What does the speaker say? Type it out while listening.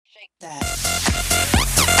In the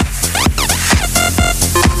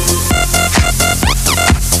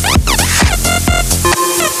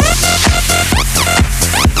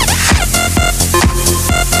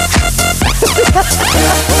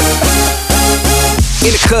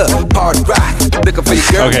club, hard rock, looking for your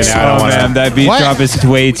girl. Okay, now I don't want to. That beat drop is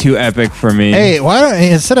way too epic for me. Hey, why don't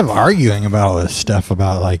instead of arguing about all this stuff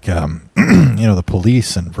about like the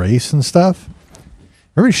police and race and stuff,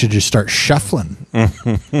 everybody should just start shuffling. You know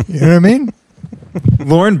what I mean?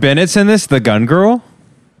 Lauren Bennett's in this, the gun girl.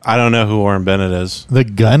 I don't know who Warren Bennett is. The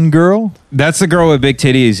gun girl? That's the girl with big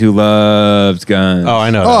titties who loves guns. Oh, I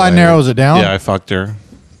know. Oh, it narrows it down? Yeah, I fucked her.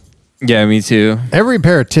 Yeah, me too. Every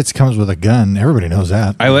pair of tits comes with a gun. Everybody knows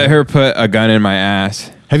that. I let her put a gun in my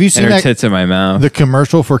ass. Have you seen and her that, tits in my mouth? the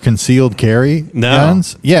commercial for concealed carry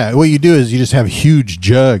guns? Yeah, what you do is you just have huge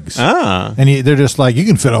jugs. Ah. And they're just like, you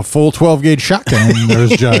can fit a full 12-gauge shotgun in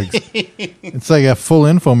those jugs. It's like a full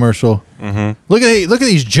infomercial. Mm-hmm. Look at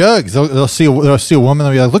these jugs. They'll see a woman.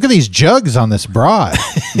 They'll be like, look at these jugs on this broad.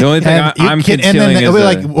 The only thing I'm concealing and then they'll be is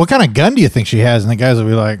like, what kind of gun do you think she has? And the guys will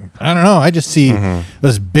be like, I don't know. I just see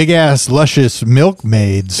those big ass luscious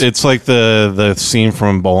milkmaids. It's like the scene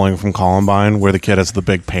from Bowling from Columbine where the kid has the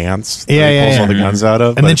big pants. That he pulls all the guns out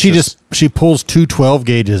of. And then she pulls two 12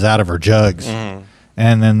 gauges out of her jugs.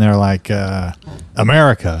 And then they're like,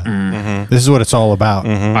 America, this is what it's all about.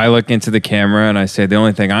 I look into the camera and I say, the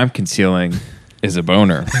only thing I'm concealing is a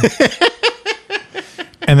boner.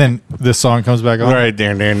 And then this song comes back on. Right.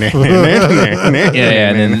 yeah, and then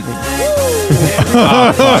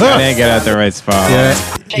oh, fuck, I didn't get out the right spot.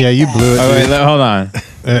 Yeah, you blew it. Oh, wait, hold on.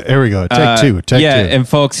 Here we go. Take two. Yeah, and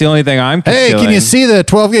folks, the only thing I'm concealing. Hey, can you see the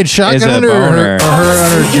 12 gauge shotgun under her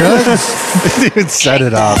jugs? Dude, set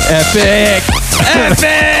it up. Epic!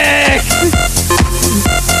 Epic!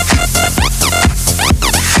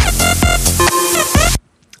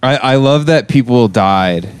 I love that people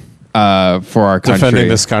died for our country. Defending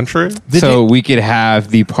this country? So we could have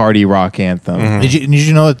the party rock anthem. Did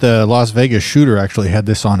you know that the Las Vegas shooter actually had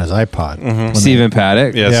this on his iPod? Stephen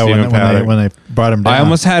Paddock? Yeah, Stephen Paddock. When they brought him down. I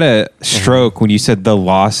almost had a stroke when you said the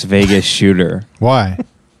Las Vegas shooter. Why?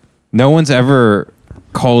 No one's ever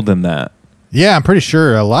called him that. Yeah, I'm pretty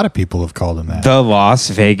sure a lot of people have called him that. The Las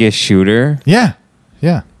Vegas shooter? Yeah.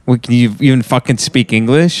 Well, can you even fucking speak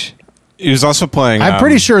English? He was also playing... I'm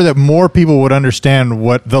pretty sure that more people would understand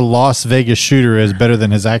what the Las Vegas shooter is better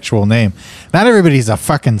than his actual name. Not everybody's a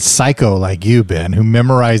fucking psycho like you, Ben, who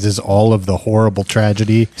memorizes all of the horrible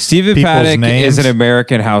tragedy. Stephen people's Paddock names. is an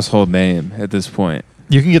American household name at this point.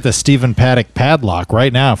 You can get the Stephen Paddock padlock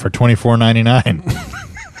right now for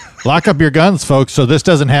 $24.99. Lock up your guns, folks, so this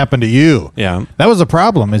doesn't happen to you. Yeah. That was the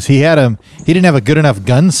problem, is he didn't have a good enough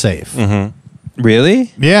gun safe.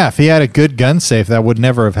 Really? Yeah, if he had a good gun safe, that would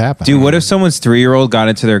never have happened. Dude, what if someone's 3-year-old got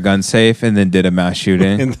into their gun safe and then did a mass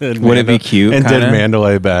shooting? Would it be cute? And kinda? did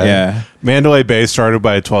Mandalay Bay. Yeah. Mandalay Bay started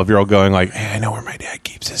by a 12-year-old going like, hey, I know where my dad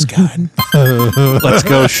keeps his gun. Let's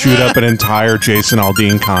go shoot up an entire Jason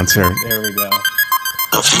Aldean concert. There we go.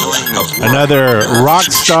 Another rock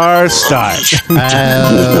star style.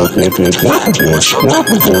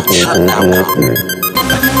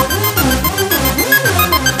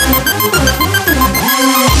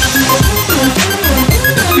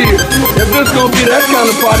 If this gonna be that kind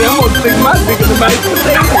of party, I'm gonna stick my dick in the mashed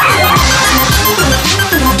potato.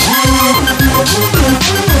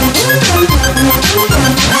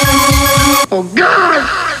 Oh God!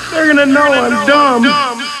 They're gonna know I'm dumb.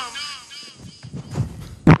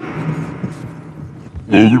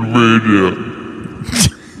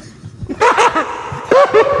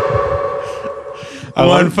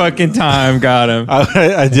 One fucking time got him.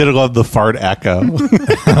 I did love the fart echo.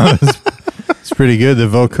 It's pretty good, the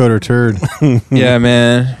vocoder turd. Yeah,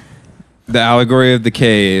 man. The allegory of the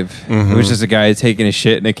cave. It was just a guy taking a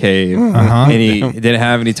shit in a cave. And he didn't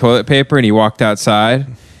have any toilet paper, and he walked outside,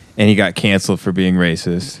 and he got canceled for being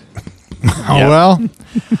racist. Well,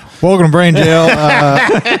 welcome to Brain Jail.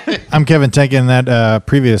 I'm Kevin Tenkin. That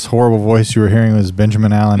previous horrible voice you were hearing was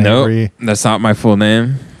Benjamin Allen Avery. Nope, that's not my full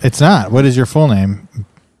name. It's not. What is your full name?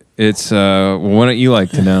 It's, why don't you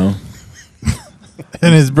like to know?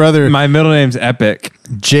 And his brother, My middle name's Epic.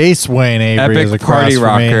 Jace Wayne Avery, is Epic across Party from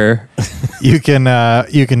Rocker. me.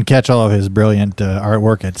 You can catch all of his brilliant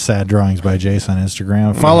artwork at Sad Drawings by Jace on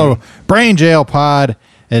Instagram. Follow Brain Jail Pod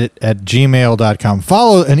at gmail.com.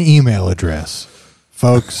 Follow an email address,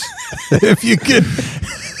 folks. If you could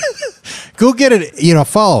go get it,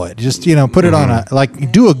 follow it. Just, put it on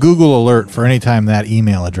do a Google alert for any time that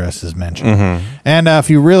email address is mentioned. And if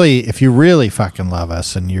you really fucking love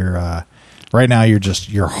us and you're right now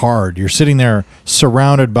you're hard. You're sitting there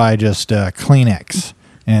surrounded by just Kleenex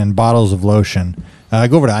and bottles of lotion,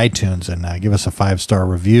 go over to iTunes and give us a 5-star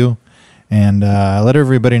review. And let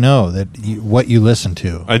everybody know that what you listen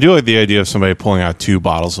to. I do like the idea of somebody pulling out 2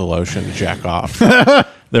 bottles of lotion to jack off.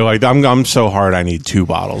 They're like, I'm so hard, I need 2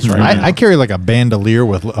 bottles right now. I carry like a bandolier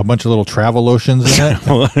with a bunch of little travel lotions in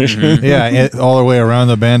it. Yeah, all the way around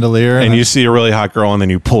the bandolier. And you see a really hot girl, and then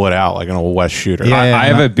you pull it out like an old West shooter. Yeah. I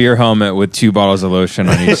have a beer helmet with 2 bottles of lotion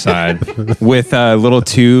on each side, with little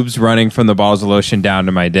tubes running from the bottles of lotion down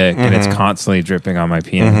to my dick, and it's constantly dripping on my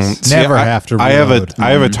penis. Never have to reload.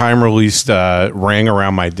 I have a time released ring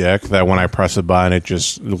around my dick that when I press a button,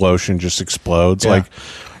 the lotion just explodes. Yeah. Like,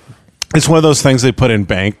 it's one of those things they put in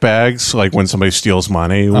bank bags, like when somebody steals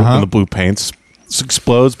money, when the blue paint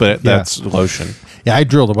explodes, but that's lotion. Yeah, I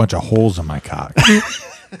drilled a bunch of holes in my cock.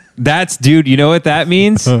 Dude, you know what that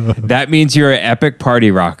means? That means you're an epic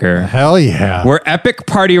party rocker. Hell yeah. We're epic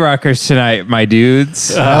party rockers tonight, my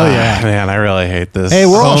dudes. Hell yeah. Man, I really hate this. Hey,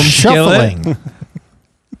 we're all Home skillet? shuffling.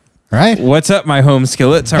 Right? What's up, my home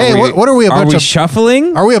skillets? Hey, what are we, a Are bunch we of-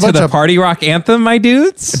 shuffling? Are we a to bunch the of- party rock anthem, my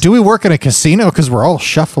dudes? Do we work in a casino? Because we're all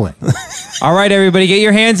shuffling. All right, everybody, get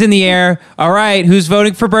your hands in the air. All right, who's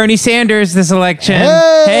voting for Bernie Sanders this election?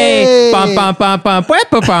 Hey! Bum, bum, bum, bum, bum,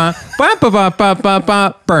 bum, bum, bum, bum, bum, bum, bum,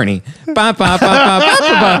 bum, Bernie. Bum, bum, bum, bum,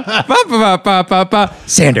 bum, bum, bum, bum, bum, bum, bum,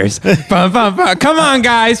 Sanders. Bum, bum, bum. Come on,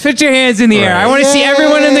 guys, put your hands in the air. I want to see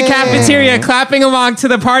everyone in the cafeteria clapping along to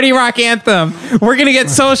the party rock anthem. We're going to get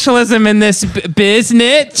socialism in this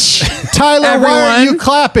business. Tyler, why are Everyone. you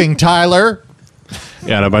clapping, Tyler?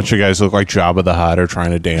 Yeah, and a bunch of guys look like Jabba the Hutt are trying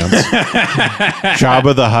to dance.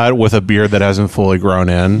 Jabba the Hutt with a beard that hasn't fully grown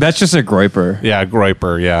in. That's just a groiper. Yeah,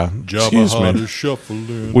 Groiper, yeah. Excuse me.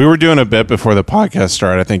 shuffling. We were doing a bit before the podcast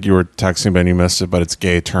started. I think you were texting, but you missed it, but it's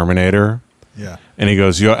Gay Terminator. Yeah. And he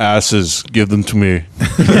goes, your asses, give them to me.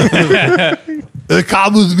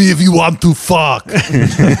 Come with me if you want to fuck.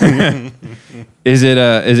 Is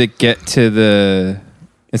it get to the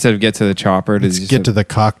instead of get to the chopper? Does he Get to the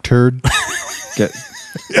cock turd. get?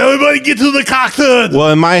 Everybody get to the cock turd. Well,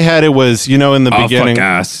 in my head, it was, in the Oh, beginning, fuck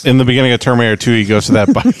ass. in the beginning of Terminator 2, he goes to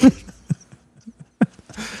that bike.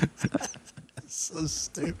 So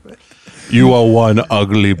stupid. You are one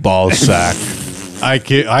ugly ball sack.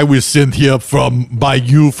 I was sent here by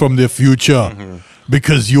you from the future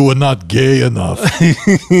because you were not gay enough.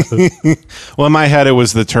 Well, in my head, it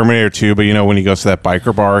was the Terminator 2, but when he goes to that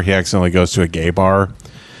biker bar, he accidentally goes to a gay bar,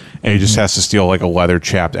 and he just has to steal like a leather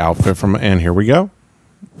chapped outfit from. And here we go.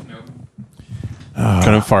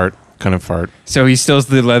 Couldn't fart. So he steals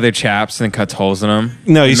the leather chaps and cuts holes in them.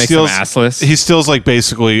 No, he makes steals them assless. He steals like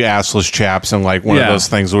basically assless chaps and like one of Yeah. those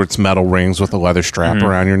things where it's metal rings with a leather strap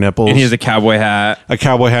around your nipples. and he has a cowboy hat. a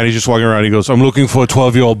cowboy hat. He's just walking around. He goes, "I'm looking for a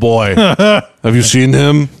 12-year-old boy. Have you seen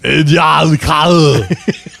him?"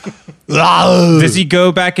 Does he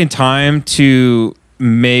go back in time to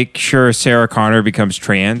make sure Sarah Connor becomes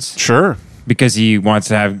trans Sure. because he wants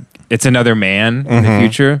to have? It's another man in the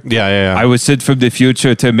future. Yeah. I was sent from the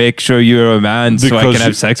future to make sure you're a man so I Because can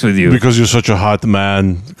have sex with you. Because you're such a hot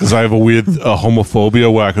man. Because I have a weird homophobia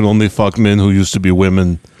where I can only fuck men who used to be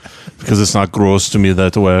women. Because it's not gross to me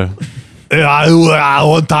that way. Yeah,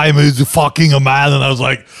 one time I was fucking a man and I was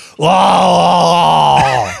like,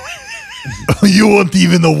 oh, you weren't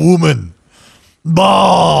even a woman.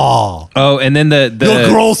 Oh, Oh, and then you're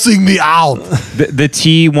grossing me out. the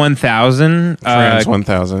T1000 Trans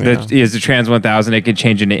 1000. Yeah. is the trans 1000. It can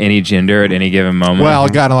change into any gender at any given moment. Well,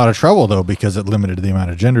 it got in a lot of trouble though because it limited the amount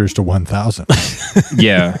of genders to 1,000.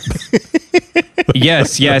 yeah.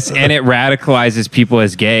 yes, and it radicalizes people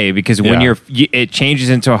as gay because when Yeah. it changes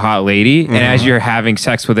into a hot lady, and as you're having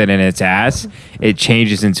sex with it in its ass, it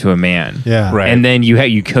changes into a man. Yeah. Right. And then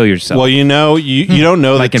you kill yourself. Well, you don't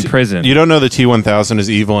know Like the in prison. You don't know the T1000 is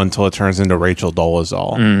evil until it turns into Rachel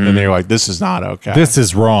Dolezal, and then you're like, "This is not okay." This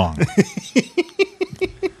is wrong.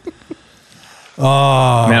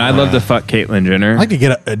 Man, I'd love to fuck Caitlyn Jenner. I like to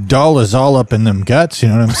get a doll is all up in them guts. You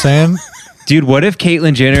know what I'm saying? Dude, what if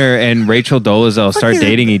Caitlyn Jenner and Rachel Dolezal start Fucking-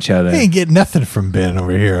 dating each other? I ain't getting nothing from Ben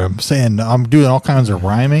over here. I'm saying I'm doing all kinds of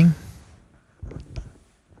rhyming.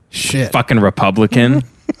 Shit. Fucking Republican.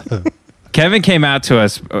 Kevin came out to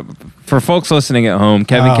us, for folks listening at home,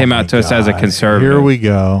 Kevin Oh came my out to us as a God. conservative. Here we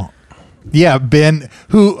go. Yeah, Ben,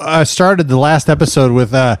 who started the last episode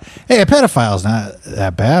with, hey, a pedophile's not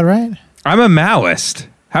that bad, right? I'm a Maoist.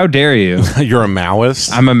 How dare you? You're a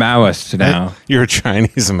Maoist. I'm a Maoist now. You're a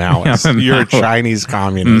Chinese Maoist. I'm a You're a Maoist. Chinese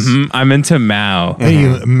communist. I'm into Mao. Hey,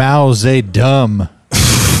 you Mao Zedong.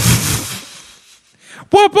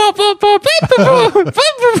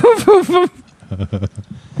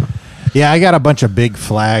 Yeah, I got a bunch of big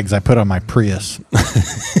flags I put on my Prius,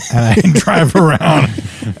 and I drive around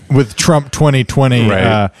with Trump 2020.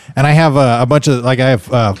 Right. And I have a bunch of I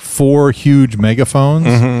have 4 huge megaphones,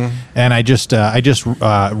 and I just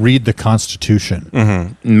read the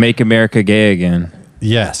Constitution. Make America gay again.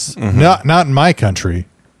 Yes, not in my country.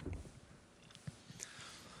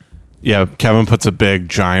 Yeah, Kevin puts a big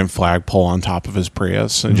giant flagpole on top of his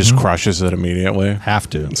Prius and just crushes it immediately. Have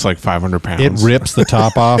to. It's like 500 pounds. It rips the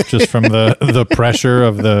top off just from the pressure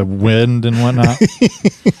of the wind and whatnot.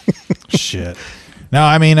 Shit. No,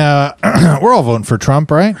 I mean, we're all voting for Trump,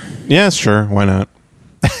 right? Yeah, sure. Why not?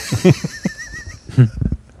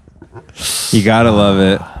 You gotta love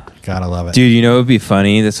it. Gotta love it. Dude, you know what would be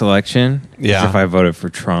funny this election? Yeah. Is if I voted for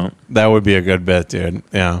Trump. That would be a good bit, dude.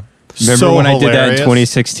 Yeah. Remember So when I did that in hilarious.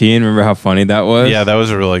 2016? Remember how funny that was? Yeah, that was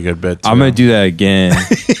a really good bit, too. I'm going to do that again.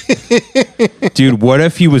 Dude, what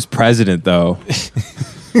if he was president, though?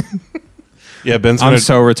 Yeah, Ben's I'm going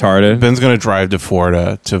so retarded. to drive to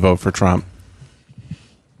Florida to vote for Trump.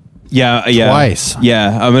 Yeah. Twice.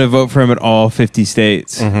 Yeah, I'm going to vote for him in all 50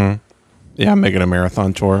 states. Yeah, I'm making a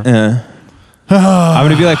marathon tour. I'm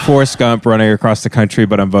going to be like Forrest Gump running across the country,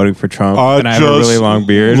 but I'm voting for Trump. and I have a really long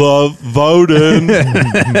beard. Love voting.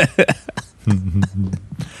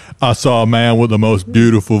 I saw a man with the most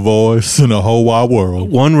beautiful voice in the whole wide world.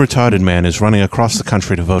 One retarded man is running across the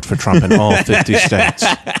country to vote for Trump in all 50 states.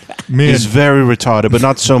 He's very retarded, but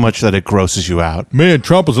not so much that it grosses you out. Me and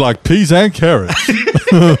Trump is like peas and carrots.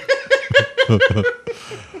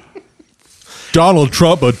 Donald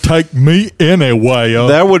Trump would take me anyway.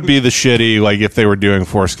 That would be the shitty, like if they were doing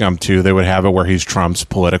Forrest Gump 2, they would have it where he's Trump's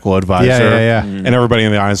political advisor. Yeah. And everybody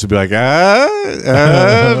in the audience would be like,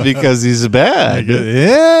 because he's bad.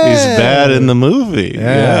 Yeah. He's bad in the movie.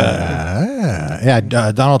 Yeah.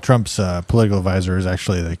 Donald Trump's political advisor is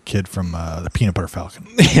actually the kid from the Peanut Butter Falcon.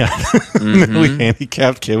 Yeah. The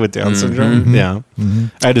handicapped kid with Down syndrome. Yeah.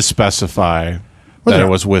 I had to specify that it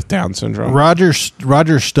was with Down syndrome. Roger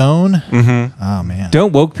Stone. Oh man,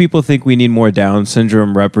 Don't woke people think we need more Down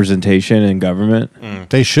syndrome representation in government?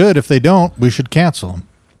 they should. If they don't, we should cancel them.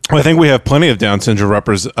 Well, I think we have plenty of Down syndrome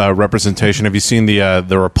representation. Have you seen the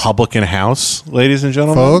Republican House, ladies and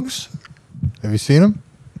gentlemen? Folks, have you seen them?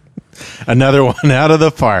 Another one out of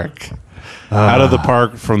the park. Out of the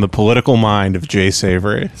park from the political mind of Jay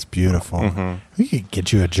Savory. It's beautiful. We could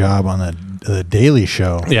get you a job on the Daily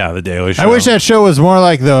Show. Yeah, the Daily Show. I wish that show was more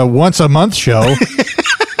like the once a month show.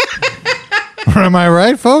 Am I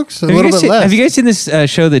right, folks? A little bit less. Have you guys seen this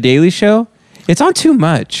show, The Daily Show? It's on too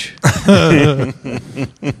much.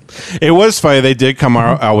 It was funny. They did come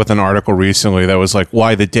out with an article recently that was like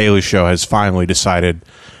why the Daily Show has finally decided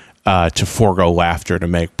to forego laughter to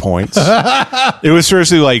make points. It was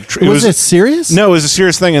seriously like was it serious? No, it was a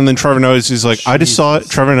serious thing. And then Trevor Noah is like, I just saw it.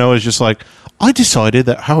 Trevor Noah is just like, I decided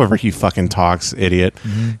that, however he fucking talks, idiot.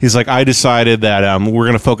 He's like, I decided that we're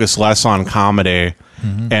going to focus less on comedy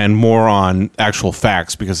and more on actual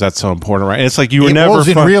facts because that's so important, right? And it's like you were It never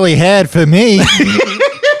wasn't really hard for me.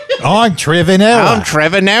 I'm Trevor Noah. I'm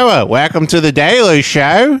Trevor Noah. Welcome to the Daily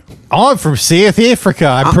Show. I'm from South Africa,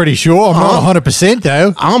 I'm pretty sure. I'm not 100%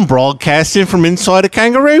 though. I'm broadcasting from inside a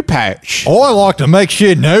kangaroo pouch. I like to make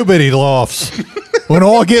sure nobody laughs. When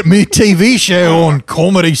I get me TV show on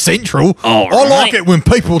Comedy Central, I like it when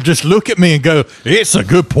people just look at me and go, it's a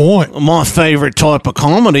good point. My favorite type of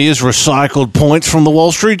comedy is recycled points from the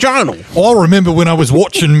Wall Street Journal. I remember when I was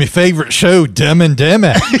watching my favorite show, Dumb and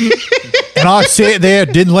Dumber. And I sat there,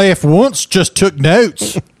 didn't laugh once, just took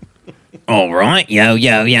notes. All right, yo,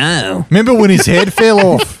 yo, yo. Remember when his head fell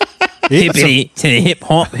off? Hippity to the hip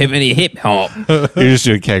hop, hippity hip hop. You're just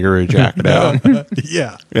doing kangaroo jack now.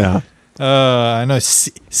 Yeah. Yeah. I know.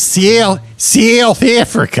 South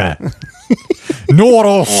Africa. Not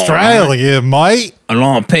Australia, mate. A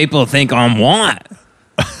lot of people think I'm white.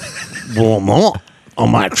 Well, I'm not.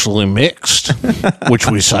 I'm actually mixed, which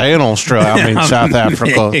we say in Australia. I mean, South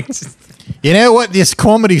Africa. You know what this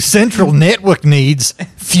Comedy Central network needs?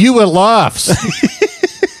 Fewer laughs.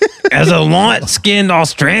 As a light-skinned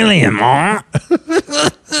Australian, mate,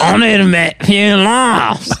 I need a few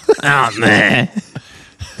laughs out there.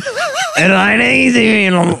 It ain't easy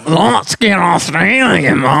being a light-skinned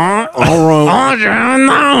Australian, mate. I don't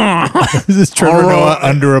know. Is this Trevor Noah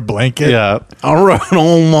under a blanket? Yeah. I wrote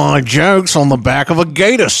all my jokes on the back of a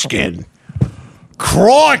gator skin.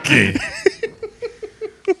 Crikey!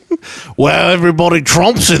 Well, everybody,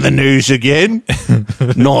 Trump's in the news again.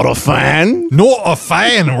 Not a fan. Not a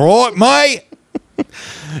fan, right, mate?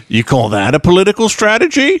 You call that a political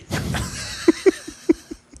strategy?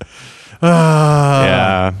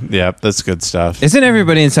 Yeah, that's good stuff. Isn't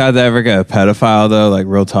everybody inside the Africa a pedophile though? Like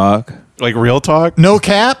real talk, Like real talk? No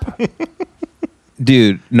cap?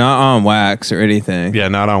 dude. Not on wax or anything. Yeah,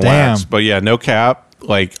 not on Damn. wax, but yeah, no cap.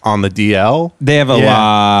 Like on the DL. They have a Yeah.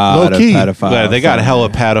 lot Low of key. pedophiles. Yeah, they got hella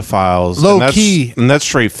pedophiles. Low and that's, key. and that's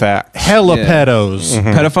straight fact. Hella Yeah. pedos.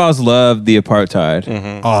 Pedophiles love the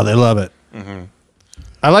apartheid. Oh, they love it.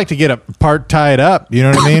 I like to get a part tied up. You know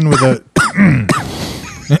what I mean? With a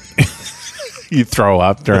You throw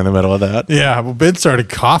up during the middle of that. yeah. Well, Ben started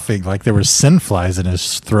coughing like there were sin flies in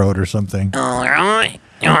his throat or something. All right.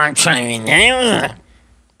 I'm trying now.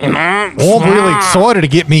 I'm really excited to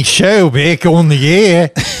get me show back on the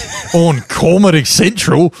air on Comedy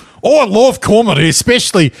Central. I love comedy,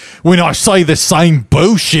 especially when I say the same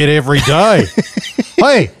bullshit every day.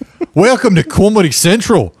 Hey, welcome to Comedy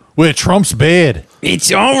Central, where Trump's bad.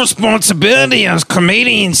 It's our responsibility as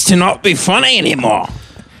comedians to not be funny anymore.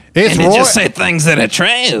 That's and to right. just say things that are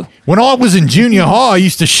true. When I was in junior high, I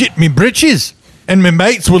used to shit me britches. And my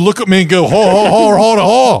mates would look at me and go, ha, ha, ha, ha,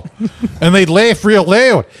 ha. And they'd laugh real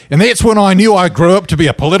loud. And that's when I knew I'd grow up to be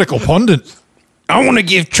a political pundit. I want to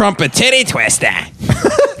give Trump a titty twister.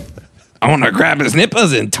 I want to grab his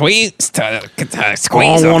nipples and squeeze them.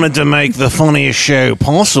 to make the funniest show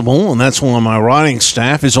possible, and that's why my writing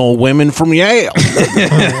staff is all women from Yale.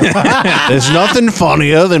 There's nothing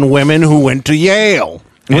funnier than women who went to Yale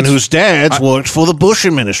and whose dads worked for the Bush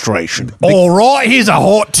administration. All right, here's a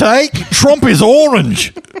hot take. Trump is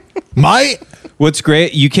orange. Mate, What's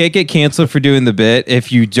great, you can't get canceled for doing the bit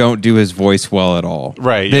if you don't do his voice well at all.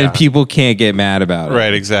 Right, Then yeah. people can't get mad about it.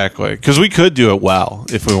 Right, exactly. Because we could do it well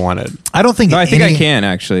if we wanted. I don't think No, I think I can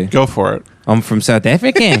actually. Go for it. I'm from South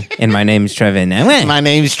Africa, and my name's Trevor Noah. My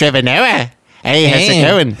name's Trevor Noah. Hey, how's it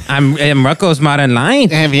going? I'm Rocco's Modern Line.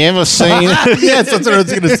 Have you ever seen? Yes, that's what I was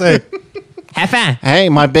going to say. Heifer. Hey,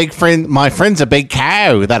 my friend's a big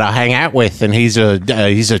cow that I hang out with, and he's a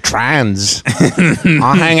trans.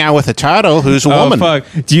 I hang out with a turtle who's a Oh woman. fuck!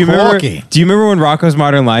 Do you Corky. remember when Rocco's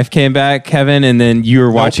Modern Life came back, Kevin? And then you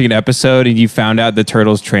were watching an episode and you found out the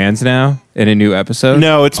turtle's trans now in a new episode.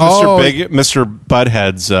 No, it's Oh. Mr.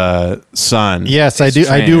 Butthead's son. Yes, I do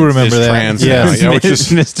trans. remember Is that. trans Yes. now, yeah, which is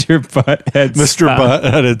Mr. Butthead. Mr.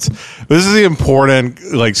 Butthead. This is the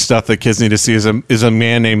important like stuff that kids need to see. Is a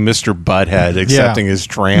man named Mr. Butthead accepting his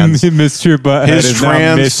trans Mr. Butthead his is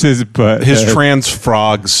trans now Mrs. Butthead. his trans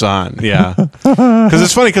frog son. Yeah, because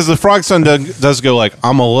it's funny because the frog son does go like,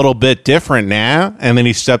 I'm a little bit different now, and then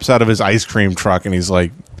he steps out of his ice cream truck and he's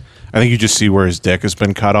like, I think you just see where his dick has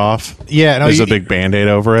been cut off. Yeah, no, There's a big Band-Aid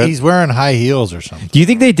over it. He's wearing high heels or something. Do you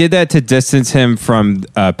think they did that to distance him from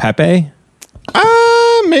Pepe?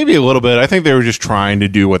 Maybe a little bit. I think they were just trying to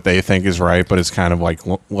do what they think is right, but it's kind of like,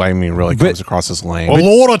 I mean, really comes across as lame. A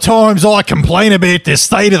lot of times I complain about the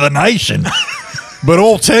state of the nation, but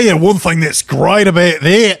I'll tell you one thing that's great about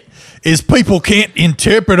that is people can't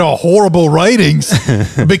interpret our horrible ratings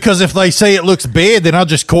because if they say it looks bad, then I'll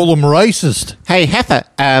just call them racist. Hey, Heifer.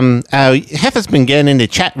 Heifer's been getting into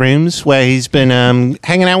chat rooms where he's been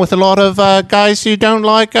hanging out with a lot of guys who don't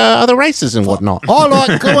like other races and whatnot. I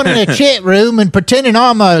like going in a chat room and pretending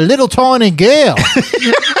I'm a little tiny girl.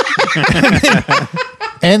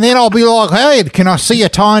 And then I'll be like, hey, can I see a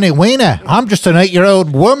tiny wiener? I'm just an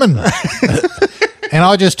 8-year-old woman. And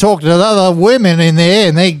I just talk to the other women in there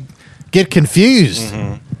and they get confused.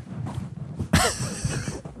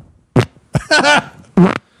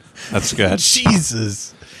 That's good.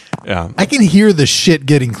 Jesus. Yeah. I can hear the shit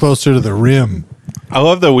getting closer to the rim. I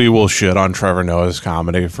love that we will shit on Trevor Noah's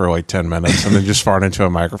comedy for like 10 minutes and then just fart into a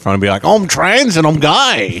microphone and be like, oh, I'm trans and I'm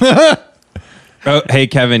gay. Oh, hey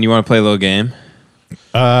Kevin, you want to play a little game?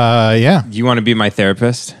 Yeah. You want to be my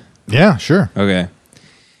therapist? Yeah, sure. Okay.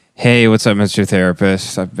 Hey, what's up, Mr.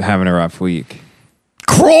 Therapist? I'm having a rough week.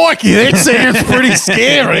 Crikey, that sounds pretty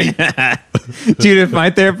scary. Dude, if my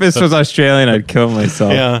therapist was Australian, I'd kill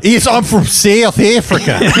myself. Yeah. Yes, I'm from South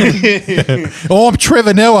Africa. I'm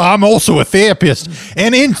Trevor Noah. I'm also a therapist.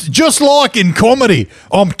 And just like in comedy,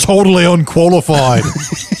 I'm totally unqualified.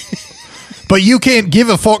 But you can't give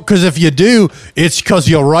a fuck because if you do, it's because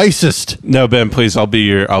you're racist. No, Ben, please, I'll be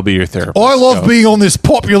your therapist. I love So- being on this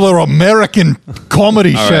popular American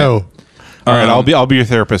comedy show. All right, I'll be your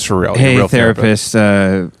therapist for real. Hey, Your real therapist,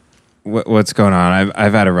 what's going on?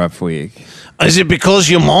 I've had a rough week. Is it because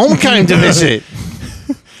your mom came to visit?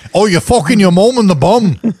 Oh, you're fucking your mom in the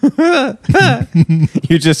bum.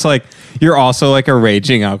 You're also like a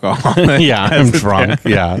raging alcoholic. Yeah, I'm drunk.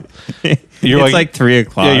 Yeah. It's like 3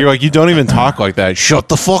 o'clock. Yeah, you're like, you don't even talk like that. Shut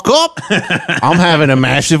the fuck up. I'm having a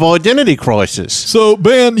massive identity crisis. So,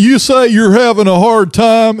 Ben, you say you're having a hard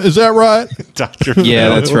time. Is that right? Dr. Yeah,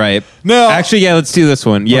 that's right. Now- actually, yeah, let's do this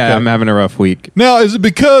one. Yeah, Okay. I'm having a rough week. Now, is it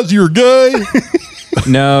because you're gay?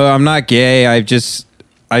 No, I'm not gay.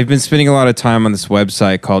 I've been spending a lot of time on this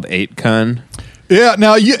website called 8kun. Yeah.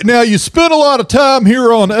 Now you spent a lot of time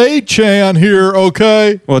here on 8chan here.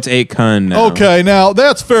 Okay. Well, it's 8kun now. Okay. Now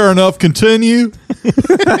that's fair enough. Continue.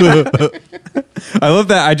 I love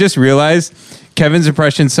that. I just realized Kevin's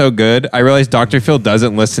impression's so good. I realized Dr. Phil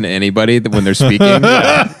doesn't listen to anybody when they're speaking,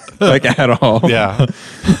 like at all. Yeah.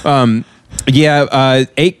 Yeah,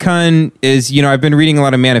 8kun is, I've been reading a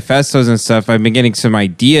lot of manifestos and stuff. I've been getting some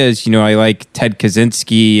ideas. I like Ted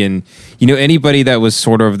Kaczynski and, anybody that was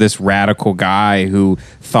sort of this radical guy who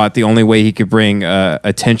thought the only way he could bring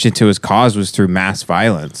attention to his cause was through mass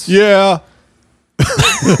violence. Yeah.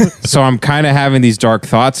 So I'm kind of having these dark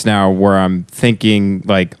thoughts now where I'm thinking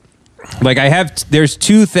there's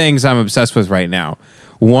 2 things I'm obsessed with right now.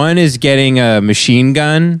 One is getting a machine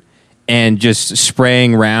gun and just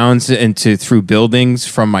spraying rounds through buildings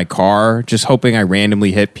from my car, just hoping I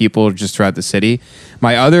randomly hit people just throughout the city.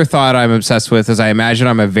 My other thought I'm obsessed with is I imagine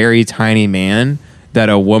I'm a very tiny man that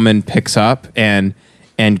a woman picks up and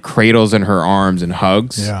cradles in her arms and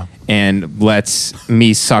hugs and lets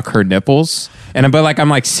me suck her nipples. But I'm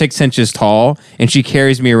like 6 inches tall, and she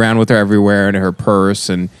carries me around with her everywhere in her purse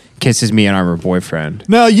and kisses me, and I'm her boyfriend.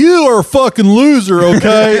 Now you are a fucking loser.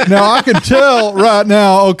 Okay. Now I can tell right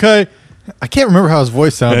now. Okay. I can't remember how his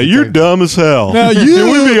voice sounded. Yeah, you're dumb as hell. Now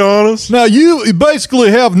Can we be honest? Now you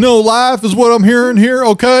basically have no life, is what I'm hearing here.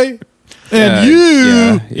 Okay. And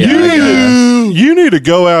You need to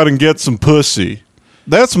go out and get some pussy.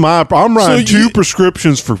 That's I'm writing 2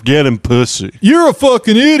 prescriptions for getting pussy. You're a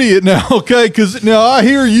fucking idiot now, okay? Because now I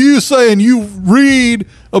hear you saying you read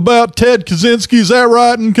about Ted Kaczynski. Is that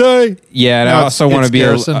right, okay? Yeah, and No, I also want to be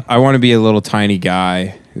Garrison. I want to be a little tiny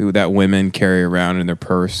guy that women carry around in their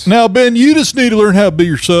purse. Now, Ben, you just need to learn how to be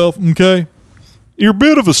yourself, okay? You're a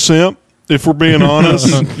bit of a simp, if we're being honest.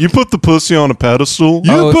 You put the pussy on a pedestal.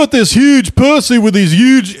 You put this huge pussy with these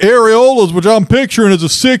huge areolas, which I'm picturing as a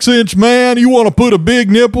 6-inch man. You want to put a big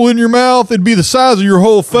nipple in your mouth? It'd be the size of your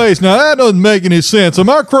whole face. Now, that doesn't make any sense. Am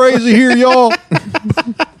I crazy here, y'all?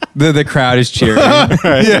 The crowd is cheering.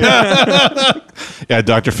 Yeah,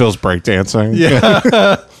 Dr. Phil's breakdancing.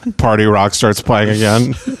 Yeah. Party Rock starts playing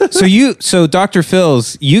again. So Dr.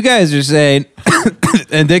 Phil's, you guys are saying,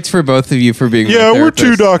 and thanks for both of you for being. Yeah, my we're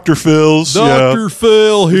 2 therapist. Dr. Phils. Dr.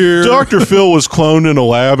 Phil here. Dr. Phil was cloned in a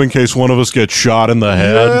lab in case one of us gets shot in the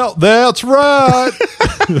head. Well, that's right.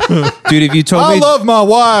 Dude, if you told I me love my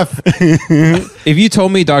wife. if you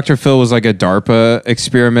told me Dr. Phil was like a DARPA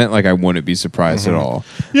experiment, I wouldn't be surprised at all.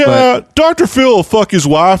 Yeah, Dr. Phil will fuck his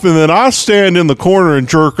wife, and then I stand in the corner and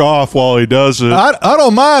jerk off while he does it. I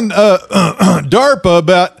don't mind DARPA,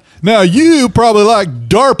 but now you probably like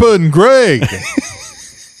DARPA and Greg.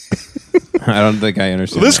 I don't think I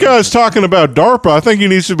understand. This that. guy's talking about DARPA. I think he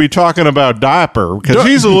needs to be talking about diaper because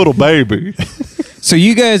he's a little baby. So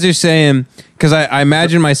you guys are saying, because I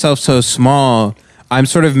imagine myself so small, I'm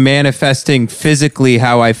sort of manifesting physically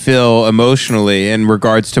how I feel emotionally in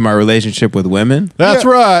regards to my relationship with women. That's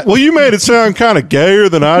right. Well, you made it sound kind of gayer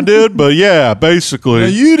than I did, but yeah, basically. Now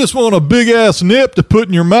you just want a big ass nip to put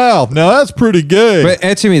in your mouth. Now that's pretty gay. But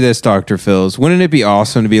answer me this, Dr. Phils. Wouldn't it be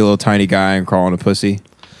awesome to be a little tiny guy and crawl on a pussy?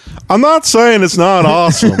 I'm not saying it's not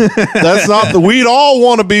awesome. That's not we'd all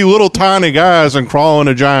want to be little tiny guys and crawl in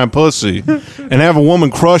a giant pussy and have a woman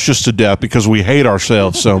crush us to death because we hate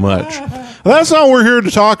ourselves so much. That's not what we're here to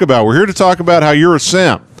talk about. We're here to talk about how you're a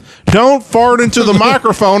simp. Don't fart into the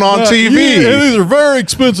microphone on TV. These are very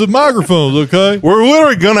expensive microphones, okay? We're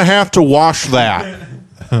literally going to have to wash that.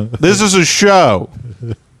 This is a show.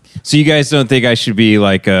 So you guys don't think I should be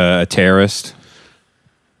like a terrorist?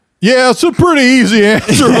 Yeah, it's a pretty easy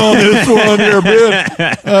answer on this one here,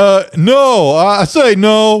 Ben. No, I say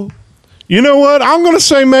no. You know what? I'm going to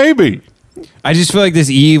say maybe. I just feel like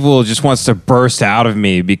this evil just wants to burst out of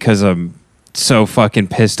me because I'm so fucking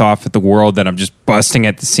pissed off at the world that I'm just busting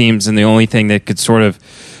at the seams, and the only thing that could sort of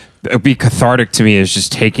be cathartic to me is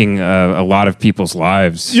just taking a lot of people's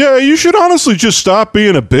lives. Yeah, you should honestly just stop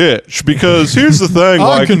being a bitch because here's the thing.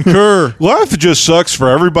 I concur. Life just sucks for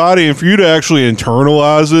everybody, and for you to actually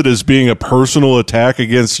internalize it as being a personal attack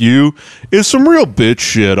against you is some real bitch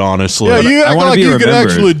shit, honestly. Yeah, you act wanna like be you could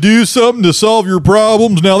remembered. actually do something to solve your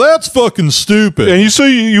problems. Now that's fucking stupid. And you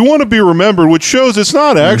say you want to be remembered, which shows it's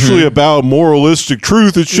not actually about moralistic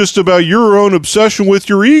truth. It's just about your own obsession with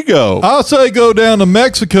your ego. I say go down to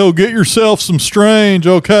Mexico, go get yourself some Strange,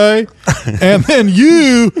 okay? And then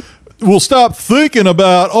you will stop thinking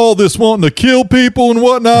about all this wanting to kill people and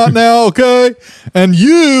whatnot now, okay? And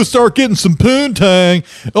you start getting some poontang.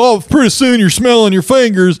 Oh, pretty soon you're smelling your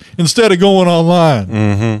fingers instead of going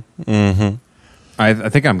online. I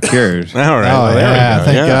think I'm cured. All right. Oh, well, there we yeah. go.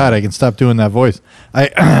 Thank Yeah. God I can stop doing that voice.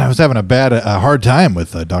 I was having a hard time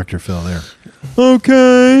with Dr. Phil there.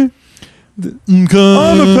 Okay. I'm a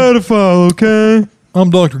pedophile, okay? I'm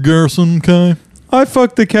Dr. Garrison, okay? I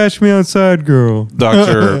fucked the Catch Me Outside girl.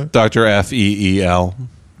 Dr. F-E-E-L.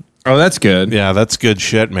 Oh, that's good. Yeah, that's good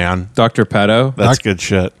shit, man. Dr. Pedo. That's good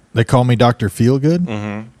shit. They call me Dr.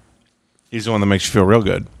 Feelgood? He's the one that makes you feel real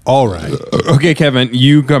good. All right. Okay, Kevin,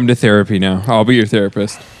 you come to therapy now. I'll be your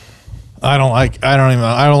therapist. I don't like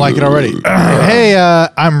it already. Hey,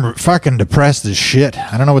 I'm fucking depressed as shit.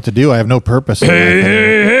 I don't know what to do. I have no purpose.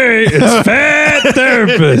 Hey, it's Fat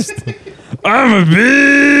Therapist. I'm a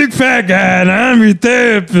big fat guy and I'm your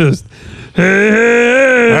therapist.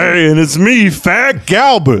 Hey, and it's me, Fat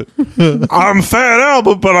Galbert. I'm Fat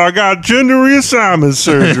Albert, but I got gender reassignment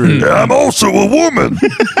surgery. I'm also a woman.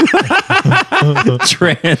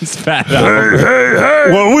 Trans fat.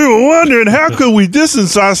 Well, we were wondering, how could we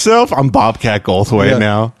distance ourselves? I'm Bobcat Goldthwait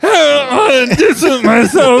now. Distance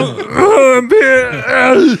myself. I'm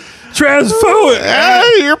being transphobic.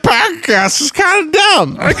 Hey, your podcast is kind of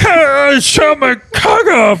dumb. I kind of shot my cock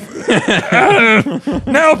off.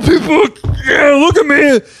 Now people look at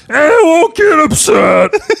me and they won't get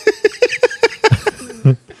upset.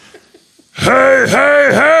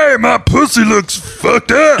 Hey, my pussy looks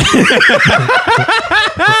fucked up.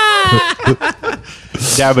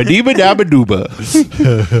 Dabba deeba dabba dooba.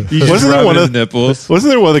 Wasn't there one of nipples? Wasn't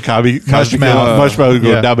there one of the Cosby Mushmouth. Mushmouth go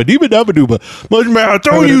Yeah. dabba deeba dabba dooba? Mushmouth,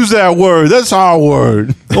 don't use that word. That's our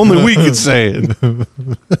word. Only we can say it.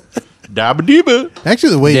 Dabba deeba.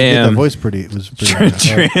 Actually, the way you did Damn. that voice was pretty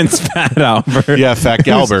Trans fat Albert. Yeah, Fat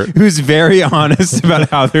Galbert. Who's very honest about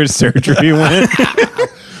how their surgery went.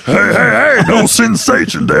 Hey, no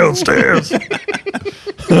sensation downstairs.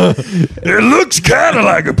 It looks kind of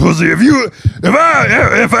like a pussy. If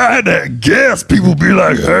I had to guess, people be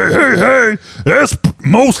like, hey, that's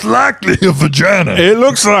most likely a vagina. It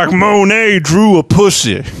looks like Monet drew a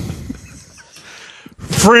pussy.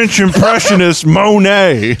 French impressionist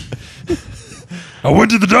Monet. I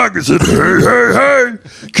went to the doctor and said, hey,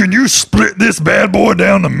 can you split this bad boy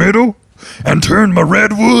down the middle and turn my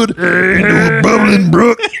redwood into a bubbling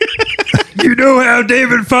brook? You know how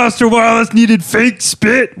David Foster Wallace needed fake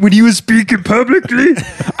spit when he was speaking publicly?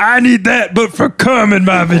 I need that, but for cum in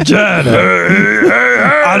my vagina.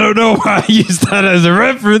 I don't know why I used that as a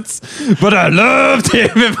reference, but I love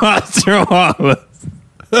David Foster Wallace.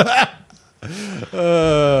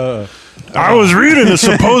 I was reading a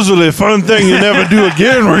supposedly fun thing you never do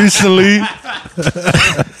again recently.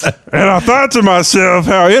 And I thought to myself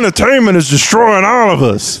how entertainment is destroying all of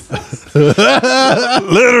us.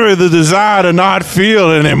 Literally, the desire to not feel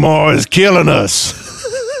anymore is killing us.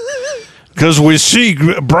 Because we see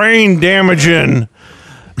brain damaging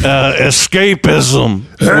escapism.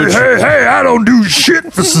 Hey, I don't do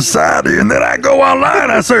shit for society. And then I go online,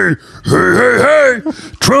 I say, hey,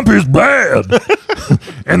 Trump is bad.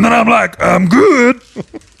 And then I'm like, I'm good.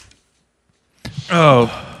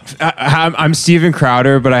 I'm Steven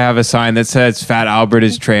Crowder, but I have a sign that says Fat Albert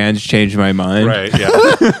is trans, changed my mind. Right, yeah.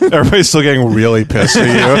 Everybody's still getting really pissed at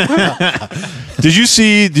you. Did you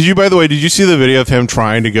see the video of him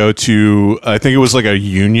trying to go to, I think it was like a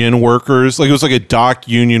union workers, like it was like a dock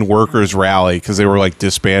union workers rally because they were like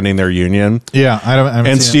disbanding their union. Yeah, I haven't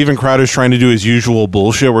And seen Steven Crowder's trying to do his usual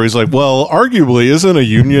bullshit where he's like, well, arguably, isn't a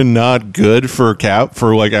union not good for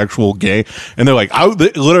like actual gay? And they're like,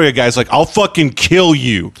 literally a guy's like, I'll fucking kill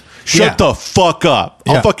you. Shut the fuck up.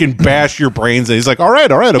 I'll fucking bash your brains. And he's like, all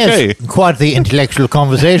right, okay. Yes, quite the intellectual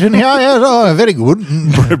conversation here. Yes, oh, very good.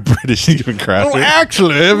 British Steven Crowder.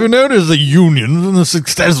 Actually, have you noticed the unions and the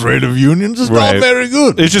success rate of unions is not very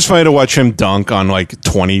good? It's just funny to watch him dunk on like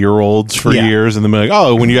 20-year-olds for years and then be like,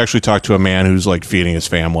 oh, when you actually talk to a man who's like feeding his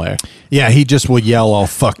family. Yeah, he just will yell, I'll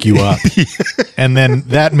fuck you up. And then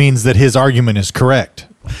that means that his argument is correct.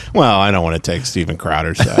 Well, I don't want to take Steven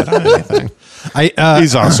Crowder's side on anything.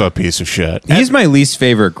 He's also a piece of shit. He's my least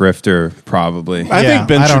favorite grifter, probably. I think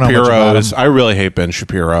Ben I don't know much about Shapiro is. him. I really hate Ben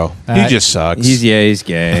Shapiro. He just sucks. He's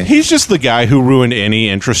gay. He's just the guy who ruined any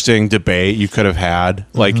interesting debate you could have had,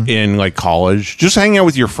 like in like college. Just hanging out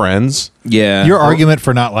with your friends. Yeah. Your argument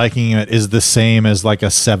for not liking it is the same as like a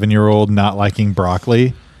 7-year-old not liking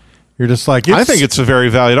broccoli. You're just like, I think it's a very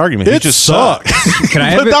valid argument. He just sucks. Can I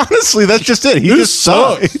have But it? honestly, that's just it. He just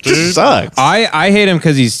sucks. He just sucks. I hate him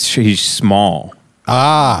because he's small.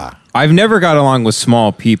 I've never got along with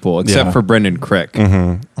small people except Yeah. for Brendan Crick.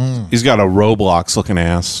 He's got a Roblox looking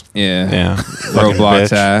ass. Yeah. Yeah. Roblox Fucking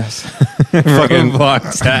bitch. ass. Fucking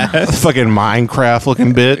Roblox ass. fucking Minecraft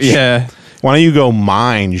looking bitch. Yeah. Why don't you go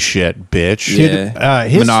mine shit, bitch? Yeah.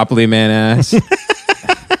 his- Monopoly man ass.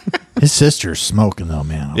 His sister's smoking though,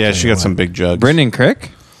 man. I'll Yeah, tell she you got what. some big jugs. Brendan Crick?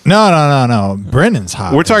 No. Brendan's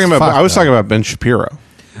hot. We're talking as about. fuck, I was though. talking about Ben Shapiro.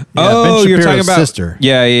 Ben Oh, you're talking Shapiro's about sister.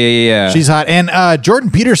 Yeah. She's hot, and Jordan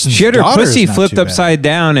Peterson's She had her daughter is pussy not flipped too bad. upside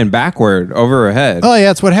down and backward over her head. Oh yeah,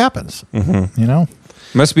 that's what happens. You know,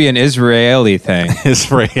 Must be an Israeli thing.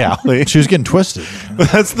 Israeli. she was getting twisted.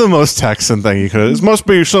 That's the most Texan thing you could. This must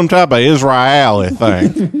be some type of Israeli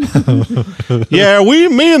thing. Yeah,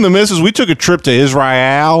 me and the missus, we took a trip to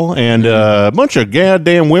Israel, and a bunch of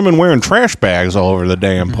goddamn women wearing trash bags all over the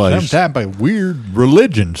damn Some place. type of weird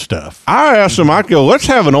religion stuff. I asked them, I'd go, let's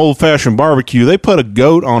have an old fashioned barbecue. They put a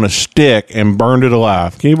goat on a stick and burned it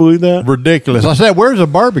alive. Can you believe that? Ridiculous. I said, "Where's a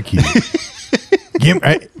barbecue?"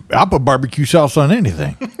 I'll put barbecue sauce on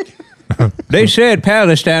anything. They said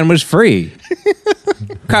Palestine was free.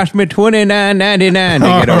 Cost me $29.99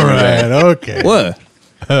 to get over there. Okay. What?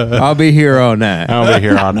 I'll be here all night. I'll be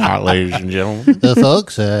here all night, ladies and gentlemen. The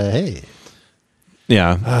folks, hey.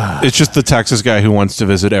 Yeah. It's just the Texas guy who wants to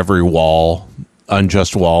visit every wall,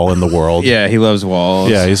 unjust wall in the world. Yeah, he loves walls.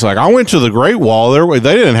 Yeah, he's like, I went to the Great Wall. They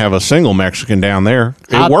didn't have a single Mexican down there.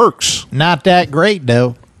 It works. Not that great,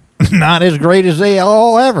 though. Not as great as they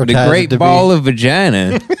all advertise. The great ball of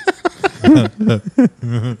vagina.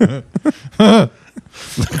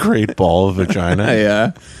 The Great Ball of Vagina.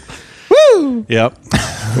 Yeah. Yep.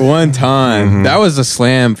 One time. That was a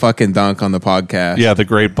slam fucking dunk on the podcast. Yeah, the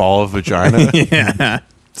Great Ball of Vagina.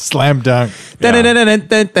 Slam dunk.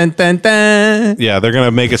 Dun-dun-dun-dun-dun-dun-dun. Yeah, they're going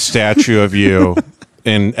to make a statue of you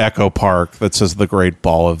in Echo Park that says the Great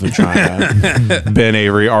Ball of Vagina. Ben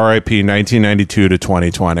Avery, RIP 1992 to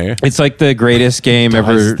 2020. It's like the greatest game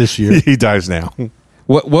ever. This year. He dies now.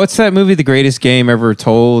 What's that movie? The greatest game ever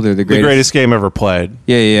told, or the The greatest? greatest game ever played.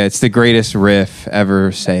 Yeah. It's the greatest riff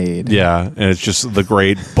ever said. Yeah, and it's just the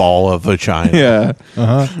Great Ball of Vagina. Yeah.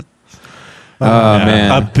 Oh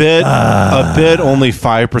man. A bit only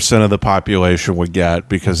 5% of the population would get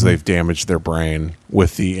because they've damaged their brain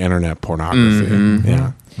with the internet pornography.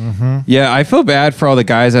 Yeah. Yeah, I feel bad for all the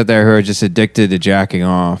guys out there who are just addicted to jacking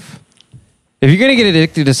off. If you're gonna get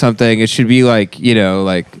addicted to something, it should be like,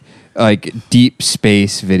 like deep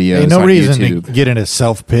space videos. Ain't no on reason YouTube. to get into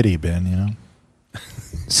self-pity, Ben, you know?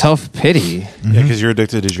 Self-pity. Yeah, because you're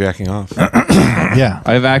addicted to jacking off. Yeah.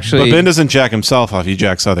 I've But actually. Ben doesn't jack himself off. He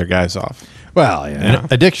jacks other guys off. Well, yeah.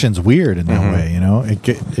 Addiction's weird in that way, you know?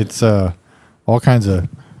 It's all kinds of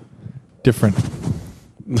different...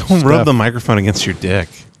 Don't rub the microphone against your dick.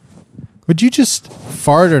 Would you just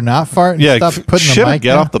fart or not fart and Yeah, stop putting shit, the mic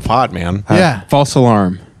get down? off the pot, man. Yeah. False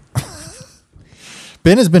alarm.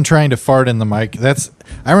 Ben has been trying to fart in the mic.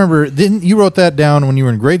 I remember, you wrote that down when you were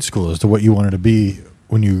in grade school as to what you wanted to be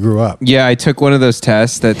when you grew up. Yeah, I took one of those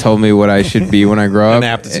tests that told me what I should be when I grow up. An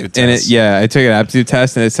aptitude And test. I took an aptitude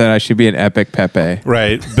test, and it said I should be an epic Pepe.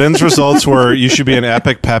 Right. Ben's results were you should be an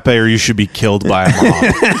epic Pepe or you should be killed by a mob.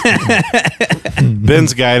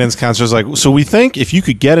 Ben's guidance counselor is like, so we think if you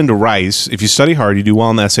could get into Rice, if you study hard, you do well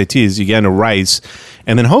in the SATs, you get into Rice,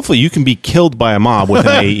 and then hopefully you can be killed by a mob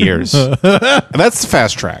within 8 years. And that's the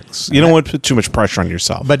fast tracks. You don't want to put too much pressure on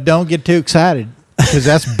yourself. But don't get too excited because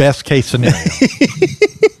that's best case scenario.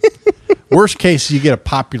 Worst case, you get a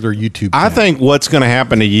popular YouTube I channel. think what's going to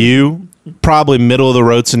happen to you, probably middle of the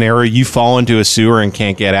road scenario, you fall into a sewer and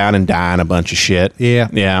can't get out and die in a bunch of shit. Yeah.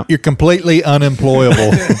 Yeah. You're completely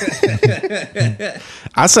unemployable.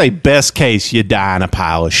 I say best case, you die in a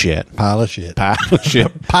pile of shit. Pile of shit. Pile of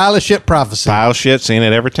shit. Pile of shit prophecy. Pile of shit, seen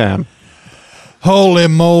it every time. Holy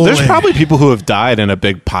moly. There's probably people who have died in a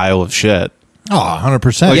big pile of shit. Oh,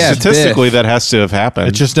 100%. Like Yeah, statistically, Biff. that has to have happened.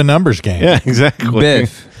 It's just a numbers game. yeah, exactly.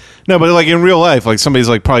 Biff. No, but like in real life, like somebody's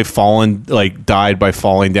like probably fallen, like died by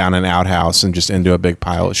falling down an outhouse and just into a big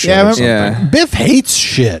pile of shit. Yeah, or I something. remember- Yeah. Biff hates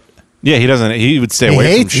shit. Yeah, he doesn't. He would stay He away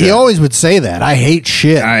from hates. shit. He always would say that. I hate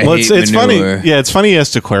shit. Well, it's hate funny. manure. Yeah, it's funny he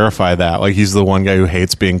has to clarify that. Like he's the one guy who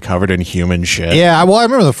hates being covered in human shit. Yeah, well, I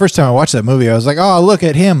remember the first time I watched that movie, I was like, oh, look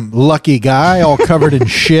at him, lucky guy, all covered in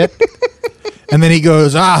shit. And then he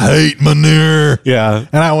goes, I hate manure. Yeah,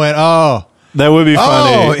 And I went, oh, that would be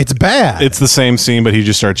funny. it's bad. It's the same scene, but he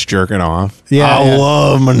just starts jerking off. Yeah, I yeah.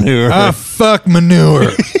 love manure. I fuck manure.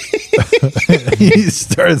 He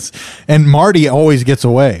starts, and Marty always gets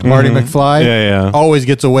away. Marty McFly, Yeah, yeah. always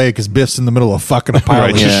gets away because Biff's in the middle of fucking a pile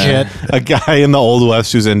Right, of yeah. shit. A guy in the Old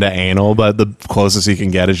West who's into anal, but the closest he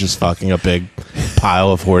can get is just fucking a big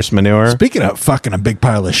pile of horse manure. Speaking of fucking a big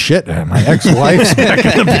pile of shit, my ex-wife's back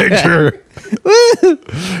in the picture.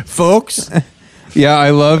 Folks. Yeah, I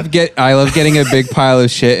love getting a big pile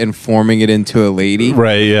of shit and forming it into a lady.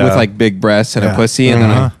 Right, yeah. With like big breasts and a pussy, and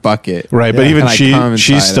then I fuck it. Right, but Yeah. even And I come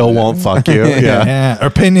she inside still of it. won't fuck you. Yeah. Yeah, her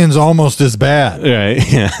opinion's almost as bad Right,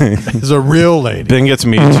 yeah. as a real lady. Then gets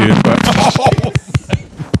me too. But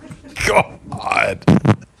God.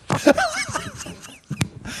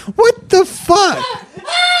 What the fuck?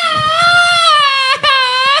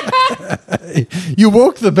 You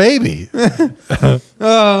woke the baby.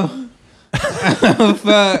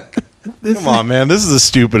 Fuck. come on, man. This is the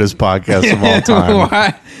stupidest podcast of all time.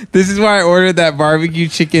 Why? This is why I ordered that barbecue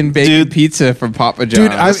chicken bacon Dude. pizza from Papa John's.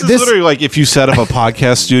 Dude, This is literally like if you set up a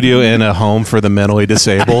podcast studio in a home for the mentally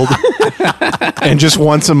disabled, and just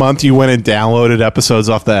once a month you went and downloaded episodes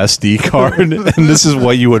off the SD card, and this is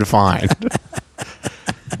what you would find.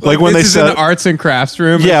 Like when this they is set in the arts and crafts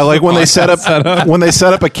room. yeah, It's like the when they podcast set up when they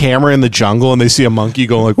set up a camera in the jungle and they see a monkey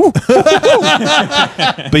going like, woo.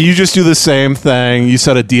 But you just do the same thing. You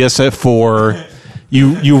set a DS at 4.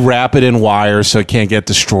 You wrap it in wire so it can't get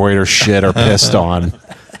destroyed or shit or pissed on.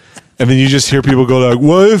 And then you just hear people go like,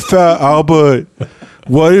 "What if Fat Albert?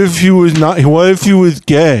 What if he was not? What if he was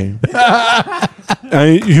gay?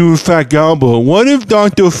 And he was Fat Albert? What if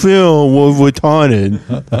Dr. Phil was retarded?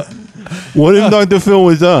 What if Dr. Phil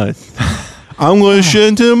was us? I'm going to shit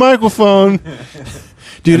into the microphone."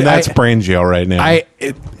 Dude, And that's brain jail right now.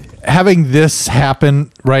 Having this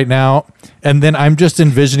happen right now, and then I'm just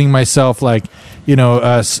envisioning myself like,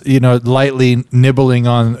 lightly nibbling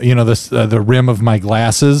on, the rim of my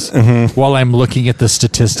glasses while I'm looking at the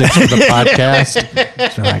statistics for the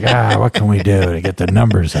podcast. So like, what can we do to get the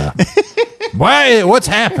numbers up? What's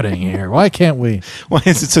happening here? Why can't we? Why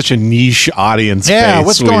is it such a niche audience? Yeah, base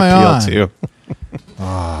what's we going appeal on?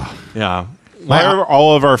 To? Yeah. Why are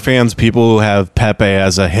all of our fans people who have Pepe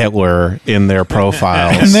as a Hitler in their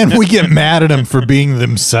profiles? And then we get mad at them for being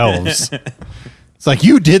themselves. It's like,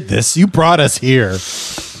 you did this. You brought us here.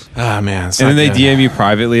 Ah, man. it's And then not they good. DM you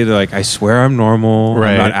privately. They're like, "I swear I'm normal.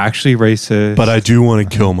 Right. I'm not actually racist." But I do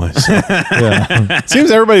want to kill myself. It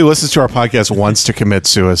seems everybody who listens to our podcast wants to commit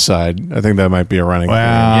suicide. I think that might be a running Wow.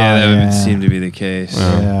 yeah, that yeah. would seem to be the case.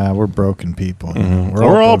 Yeah, we're broken people. thing.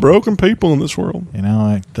 We're all broken people in this world.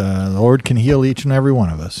 The Lord can heal each and every one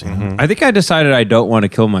of us. You know? I think I decided I don't want to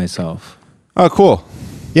kill myself. Oh, cool.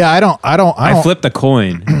 Yeah, I flipped a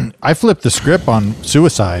coin. I flipped the script on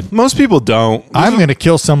suicide. Most people don't. I'm going to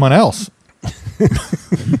kill someone else.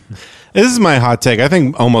 This is my hot take. I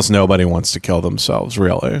think almost nobody wants to kill themselves,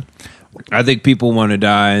 really. I think people want to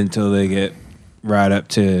die until they get right up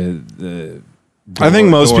to the. I think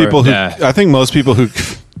most door of people who death. I think most people who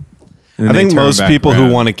And I they think turn most back people who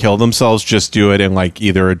around. want to kill themselves just do it in like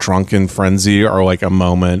either a drunken frenzy or like a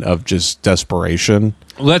moment of just desperation.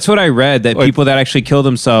 Well, that's what I read. That Like- people that actually kill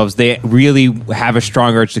themselves, they really have a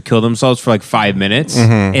strong urge to kill themselves for like 5 minutes,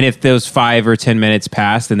 Mm-hmm. and if those 5 or 10 minutes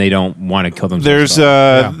pass, then they don't want to kill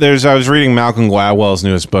themselves. There's I was reading Malcolm Gladwell's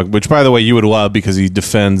newest book, which by the way you would love because he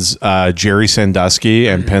defends Jerry Sandusky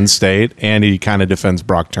and Penn State, and he kind of defends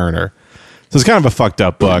Brock Turner. So it's kind of a fucked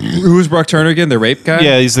up book. Who's Brock Turner again? The rape guy?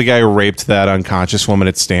 Yeah, he's the guy who raped that unconscious woman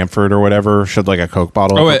at Stanford or whatever. Shoved like a Coke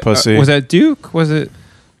bottle Oh, up her wait, pussy. was that Duke? Was it?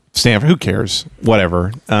 Stanford? Who cares?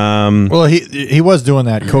 Whatever. Well, he was doing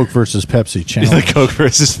that Coke versus Pepsi The challenge. Coke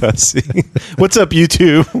versus Pepsi. What's up, you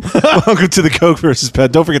two? Welcome to the Coke versus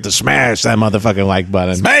Pepsi. Don't forget to smash that motherfucking like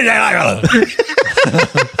button.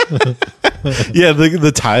 Yeah,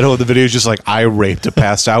 the title of the video is just like, "I raped a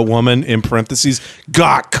passed out woman," in parentheses,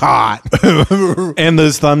 got caught. And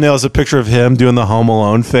this thumbnail is a picture of him doing the Home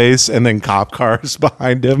Alone face and then cop cars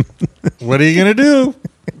behind him. What are you going to do?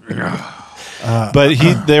 But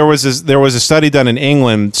there was a study done in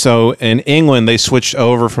England. So in England, they switched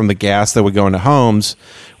over from the gas that would go into homes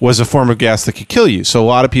was a form of gas that could kill you. So a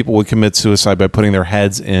lot of people would commit suicide by putting their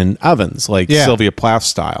heads in ovens, like Yeah. Sylvia Plath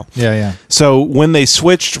style. Yeah. So when they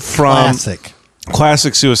switched from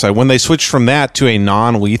classic suicide, when they switched from that to a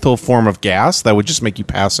non-lethal form of gas that would just make you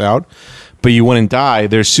pass out, but you wouldn't die,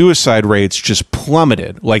 their suicide rates just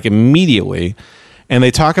plummeted like immediately. And they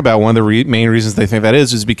talk about one of the main reasons they think that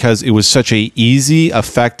is because it was such a easy,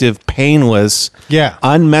 effective, painless,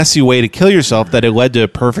 unmessy way to kill yourself that it led to a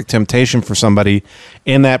perfect temptation for somebody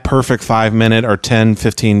in that perfect 5 minute or 10,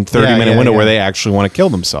 15, 30 minute window where they actually want to kill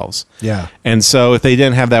themselves. Yeah. And so if they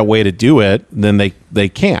didn't have that way to do it, then they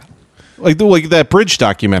can't. Like that bridge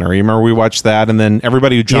documentary. Remember we watched that, and then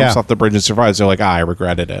everybody who jumps off the bridge and survives, they're like, I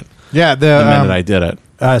regretted it. Yeah, the minute I did it.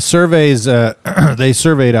 Surveys, they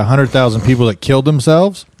surveyed 100,000 people that killed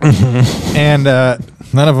themselves. And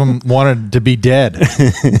None of them wanted to be dead.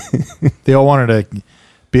 They all wanted to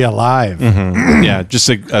be alive. Yeah, just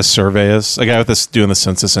a surveyist, a guy with this doing the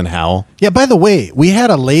census in hell. Yeah, by the way, we had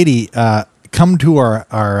a lady come to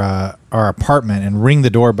our apartment and ring the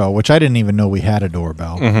doorbell, which I didn't even know we had a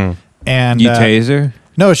doorbell. And You taser?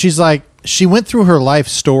 no, she's like, she went through her life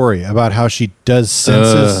story about how she does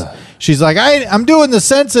census. She's like, I'm doing the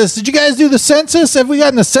census. Did you guys do the census? Have we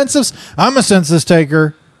gotten the census? I'm a census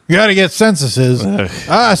taker. You got to get censuses.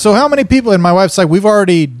 So how many people? And my wife's like, we've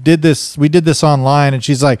already did this. We did this online. And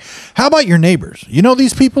she's like, how about your neighbors? You know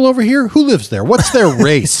these people over here? Who lives there? What's their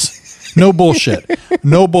race? No bullshit.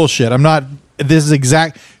 No bullshit. I'm not. This is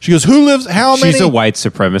exact. She goes, who lives? How many? She's a white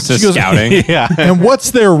supremacist She goes- scouting. Yeah. And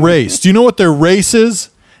what's their race? Do you know what their race is?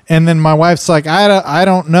 And then my wife's like, I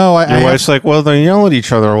don't know. Your wife's like, well, they yell at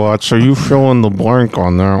each other a lot, so you fill in the blank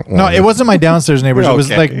on that one. No, it wasn't my downstairs neighbors. It was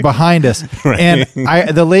Okay. like behind us. And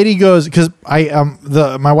the lady goes, because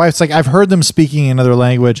my wife's like, I've heard them speaking another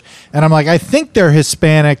language, and I'm like, I think they're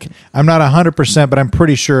Hispanic. I'm not 100%, but I'm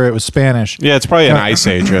pretty sure it was Spanish. Yeah, it's probably an ICE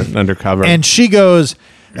agent undercover. And she goes,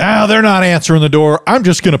 oh, they're not answering the door. I'm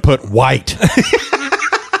just going to put white.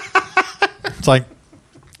 It's like,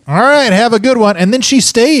 all right, have a good one. And then she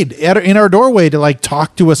stayed in our doorway to like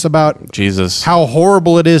talk to us about Jesus. how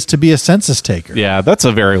horrible it is to be a census taker. Yeah, that's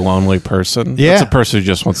a very lonely person. Yeah. That's a person who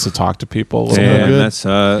just wants to talk to people. a little Damn, bit. good. that's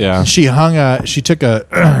Yeah. She took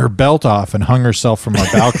her belt off and hung herself from our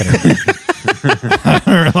balcony.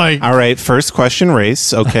 Like, All right, first question,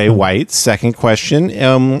 race. Okay, white. Second question,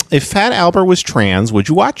 if Fat Albert was trans, would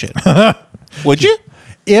you watch it? Would you?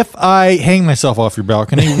 if I hang myself off your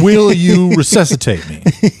balcony, will you resuscitate me?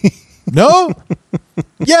 No?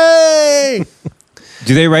 Yay!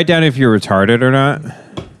 Do they write down if you're retarded or not?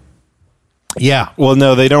 Yeah, Well,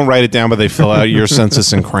 no, they don't write it down, but they fill out your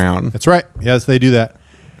census and crown. that's right. Yes, they do that.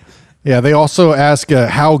 Yeah, they also ask,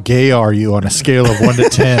 how gay are you on a scale of 1 to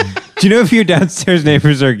 10? Do you know if your downstairs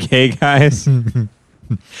neighbors are gay guys?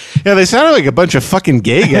 Yeah, they sounded like a bunch of fucking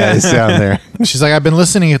gay guys down there. She's like, I've been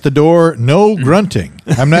listening at the door. No grunting.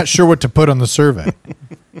 I'm not sure what to put on the survey.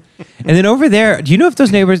 And then over there, do you know if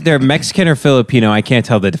those neighbors, they're Mexican or Filipino? I can't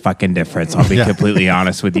tell the fucking difference. I'll be Yeah. completely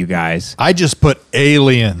honest with you guys. I just put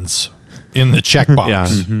aliens in the checkbox.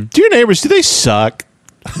 Yeah. Do your neighbors, do they suck?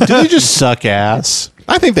 Do they just suck ass?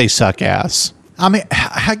 I think they suck ass. I mean,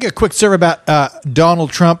 I get a quick survey about Donald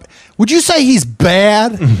Trump. Would you say he's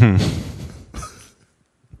bad?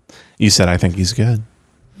 You said I think he's good.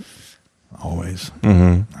 Always.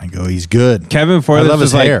 I go, he's good. Kevin before I this love was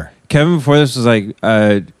his like, hair. Kevin before this was like,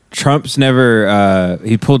 Trump's never,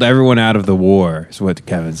 he pulled everyone out of the war, is what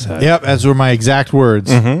Kevin said. Yep, those were my exact words.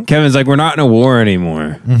 Kevin's like, we're not in a war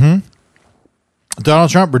anymore. Donald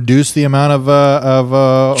Trump reduced the amount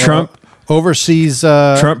of Trump- overseas.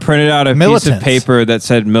 Trump printed out a piece militants. of paper that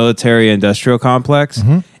said military industrial complex,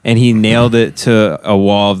 and he nailed it to a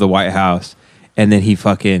wall of the White House. And then he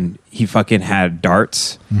fucking had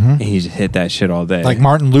darts, and he just hit that shit all day. like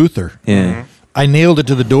Martin Luther. yeah. I nailed it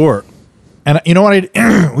to the door. And you know what?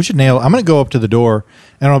 We should nail it. I'm going to go up to the door,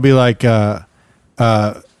 and I'll be like, hey,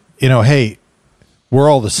 we're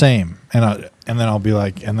all the same. And then I'll be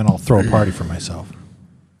like, and then I'll throw a party for myself.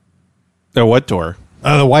 Oh, what door?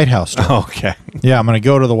 The White House door. Oh, okay. Yeah, I'm going to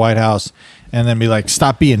go to the White House and then be like,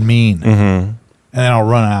 stop being mean. And then I'll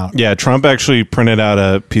run out. Yeah, Trump actually printed out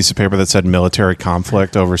a piece of paper that said military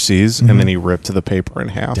conflict overseas, and then he ripped the paper in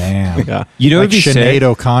half. Damn. Yeah, You know, Like what'd be Sinead sick?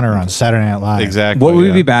 O'Connor on Saturday Night Live. exactly. What would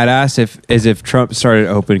yeah. be badass if Trump started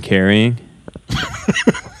open carrying?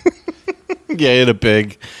 Yeah, he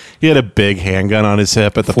had a big handgun on his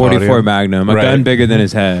hip at the 44 podium. Magnum, a Right. gun bigger than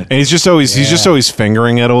his head. And he's just always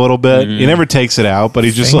fingering it a little bit. He never takes it out, but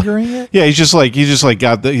he's just Fingering it? Yeah, he's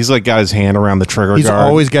got his hand around the trigger He's guard.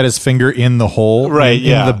 always got his finger in the hole, right, in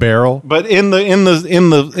yeah, the barrel. but in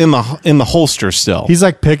the holster still. He's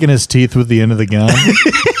like picking his teeth with the end of the gun.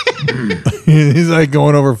 He's like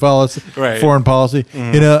going over Right. foreign policy.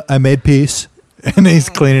 You know, I made peace, and he's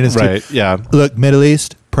cleaning his right, teeth. yeah. Look, Middle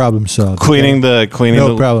East, problem solved. Cleaning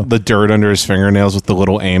No problem. the dirt under his fingernails with the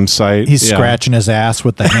little aim sight. He's Yeah. scratching his ass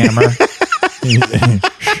with the hammer.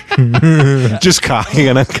 just cocking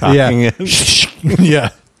and uncocking it. Yeah.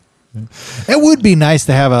 It would be nice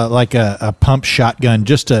to have a pump shotgun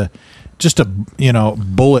just to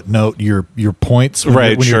bullet note your points when,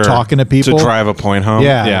 Right, when sure. you're talking to people. to drive a point home.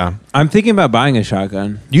 Yeah. yeah. I'm thinking about buying a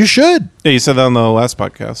shotgun. You should. Yeah, you said that on the last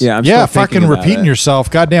podcast. Yeah, I'm Yeah, still thinking fucking about repeating it. yourself.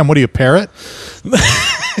 Goddamn, what are you, a parrot?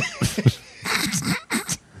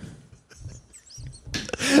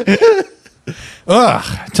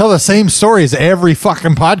 Tell the same stories every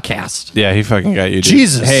fucking podcast. Yeah, he fucking got you, dude.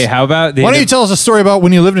 Jesus. Hey, how about the Why end don't you of- tell us a story about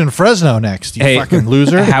when you lived in Fresno next, you fucking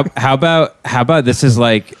loser? How about this is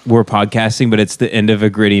like we're podcasting, but it's the end of a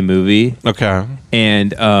gritty movie, Okay.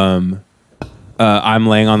 and I'm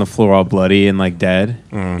laying on the floor all bloody and like dead,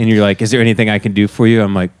 and you're like, "Is there anything I can do for you?"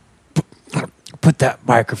 I'm like, "Put that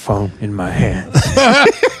microphone in my hand."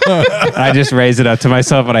 I just raise it up to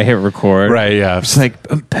myself and I hit record. Right, yeah. It's like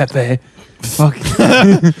Pepe, fuck.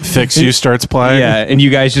 Fix You starts playing. Yeah, and you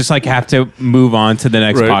guys just like have to move on to the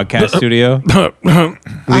next Right. podcast studio.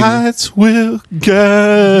 Eyes will guide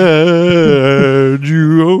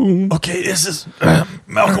you home. Okay, this is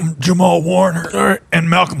Malcolm Jamal Warner and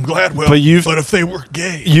Malcolm Gladwell. But if they were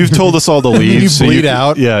gay, You've told us all to leave. You so bleed can-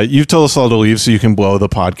 out. Yeah, you've told us all to leave so you can blow the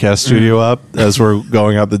podcast studio up as we're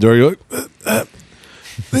going out the door. You're like,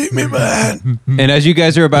 leave me behind. And as you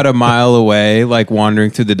guys are about a mile away, like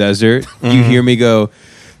wandering through the desert, you hear me go,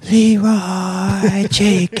 Leroy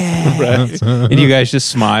Jenkins. And you guys just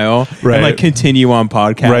smile Right. and like continue on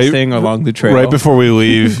podcasting along the trail. Right before we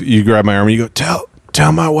leave, you grab my arm and you go,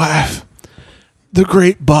 tell my wife the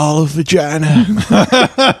great ball of vagina.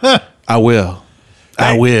 I will.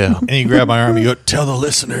 I will. And you grab my arm and you go, tell the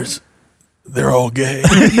listeners they're all gay.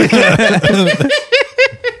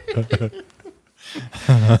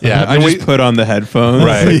 Yeah, I just put on the headphones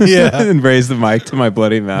Right. Yeah. and raise the mic to my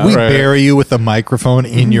bloody mouth. We Right. bury you with the microphone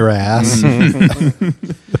in your ass.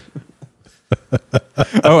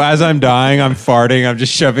 Oh, as I'm dying, I'm farting. I'm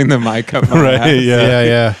just shoving the mic up my right. ass. Yeah.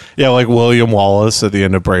 Yeah. Yeah, like William Wallace at the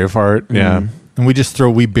end of Braveheart. Yeah.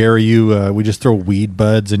 And we bury you, we just throw weed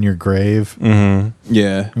buds in your grave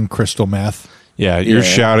Yeah. and crystal meth. Yeah, you're Yeah.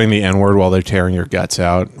 shouting the N-word while they're tearing your guts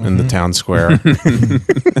out in the town square.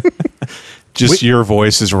 Just your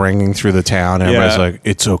voice is ringing through the town. Everybody's Yeah. like,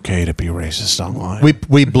 it's okay to be racist online.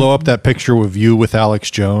 We blow up that picture of you with Alex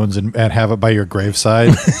Jones and have it by your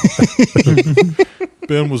graveside.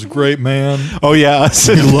 Ben was a great man. Oh yeah,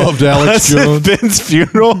 He loved Alex us at Jones. Ben's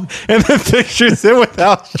funeral, and the picture's in with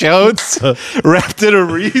Alex Jones wrapped in a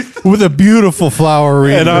wreath, With a beautiful flower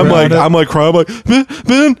wreath. and I'm around like crying, I'm like,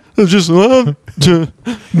 Ben, I just love to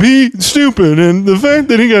be stupid, and the fact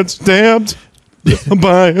that he got stabbed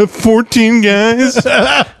by 14 guys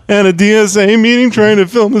at a DSA meeting trying to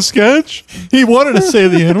film a sketch. He wanted to say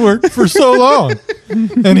the N-word for so long.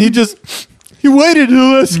 And he waited to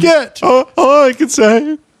do a sketch. All I could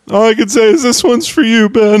say is this one's for you,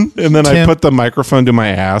 Ben. And then I Tim- put the microphone to my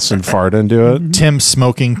ass and fart into it. Tim's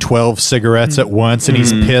smoking 12 cigarettes at once, and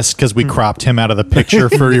he's pissed because we cropped him out of the picture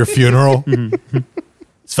for your funeral.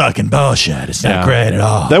 It's fucking bullshit. It's not Yeah. great at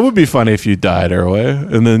all. That would be funny if you died, Airway,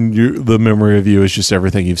 and then the memory of you is just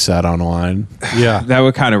everything you've said online. Yeah. That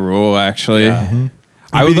would kind of rule, actually.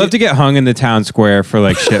 I would love to get hung in the town square for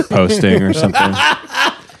like shit posting or something.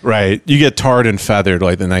 Right. You get tarred and feathered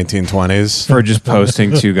like the 1920s. For just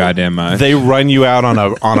posting too goddamn much. They run you out on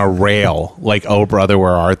a rail, like, oh, brother,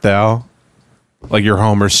 where art thou? Like you're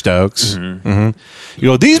Homer Stokes. You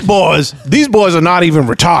go, these boys are not even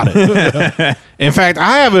retarded. In fact,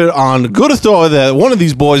 I have it on good authority that one of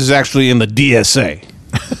these boys is actually in the DSA.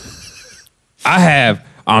 I have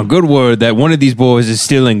on good word that one of these boys is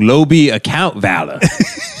stealing Lobi account valor.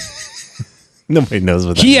 Nobody knows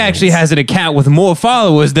what that He means. actually has an account with more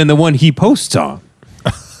followers than the one he posts on.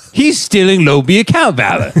 He's stealing Lobi account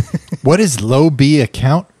valor. What is low B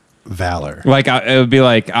account valor? Like it would be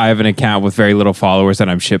like I have an account with very little followers that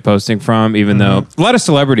I'm shit posting from, even though a lot of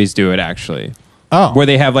celebrities do it actually. Oh. Where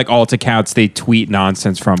they have like alt accounts they tweet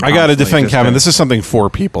nonsense from. I got to constantly defend just Kevin. to- This is something 4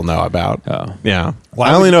 people know about. Oh. Yeah. Why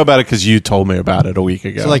I only would- know about it because you told me about it a week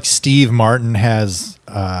ago. So like Steve Martin has,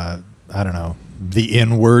 I don't know,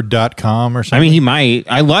 theinword.com or something. I mean, he might.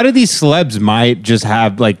 A lot of these celebs might just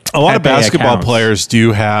have like a lot of Pepe basketball accounts. players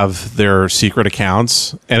do have their secret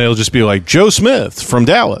accounts, and it'll just be like Joe Smith from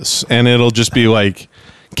Dallas, and it'll just be like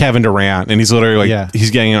Kevin Durant, and he's literally like Yeah. he's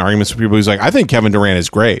getting in arguments with people. He's like, I think Kevin Durant is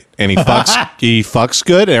great, and he fucks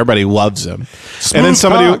good, and everybody loves him. And then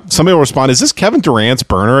somebody will respond, is this Kevin Durant's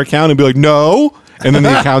burner account? And be like, no. And then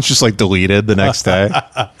the account's just like deleted the next day.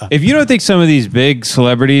 If you don't think some of these big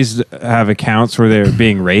celebrities have accounts where they're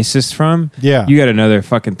being racist from, Yeah. you got another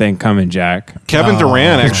fucking thing coming, Jack. Kevin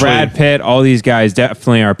Durant actually. Brad Pitt, all these guys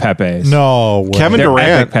definitely are Pepes. no way. Kevin They're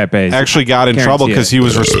Durant epic Pepes. actually got in Guarantee trouble because it. he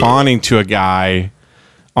was responding to a guy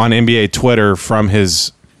on NBA Twitter from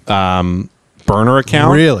his burner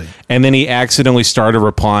account. Really? And then he accidentally started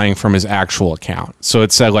replying from his actual account. So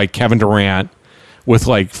it said like Kevin Durant with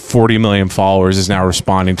like 40 million followers is now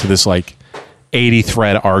responding to this like 80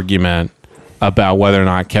 thread argument about whether or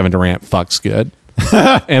not Kevin Durant fucks good.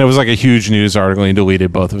 And it was like a huge news article. He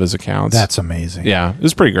deleted both of his accounts. That's amazing. Yeah, it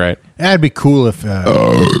was pretty great. That'd be cool if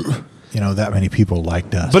that many people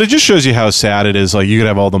liked us. But it just shows you how sad it is. Like, you could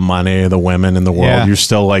have all the money, the women in the world. Yeah. You're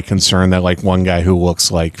still like concerned that like one guy who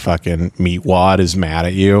looks like fucking Meatwad is mad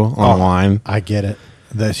at you online. I get it.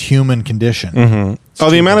 The human condition. Oh,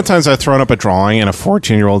 the amount of times I've thrown up a drawing and a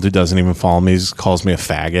 14-year-old who doesn't even follow me calls me a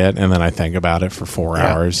faggot, and then I think about it for 4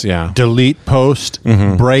 hours. Yeah. Delete post,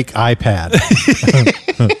 break iPad.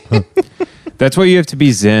 That's why you have to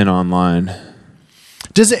be zen online.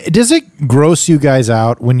 Does it gross you guys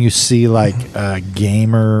out when you see like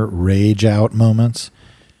gamer rage out moments?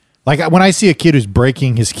 Like when I see a kid who's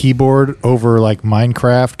breaking his keyboard over like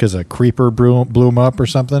Minecraft because a creeper blew him up or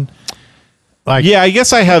something. Like, Yeah, I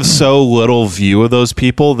guess I have so little view of those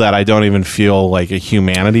people that I don't even feel like a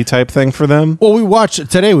humanity type thing for them. well, we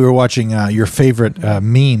were watching your favorite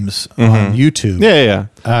memes on YouTube. Yeah.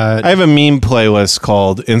 I have a meme playlist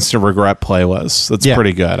called Instant Regret Playlist. That's Yeah.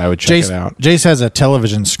 pretty good. I would check it out. Jace has a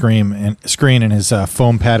television screen in his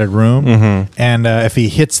foam padded room, and if he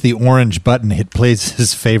hits the orange button, it plays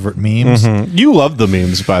his favorite memes. You love the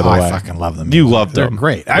memes, by the way. I fucking love them. You love They're them.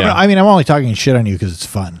 great. Yeah. I mean, I'm only talking shit on you because it's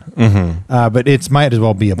fun. But it might as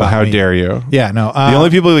well be about. How me. dare you? Yeah, no. The only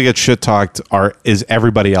people that get shit talked is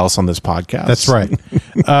everybody else on this podcast. That's right.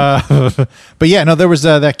 But yeah, no, there was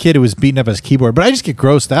that kid who was beating up his keyboard. But I just get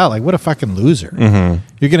grossed out. Like, what a fucking loser.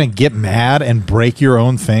 You're going to get mad and break your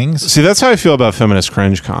own things? See, that's how I feel about feminist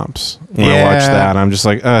cringe comps. When I watch that, I'm just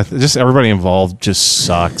like, just everybody involved just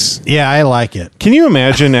sucks. Yeah, I like it. Can you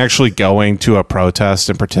imagine actually going to a protest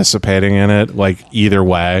and participating in it, like either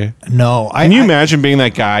way? No. Can you imagine being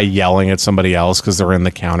that guy yelling at somebody else because they're in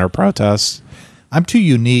the counter protest? I'm too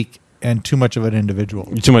unique and too much of an individual.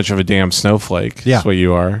 You're too much of a damn snowflake. Yeah. That's what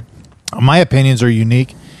you are. My opinions are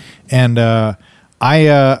unique, and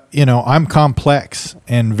I'm complex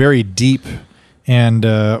and very deep, and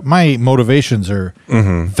my motivations are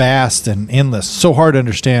vast and endless. So hard to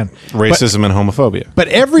understand. Racism and homophobia. But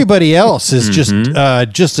everybody else is just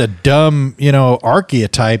a dumb,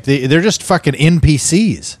 archetype. They're just fucking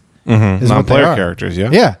NPCs. Is what they Non-player are. characters, yeah.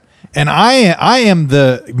 Yeah, and I am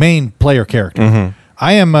the main player character.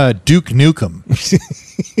 I am Duke Nukem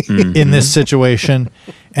in this situation,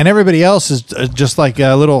 and everybody else is just like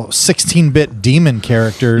little 16-bit demon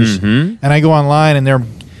characters. And I go online, and they're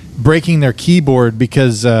breaking their keyboard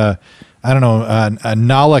because a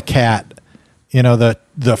Nala Cat, the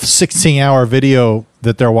 16-hour video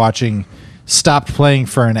that they're watching stopped playing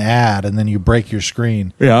for an ad, and then you break your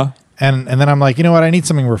screen. Yeah. And then I'm like, you know what? I need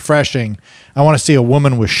something refreshing. I want to see a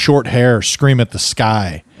woman with short hair scream at the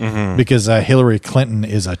sky because Hillary Clinton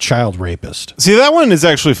is a child rapist. See, that one is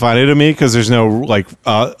actually funny to me because there's no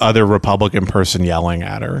other Republican person yelling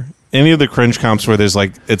at her. Any of the cringe comps where there's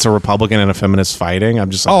it's a Republican and a feminist fighting, I'm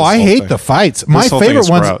just like, Oh, this I whole hate thing- the fights. My whole thing favorite is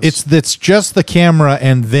ones, gross. it's just the camera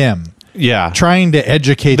and them Yeah. trying to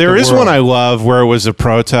educate There the is world. one I love where it was a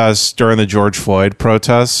protest during the George Floyd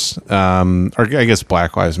protests. Or I guess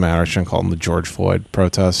Black Lives Matter. I shouldn't call them the George Floyd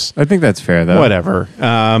protests. I think that's fair, though. Whatever.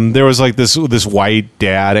 There was this white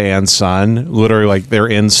dad and son, literally they're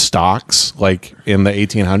in stocks, in the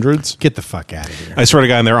 1800s. Get the fuck out of here. I swear to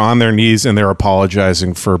God, and they're on their knees and they're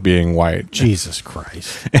apologizing for being white. Jesus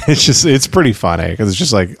Christ. It's pretty funny because it's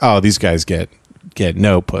just like, oh, these guys get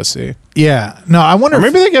no pussy. Yeah. No, I wonder Or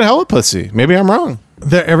maybe they get hella pussy. Maybe I'm wrong.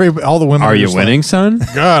 all the women Are you just winning, son?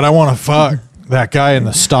 Like, God, I want to fuck that guy in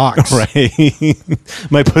the stocks. Right.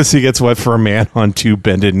 My pussy gets wet for a man on two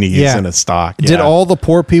bended knees Yeah. in a stock. Did Yeah. all the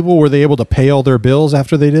poor people, were they able to pay all their bills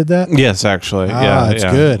after they did that? Yes, actually. That's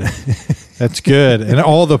good. That's good. And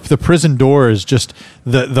all the prison doors, just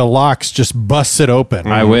the locks just busted open.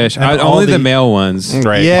 I wish. And all Only the male ones.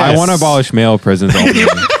 Right. Yes. I want to abolish male prisons.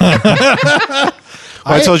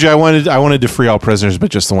 Well, I told you I wanted to free all prisoners, but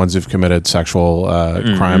just the ones who've committed sexual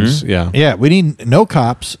crimes. Yeah. Yeah, we need no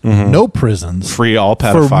cops, no prisons. Free all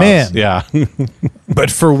pedophiles. For men. Yeah. But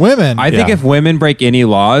for women, I think Yeah. if women break any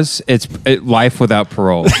laws, it's life without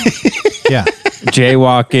parole. yeah.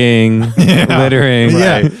 Jaywalking, littering.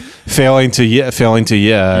 Yeah. Right. Failing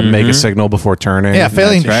to make a signal before turning. Yeah,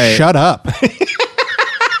 failing to right. shut up.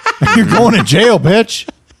 You're going to jail, bitch.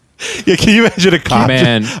 Yeah, can you imagine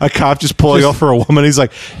a cop just pulling off for a woman? He's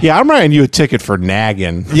like, "Yeah, I'm writing you a ticket for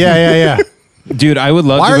nagging." Yeah. Dude, I would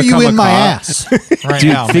love Why to are become you a in my cop. ass right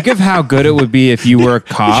Dude, now? think of how good it would be if you were a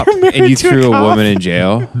cop and you threw a woman in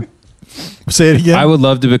jail. Say it again. I would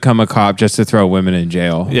love to become a cop just to throw women in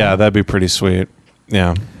jail. Yeah, that'd be pretty sweet.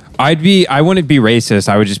 Yeah. I wouldn't be racist.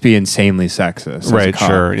 I would just be insanely sexist. as a Right. cop.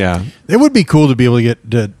 Sure. Yeah. It would be cool to be able to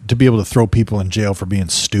get to be able to throw people in jail for being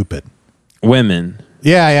stupid. Women.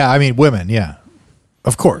 Yeah. I mean, women. Yeah.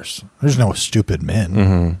 Of course. There's no stupid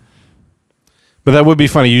men. But that would be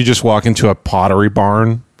funny. You just walk into a pottery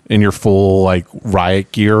barn in your full like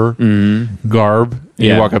riot gear garb. And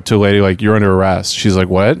Yeah. you walk up to a lady like, you're under arrest. She's like,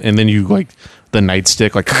 what? And then you like the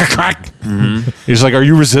nightstick like crack. He's like, are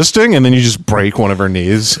you resisting? And then you just break one of her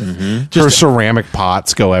knees. Her ceramic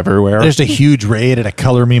pots go everywhere. There's a huge raid at a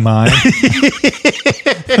Color Me Mine.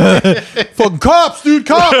 Fucking cops, dude,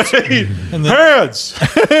 cops. Hands!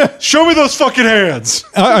 Show me those fucking hands.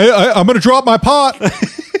 I'm going to drop my pot.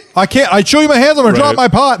 I can't. I show you my hands. I'm going to drop my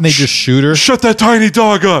pot. And they just shoot her. Shut that tiny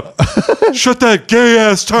dog up. Shut that gay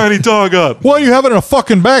ass tiny dog up. Why do you have it in a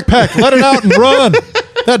fucking backpack? Let it out and run.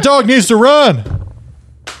 That dog needs to run.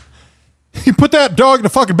 You put that dog in a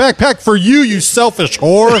fucking backpack for you selfish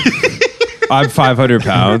whore. I'm 500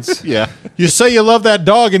 pounds. Yeah. You say you love that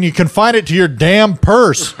dog and you confine it to your damn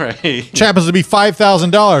purse. Right. Which happens to be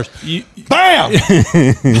 $5,000.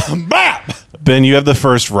 Bam! Bap! Ben, you have the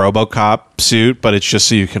first RoboCop suit, but it's just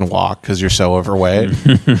so you can walk because you're so overweight.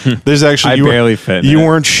 There's actually I barely fit in You it.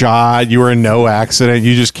 weren't shot. You were in no accident.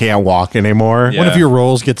 You just can't walk anymore. Yeah. One of your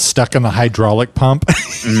rolls gets stuck in the hydraulic pump.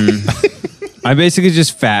 I'm basically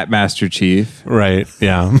just Fat Master Chief. Right.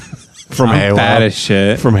 Yeah. From I'm Halo. fat as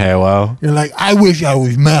shit. From Halo. You're like, I wish I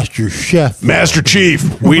was Master Chef. Master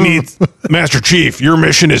Chief, we need Master Chief. Your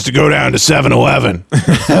mission is to go down to 7-Eleven.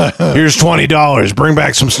 Here's $20. Bring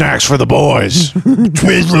back some snacks for the boys.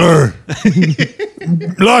 Twizzler.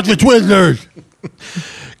 Lots of Twizzlers.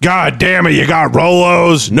 God damn it, you got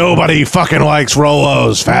Rolos? Nobody fucking likes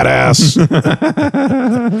Rolos, fat ass.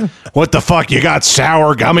 What the fuck? You got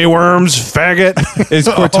sour gummy worms, faggot? Is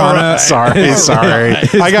Cortana?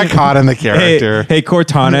 Sorry. I got caught in the character. Hey,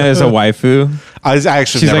 Cortana is a waifu. I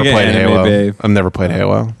actually She's never like an played anime Halo. babe. I've never played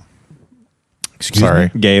Halo. Excuse Sorry.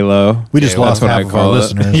 me. Galo. We just Yeah, lost that's what half I of our call it.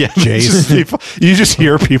 listeners. Yeah, Jace. you just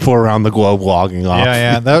hear people around the globe logging off.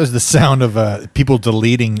 Yeah. That was the sound of people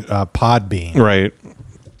deleting Podbean. Right.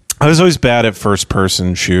 I was always bad at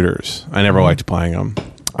first-person shooters. I never liked playing them.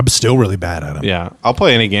 I'm still really bad at them. Yeah, I'll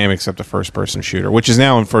play any game except a first-person shooter, which is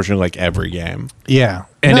now unfortunately like every game. Yeah.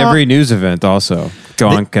 And No, every news event also. Go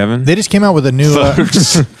on, Kevin. They just came out with a new.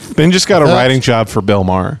 Ben just got a writing job for Bill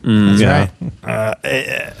Maher. Yeah,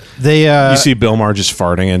 They you see Bill Maher just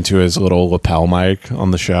farting into his little lapel mic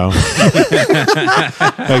on the show.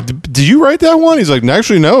 Like, did you write that one? He's like,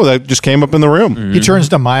 actually, no, that just came up in the room. he turns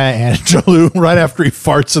to Maya Angelou right after he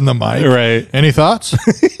farts in the mic. Right. Any thoughts?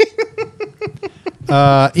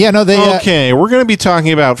 Yeah. No. They. Okay, we're going to be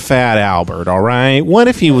talking about Fat Albert. All right, what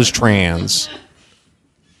if he was trans?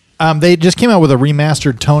 They just came out with a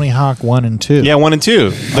remastered Tony Hawk 1 and 2. Yeah, 1 and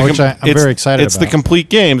 2. Which I'm very excited It's the about. complete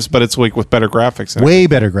games, but it's like with better graphics. And Way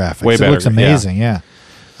better graphics. Way It better, looks amazing. Yeah.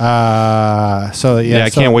 So yeah. yeah, I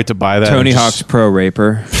so- can't wait to buy that. Tony and Hawk's just- Pro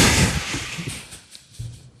Raper.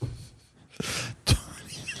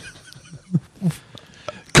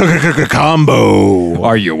 combo.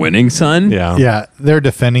 Are you winning, son? Yeah, Yeah, they're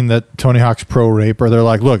defending that Tony Hawk's Pro Raper. They're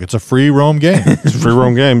like, look, it's a free roam game. It's a free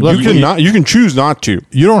roam game. Look, You can choose not to.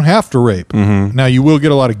 You don't have to rape. Mm-hmm. Now, you will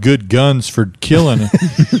get a lot of good guns for killing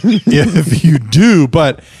if you do,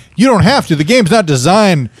 but you don't have to. The game's not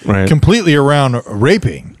designed Right. completely around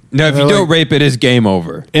raping. No, if you don't rape, it is game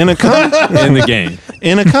over In a in the game.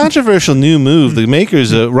 in a controversial new move, the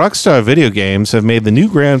makers of Rockstar Video Games have made the new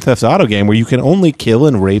Grand Theft Auto game where you can only kill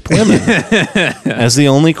and rape women as the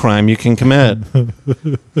only crime you can commit.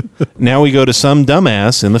 Now we go to some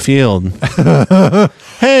dumbass in the field.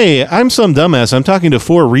 Hey, I'm some dumbass. I'm talking to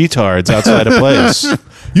 4 retards outside a place.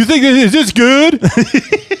 You think, is this good?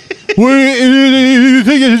 You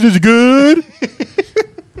think this is good?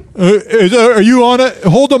 Are you on it?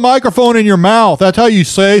 Hold the microphone in your mouth. That's how you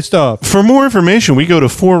say stuff. For more information, we go to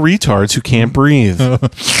 4 retards who can't breathe. I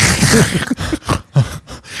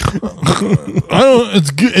don't.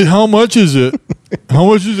 It's good. How much is it? How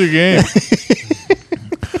much is the game?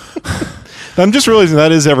 I'm just realizing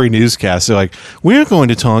that is every newscast. They're like, we're going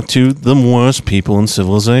to talk to the worst people in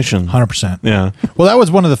civilization. 100%. Yeah. Well, that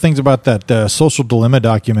was one of the things about that Social Dilemma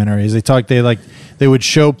documentary. Is they would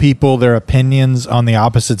show people their opinions on the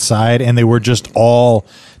opposite side, and they were just all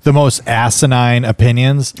the most asinine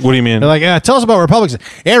opinions. What do you mean? They're like, tell us about Republicans.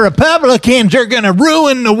 Yeah, Republicans are going to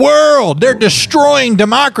ruin the world. They're destroying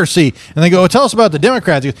democracy. And they go, tell us about the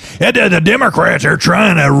Democrats. He goes, yeah, the Democrats are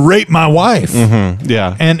trying to rape my wife.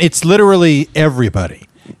 Yeah. And it's literally everybody,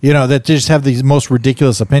 that just have these most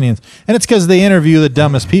ridiculous opinions. And it's because they interview the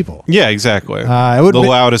dumbest people. Yeah, exactly. It would the be-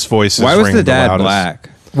 loudest voices. Why was ring the dad loudest. black?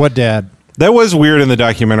 What, Dad? That was weird in the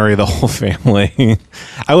documentary, the whole family.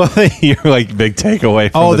 I love that you're like big takeaway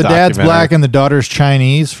from Oh, the dad's documentary. black and the daughter's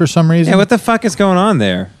Chinese for some reason. Yeah, what the fuck is going on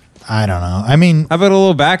there? I don't know. I mean, How about a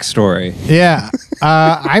little backstory? yeah.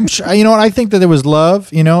 I'm sure. You know what? I think that there was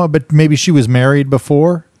love. You know, but maybe she was married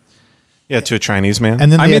before, Yeah, to a Chinese man.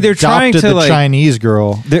 and then I they mean, they're trying adopted to, the like- Chinese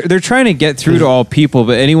girl. They're trying to get through to all people,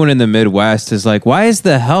 but anyone in the Midwest is like, why is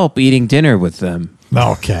the help eating dinner with them?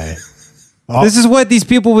 Okay. This is what these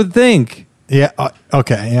people would think. Yeah.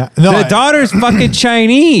 Okay. Yeah. No. The daughter's fucking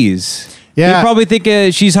Chinese. Yeah. They probably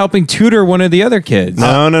think she's helping tutor one of the other kids.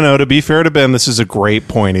 No. To be fair to Ben, this is a great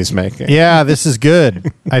point he's making. Yeah. This is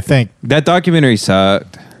good. I think. That documentary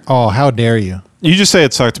sucked. Oh, how dare you? You just say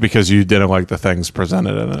it sucked because you didn't like the things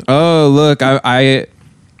presented in it. Oh, look, I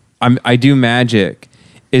do magic.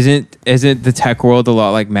 Isn't the tech world a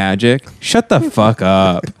lot like magic? Shut the fuck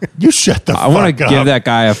up. You shut the I fuck want to up. give that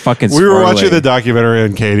guy a fucking We were swirly. watching the documentary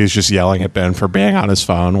and Katie's just yelling at Ben for being on his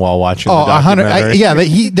phone while watching Oh, the 100. documentary. Yeah.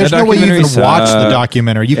 There's The no way you even documentary watch the sucked.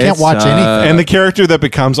 documentary. You can't It watch anything. sucked. And the character that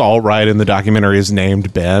becomes all right in the documentary is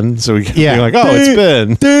named Ben. So we can Yeah. be like, oh, it's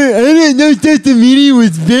Ben. I didn't know social media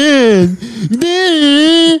was bad.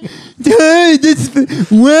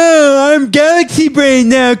 Wow, I'm Galaxy Brain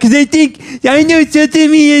now because I think I know social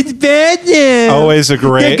media is bad now. Always a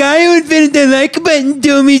great. The guy who invented the like button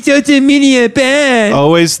told me social media bad.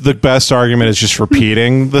 Always the best argument is just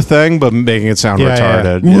repeating the thing, but making it sound Yeah, yeah.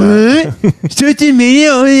 retarded. Yeah. What? Social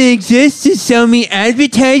media only exists to sell me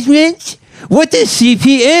advertisements? What the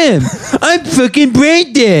CPM? I'm fucking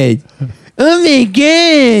brain dead. Oh my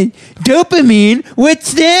god. Dopamine?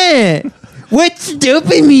 What's that? What's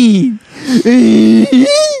dopamine?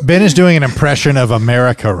 Ben is doing an impression of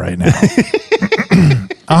America right now.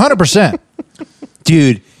 100%.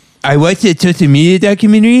 Dude, I watched a social media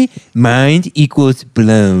documentary. Mind equals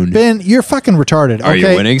blown. Ben, you're fucking retarded. Are you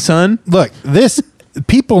winning, son? Look,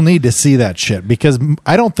 people need to see that shit because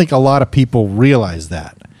I don't think a lot of people realize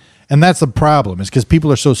that. And that's the problem is because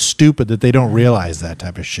people are so stupid that they don't realize that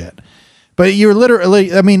type of shit. But you're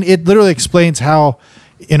literally, I mean, it literally explains how,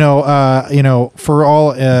 for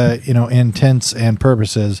all, intents and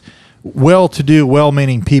purposes, well-to-do,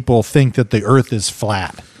 well-meaning people think that the earth is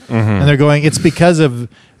flat. And they're going, it's because of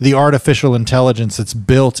the artificial intelligence that's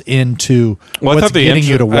built into what's getting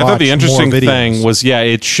you to watch I thought the interesting more videos. thing was,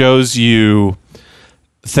 it shows you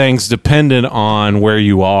things dependent on where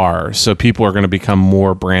you are. So people are going to become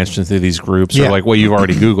more branched into these groups Yeah. or like what you've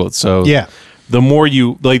already Googled. So Yeah. the more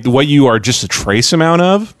you like what you are just a trace amount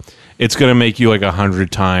of, it's going to make you like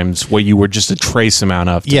 100 times what you were just a trace amount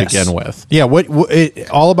of to begin with. Yeah,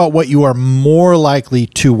 all about what you are more likely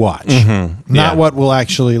to watch, not Yeah. what will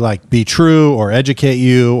actually like be true or educate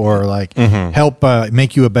you or like help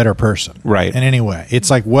make you a better person, Right. In any way, it's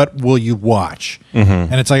like what will you watch,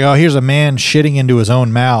 and it's like, oh, here's a man shitting into his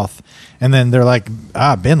own mouth, and then they're like,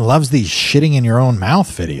 Ben loves these shitting in your own mouth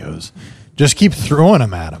videos. Just keep throwing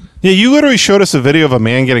them at him. Yeah, you literally showed us a video of a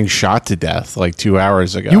man getting shot to death like 2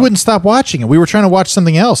 hours ago. You wouldn't stop watching it. We were trying to watch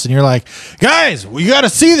something else, and you're like, guys, we got to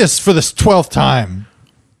see this for the 12th time.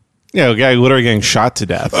 Yeah, a guy literally getting shot to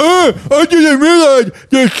death. I didn't realize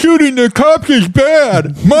that shooting the cops is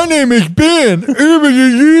bad. My name is Ben.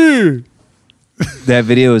 That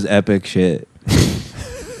video is epic shit.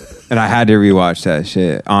 And I had to rewatch that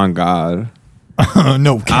shit. On God.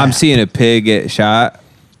 No, cap. I'm seeing a pig get shot.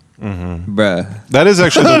 Bruh. That is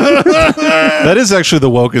actually the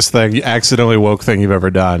wokest thing, accidentally woke thing you've ever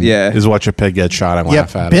done. Yeah. Is watch a pig get shot and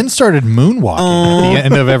laugh at Ben it. started moonwalking at the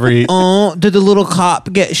end of every. Oh, did the little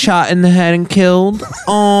cop get shot in the head and killed?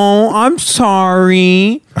 Oh, I'm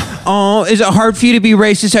sorry. Oh, is it hard for you to be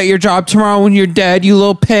racist at your job tomorrow when you're dead, you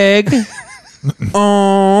little pig?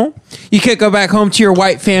 Oh, you can't go back home to your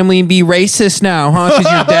white family and be racist now, huh?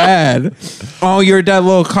 Because you're dead. Oh, you're a dead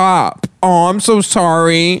little cop. Oh, I'm so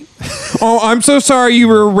sorry. Oh, I'm so sorry you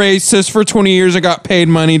were racist for 20 years and got paid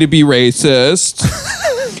money to be racist.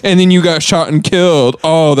 And then you got shot and killed.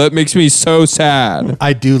 Oh, that makes me so sad.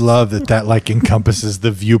 I do love that like encompasses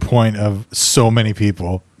the viewpoint of so many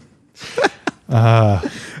people. I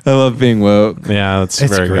love being woke. Yeah, that's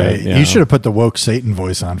It's very great. good. Yeah. You should have put the woke Satan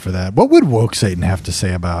voice on for that. What would woke Satan have to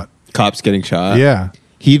say about? Cops getting shot. Yeah.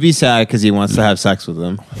 He'd be sad because he wants to have sex with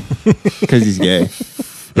them. Because he's gay.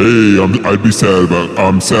 Hey, I'm sad about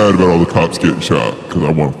all the cops getting shot because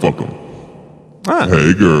I want to fuck them.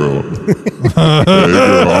 Hey girl,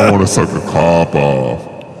 I want to suck a cop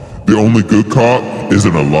off. The only good cop is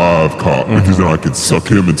an alive cop because then I can suck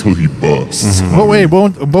him until he busts. But wait,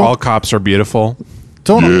 all cops are beautiful.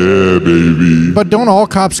 Don't, Yeah, baby. but don't all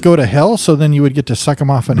cops go to hell? So then you would get to suck them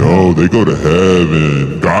off in hell. No, they go to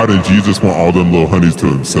heaven. God and Jesus want all them little honeys to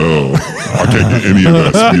himself. I can't get any of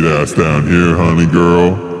that sweet ass down here, honey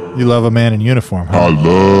girl. You love a man in uniform, huh? I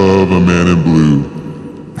love a man in blue.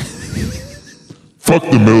 Fuck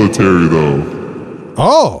the military though.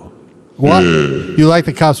 Oh, what? Yeah. You like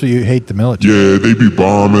the cops, but you hate the military. Yeah, they be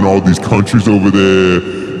bombing all these countries over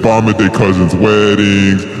there, bombing their cousins'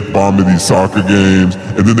 weddings, bombing these soccer games,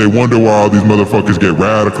 and then they wonder why all these motherfuckers get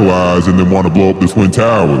radicalized and then want to blow up the Twin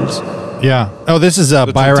Towers. Yeah. Oh, this is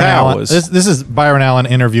Byron Allen. Towers. This is Byron Allen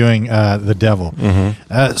interviewing the devil.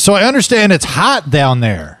 So I understand it's hot down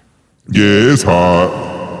there. Yeah, it's hot.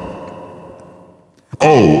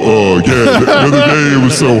 Oh, yeah, the other day it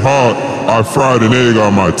was so hot, I fried an egg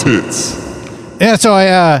on my tits. Yeah. So I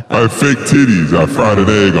have fake titties. I fried an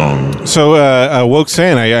egg on them. So, Woke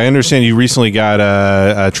saying, I understand you recently got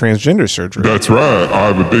a transgender surgery. That's right. I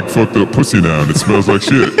have a big fucked up pussy now, and it smells like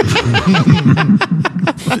shit.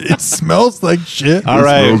 it smells like shit. All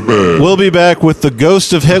right, smells bad. we'll be back with the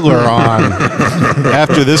ghost of Hitler on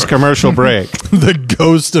after this commercial break. The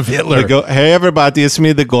ghost of Hitler. Hey, everybody, it's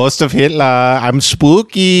me, the ghost of Hitler. I'm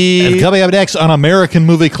spooky. And coming up next on American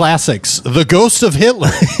Movie Classics, The Ghost of Hitler.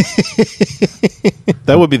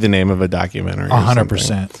 That would be the name of a documentary.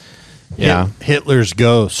 100%. Yeah. Hitler's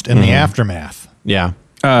Ghost in the aftermath. Yeah.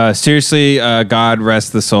 Seriously, God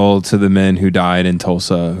rest the soul to the men who died in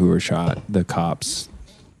Tulsa who were shot. The cops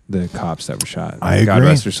that were shot. I God agree.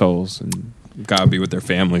 rest their souls, and God be with their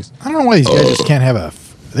families. I don't know why these guys just can't have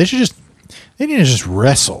they need to just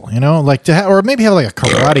wrestle, like or maybe have like a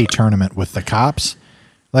karate tournament with the cops.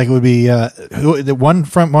 Like it would be one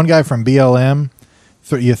guy from BLM.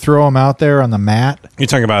 You throw him out there on the mat. You're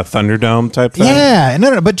talking about a Thunderdome type thing? Yeah,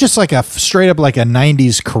 no, but just like a straight up like a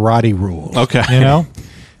 90s karate rule. Okay.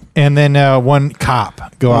 And then one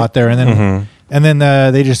cop go out there and then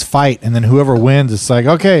they just fight, and then whoever wins, it's like,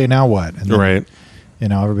 okay, now what? And then, Right.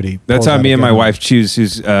 Everybody. That's pulls how out me a and my gun. wife choose who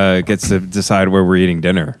gets to decide where we're eating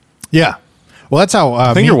dinner. Yeah. Well, that's how.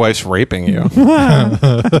 I think your wife's raping you.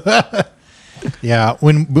 Yeah,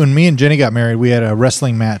 when me and Jenny got married, we had a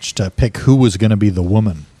wrestling match to pick who was going to be the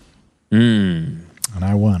woman, and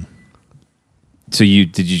I won. So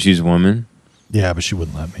did you choose a woman? Yeah, but she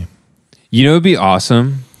wouldn't let me. You know, it'd be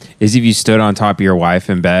awesome is if you stood on top of your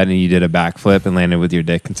wife in bed and you did a backflip and landed with your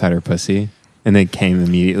dick inside her pussy, and then came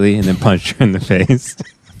immediately and then punched her in the face.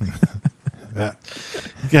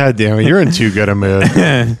 God damn it, you're in too good a mood.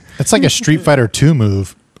 It's like a Street Fighter 2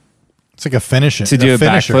 move. It's like a finisher. To do a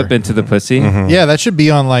finisher. backflip into the pussy. Yeah, that should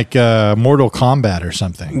be on like Mortal Kombat or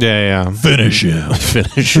something. Yeah. Finish him.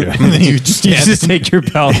 Finish him. And then you just You just take your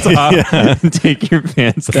belt off and take your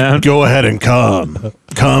pants down. Go ahead and come.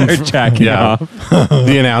 Come. They're jacking off.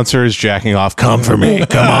 The announcer is jacking off. Come for me.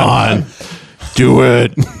 Come on. Do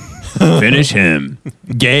it. Finish him.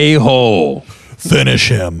 Gay hole. finish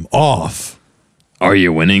him off. Are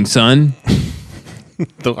you winning, son?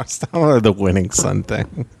 The winning son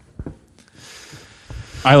thing.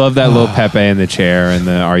 I love that little Pepe in the chair and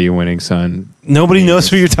the "Are you winning, son?" Nobody knows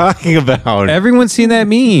who you're talking about. Everyone's seen that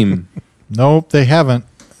meme. Nope, they haven't.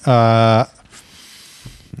 Yeah,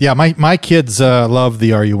 my kids love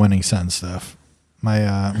the "Are you winning, son?" stuff.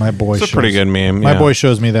 My boy. It's a pretty good meme. My yeah. boy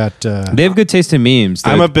shows me that. They have good taste in memes.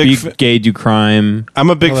 I'm a big gay do crime.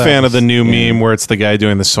 I'm a big Well, fan of the new yeah. meme where it's the guy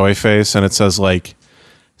doing the soy face and it says like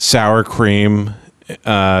sour cream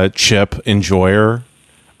chip enjoyer,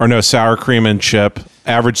 or no, sour cream and chip,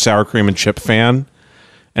 average sour cream and chip fan,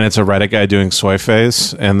 and it's a Reddit guy doing soy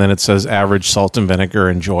face, and then it says average salt and vinegar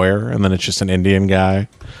enjoyer, and then it's just an Indian guy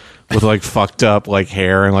with like fucked up like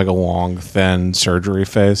hair and like a long thin surgery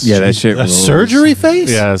face. Yeah, that shit. A rules. surgery face?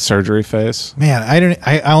 Yeah, surgery face. Man,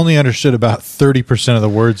 I only understood about 30% of the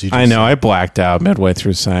words you just I know. I blacked out midway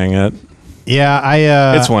through saying it.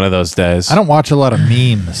 Yeah, It's one of those days. I don't watch a lot of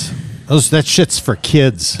memes. That shit's for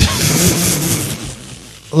kids.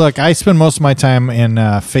 Look, I spend most of my time in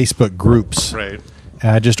Facebook groups, Right.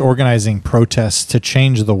 just organizing protests to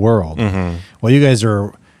change the world. Mm-hmm. While you guys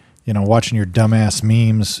are, watching your dumbass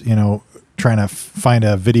memes, trying to find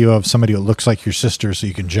a video of somebody who looks like your sister so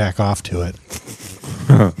you can jack off to it.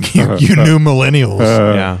 you new millennials.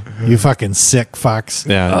 Yeah. You fucking sick fucks.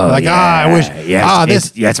 Yeah. I wish.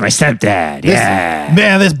 That's my stepdad. Yeah.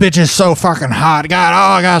 Man, this bitch is so fucking hot. God,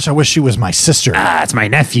 oh gosh, I wish she was my sister. That's my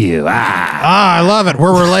nephew. I love it.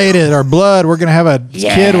 We're related. Our blood. We're gonna have a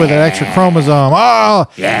kid with an extra chromosome. Oh,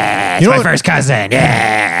 Yeah. You It's know my what- first cousin.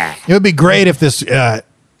 Yeah. it would be great if this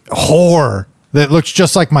whore that looks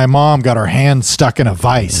just like my mom got her hand stuck in a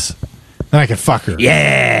vice. Then I could fuck her.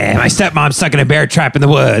 Yeah. My stepmom's stuck in a bear trap in the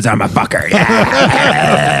woods. I'm a fucker.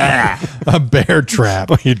 Yeah. A bear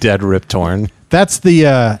trap. You dead Rip Torn. That's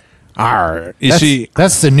the You see,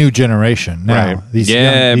 that's the new generation now. Right. These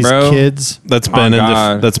Yeah, bro. kids. that's been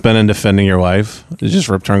God. that's been in defending your life. It's just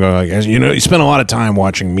Rip Torn going like, you spent a lot of time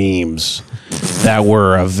watching memes that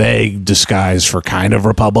were a vague disguise for kind of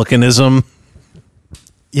republicanism.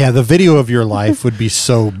 Yeah, the video of your life would be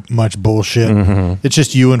so much bullshit. Mm-hmm. It's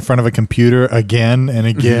just you in front of a computer again and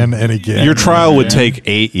again and again. Your trial would take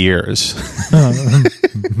 8 years.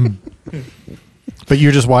 But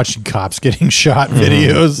you're just watching cops getting shot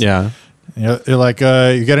videos. Yeah. You're like,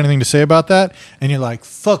 you got anything to say about that? And you're like,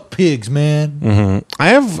 fuck pigs, man.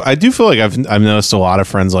 I do feel like I've noticed a lot of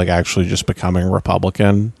friends like actually just becoming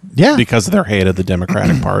Republican. Yeah. Because of their hate of the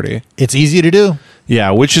Democratic Party. It's easy to do.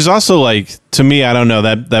 Yeah, which is also like, to me, I don't know,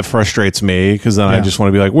 that frustrates me because then I Yeah. just want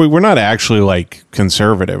to be like, we're not actually like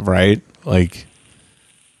conservative, right? Like,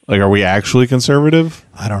 are we actually conservative?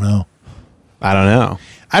 I don't know. I don't know.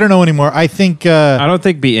 I don't know anymore. I think I don't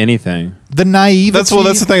think be anything. the naivety. That's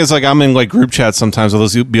the thing. It's like I'm in like group chats sometimes where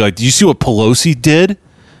those people be like, "Do you see what Pelosi did?"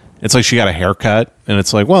 It's like she got a haircut, and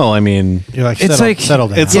it's like, well, I mean, You're like, It's settle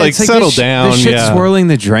down. it's like settle this down. This shit's yeah. swirling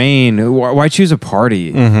the drain. Why choose a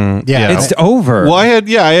party? yeah. It's over. Well, I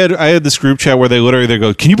had this group chat where they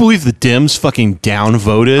go, "Can you believe the Dems fucking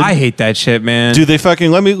downvoted?" I hate that shit, man. Dude, they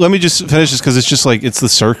fucking let me just finish this because it's just like it's the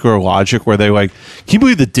circular logic where they like, can you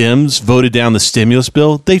believe the Dems voted down the stimulus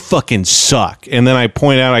bill? They fucking suck. And then I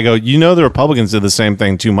point out, I go, the Republicans did the same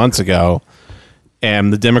thing 2 months ago,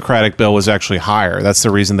 and the Democratic bill was actually higher. That's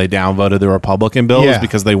the reason they downvoted the Republican bill is Yeah.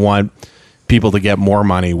 because they want people to get more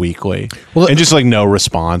money weekly. Well, and just like no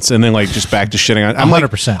response, and then like just back to shitting on. I'm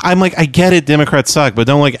 100%. I'm like, I get it, Democrats suck, but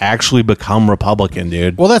don't like actually become Republican,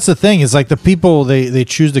 dude. Well, that's the thing. Is like the people they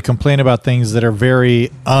choose to complain about things that are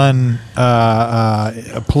very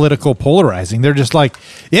political polarizing. They're just like,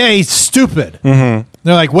 yeah, he's stupid. Mm-hmm.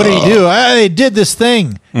 They're like, what did he do? They did this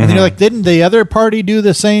thing, and then you're like, didn't the other party do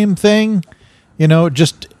the same thing?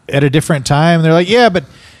 Just at a different time. They're like, yeah, but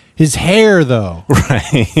his hair though, Right.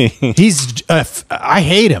 he's I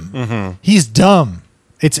hate him. He's dumb.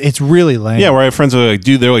 It's really lame. Yeah, where I have friends who are like,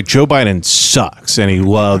 dude, they're like, Joe Biden sucks and he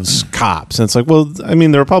loves cops. And it's like, well, I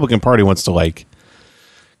mean, the Republican Party wants to like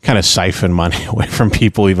kind of siphon money away from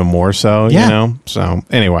people even more so, Yeah. So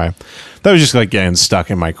anyway, that was just like getting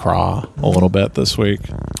stuck in my craw a little bit this week.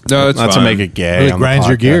 No, it's Not to fine. make it gay. really on the grinds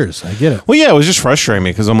your podcast. gears. I get it. Well, yeah, it was just frustrating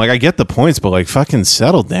me because I'm like, I get the points, but like fucking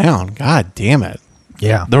settle down. God damn it.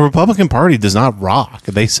 Yeah, The Republican Party does not rock.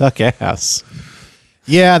 They suck ass.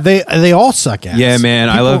 yeah. They all suck ass. Yeah, man.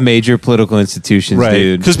 I love major political institutions,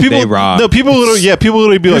 dude. Because people, they rock. no, people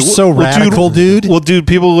literally be You're like, so radical, dude. Well, dude,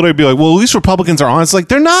 people literally be like, well, at least Republicans are honest. Like,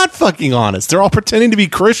 they're not fucking honest. They're all pretending to be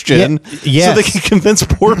Christian, Yeah, so they yes. can convince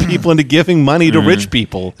poor people into giving money to rich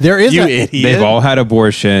people. There is you a- idiot. They've all had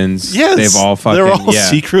abortions. yes, They've all fucking. They're all yeah.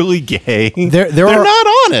 secretly gay. There They're are- not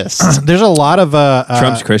honest. There's a lot of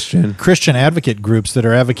Trump's Christian. Christian advocate groups that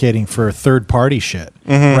are advocating for third party shit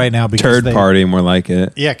right now because Third they- party, more like it.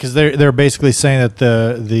 Yeah, because they're basically saying that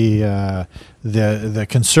the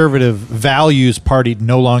conservative values party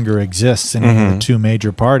no longer exists in any of the two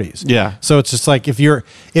major parties. Yeah. So it's just like if you're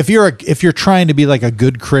trying to be like a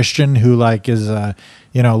good Christian who like is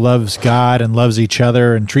loves God and loves each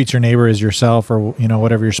other and treats your neighbor as yourself or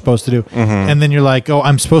whatever you're supposed to do, and then you're like, oh,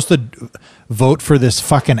 I'm supposed to vote for this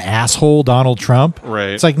fucking asshole Donald Trump. Right.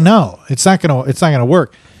 It's like, no, it's not gonna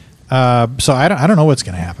work. So I don't know what's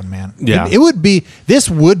going to happen, man. Yeah. This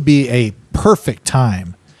would be a perfect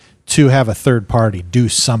time to have a third party do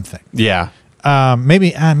something. Yeah.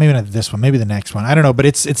 Maybe not this one, maybe the next one. I don't know, but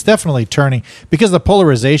it's definitely turning because the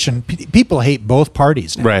polarization. People hate both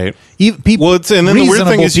parties now. Right. Even people. Well, and then the weird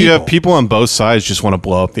thing reasonable is you have people on both sides just want to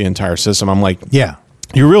blow up the entire system. I'm like, Yeah.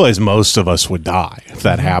 you realize most of us would die if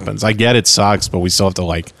that happens. I get it sucks, but we still have to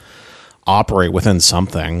like operate within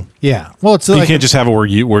something. Yeah. Well, it's You like can't just have it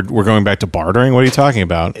where we're going back to bartering. What are you talking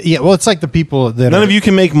about? yeah. Well, it's like the people that None are, of you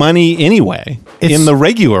can make money anyway It's- in the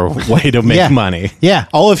regular way to make Yeah. money. Yeah.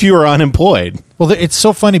 All of you are unemployed. Well, it's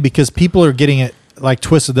so funny because people are getting it like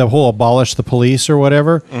twisted. The whole abolish the police or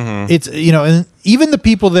whatever. It's and even the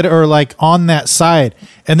people that are like on that side,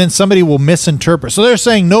 and then somebody will misinterpret. So they're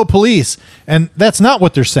saying no police, and that's not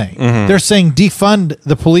what they're saying. They're saying defund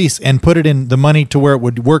the police and put it in the money to where it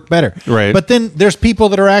would work better. Right. But then there's people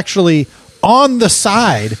that are actually on the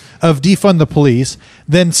side of defund the police.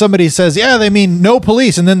 Then somebody says, yeah, they mean no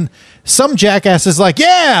police, and then some jackass is like,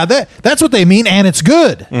 yeah, that's what they mean, and it's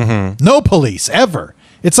good. No police ever.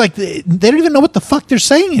 It's like they don't even know what the fuck they're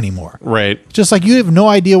saying anymore. Right. Just like you have no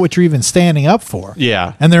idea what you're even standing up for.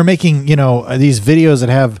 Yeah. And they're making, these videos that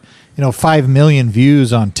have, 5 million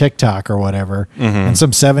views on TikTok or whatever. And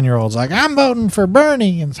some 7-year-old's like, I'm voting for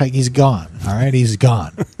Bernie. And it's like, he's gone. All right. He's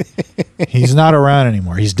gone. He's not around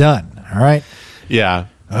anymore. He's done. All right. Yeah.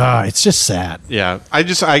 It's just sad. Yeah, I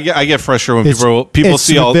get frustrated when It's- people it's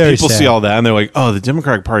see all very sad. that and they're like, "Oh, the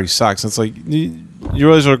Democratic Party sucks." And it's like you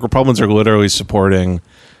realize like Republicans are literally supporting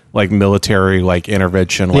like military like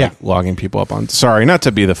intervention, like Yeah. logging people up on. Sorry, not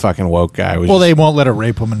to be the fucking woke guy. Well, they won't let a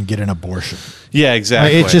rape woman get an abortion. yeah,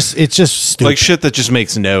 exactly. It's just stupid. like shit that just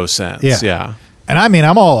makes no sense. Yeah. Yeah. And I mean,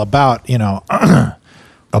 I'm all about,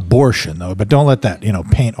 abortion though, but don't let that,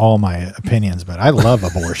 paint all my opinions, but I love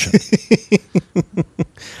abortion.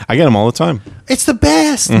 I get them all the time. It's the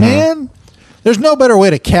best, man. There's no better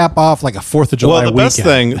way to cap off like a 4th of July Well, the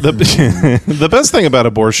weekend. best thing the best thing about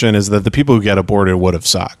abortion is that the people who get aborted would have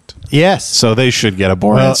sucked. Yes. So they should get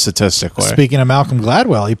aborted Well, statistically. Speaking of Malcolm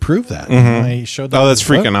Gladwell, he proved that. He showed that. Oh, that's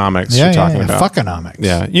in his book. Freakonomics Yeah, you're talking about. Fuckonomics.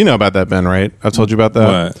 Yeah, you know about that, Ben, right? I've told you about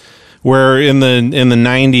that. What? Where in the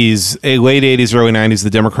 90s, late 80s, early 90s, the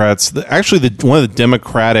Democrats, one of the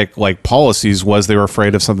Democratic like policies was they were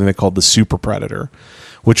afraid of something they called the super predator,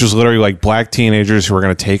 which was literally like black teenagers who were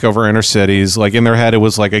going to take over inner cities. Like in their head, it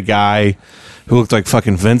was like a guy who looked like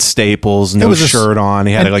fucking Vince Staples, no shirt on.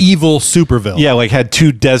 He had an like evil supervillain. yeah, like had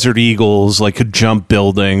 2 desert eagles, like could jump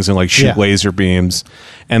buildings and like shoot Yeah. laser beams.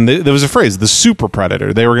 And there was a phrase, the super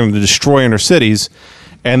predator. They were going to destroy inner cities.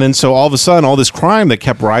 And then so all of a sudden, all this crime that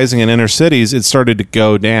kept rising in inner cities, it started to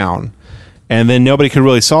go down. And then nobody could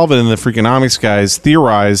really solve it. And the Freakonomics guys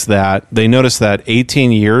theorized that they noticed that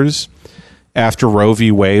 18 years after Roe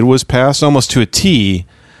v. Wade was passed, almost to a T,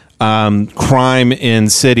 crime in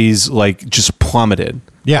cities like just plummeted.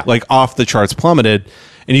 Yeah. Like off the charts plummeted.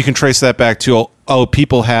 And you can trace that back to,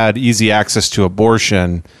 people had easy access to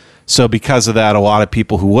abortion. So because of that, a lot of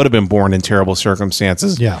people who would have been born in terrible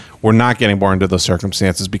circumstances were not getting born into those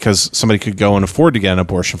circumstances because somebody could go and afford to get an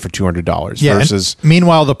abortion for $200 Yeah, versus... and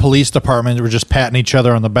meanwhile, the police department were just patting each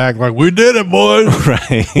other on the back like, we did it, boys.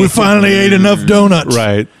 Right. We finally ate enough donuts.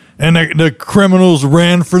 Right. And the criminals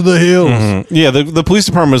ran for the hills. Yeah, the police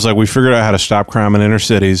department was like, we figured out how to stop crime in inner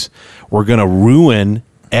cities. We're going to ruin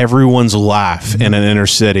everyone's life in an inner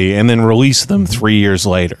city and then release them 3 years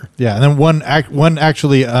later. Yeah, and then one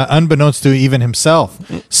actually, unbeknownst to even himself,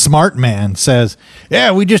 smart man says,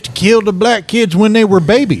 "Yeah, we just killed the black kids when they were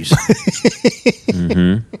babies."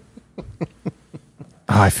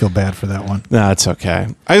 I feel bad for that one. No, it's okay.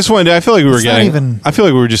 I just wanted. I feel like we were It's not getting. even- I feel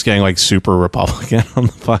like we were just getting like super Republican on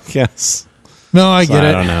the podcast. No, I So get I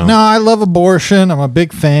it. don't know. No, I love abortion. I'm a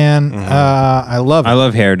big fan. I love it. I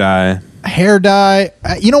love hair dye. Hair dye.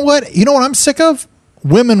 You know what? You know what I'm sick of?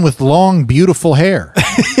 Women with long, beautiful hair.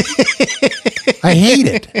 I hate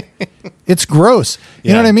it. It's gross.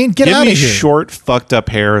 You know what I mean? Get Give out me of here. short, fucked up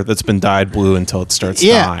hair that's been dyed blue until it starts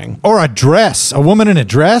Yeah. dying. Or a dress. A woman in a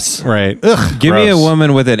dress. Right. Ugh. Give me a Gross.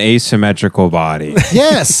 woman with an asymmetrical body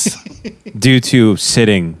Yes. due to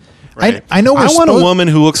sitting. I know we're I want a supposed- woman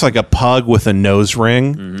who looks like a pug with a nose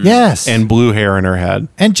ring Yes. and blue hair in her head.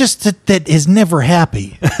 And just that is never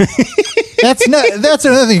happy. That's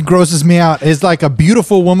another thing that grosses me out is like a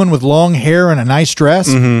beautiful woman with long hair and a nice dress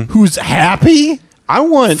who's happy. I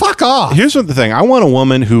want. Fuck off. Here's what the thing. I want a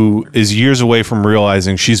woman who is years away from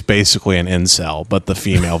realizing she's basically an incel, but the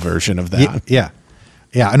female version of that. Yeah.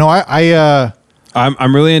 No,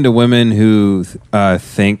 I'm really into women who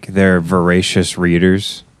think they're voracious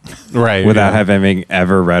readers Right. without yeah. having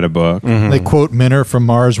ever read a book. they quote men are from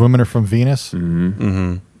Mars, women are from Venus.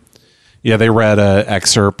 Yeah, they read an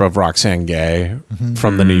excerpt of Roxane Gay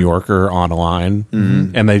from the New Yorker online,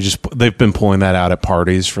 and they've been pulling that out at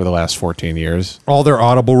parties for the last 14 years. All their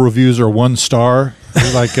Audible reviews are 1 star.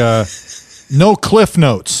 They're like no Cliff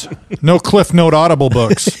Notes. No Cliff Note Audible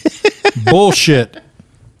books. Bullshit.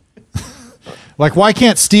 Like, why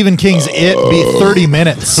can't Stephen King's It be 30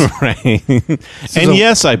 minutes? Right. And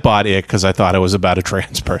yes, I bought it because I thought it was about a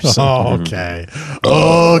trans person. Oh, okay.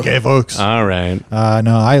 Okay, folks. All right.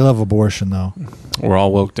 No, I love abortion, though. We're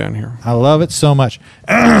all woke down here. I love it so much.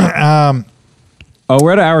 Oh,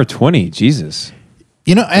 we're at hour 20. Jesus.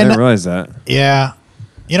 You know, I didn't and realize that. yeah,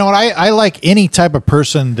 you know what? I like any type of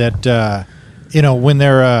person that when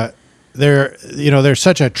they're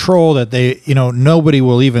such a troll that they nobody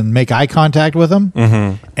will even make eye contact with them,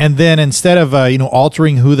 and then instead of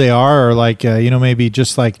altering who they are or like maybe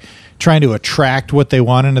just like trying to attract what they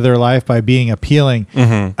want into their life by being appealing,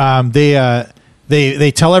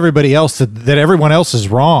 they tell everybody else that everyone else is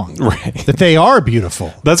wrong, Right. that they are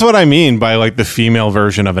beautiful. That's what I mean by like the female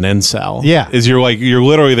version of an incel. Yeah. Is you're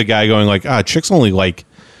literally the guy going like, chicks only like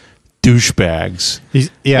douchebags.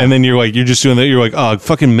 Yeah. And then you're just doing that. You're like, oh,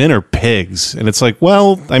 fucking men are pigs. And it's like,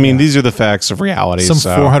 well, I mean, these are the facts of reality. Some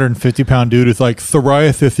so. 450-pound dude is like,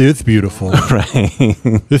 psoriasis is beautiful. Right.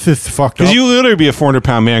 This is fucked up. Because you literally be a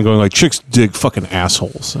 400-pound man going like, chicks dig fucking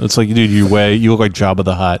assholes. It's like, dude, you look like Jabba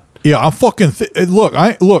the Hutt. Yeah, I'm fucking.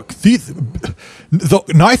 The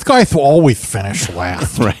nice guys will always finish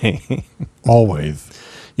last. Right. Always.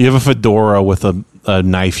 You have a fedora with a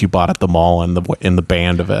knife you bought at the mall and the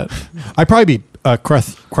band of it. I'd probably be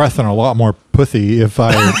cresting a lot more pussy if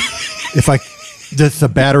just the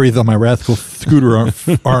batteries on my Rascal scooter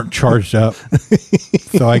aren't charged up.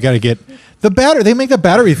 So I got to get the battery. They make the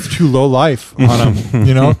batteries too low life on them.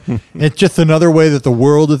 You know, it's just another way that the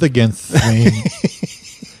world is against me.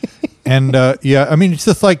 And yeah, I mean, it's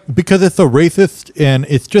just like because it's a racist and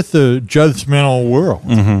it's just a judgmental world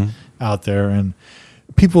out there, and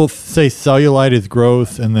people say cellulite is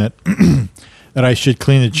gross and that that I should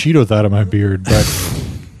clean the Cheetos out of my beard, but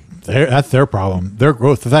that's their problem. They're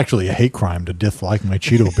gross. It's actually a hate crime to dislike my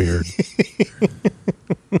Cheeto beard.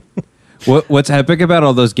 What's epic about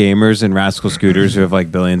all those gamers and Rascal Scooters who have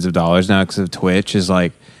like billions of dollars now because of Twitch is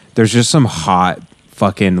like there's just some hot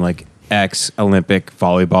fucking like ex-Olympic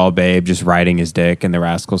volleyball babe just riding his dick in the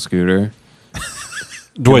Rascal Scooter.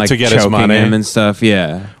 Like, to get his money him and stuff.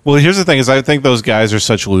 Yeah. Well, here's the thing: is I think those guys are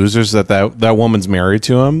such losers that woman's married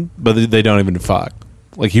to him, but they don't even fuck.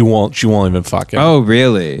 Like she won't even fuck him. Oh,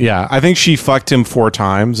 really? Yeah, I think she fucked him 4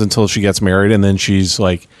 times until she gets married, and then she's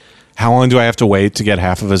like, "How long do I have to wait to get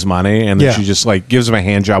half of his money?" And then she just like gives him a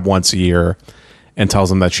hand job once a year. And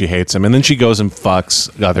tells him that she hates him. And then she goes and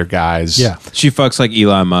fucks the other guys. Yeah. She fucks like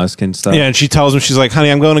Elon Musk and stuff. Yeah, and she tells him, she's like,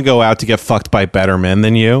 honey, I'm going to go out to get fucked by better men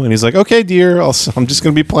than you. And he's like, okay, dear, I'm just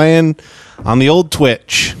going to be playing on the old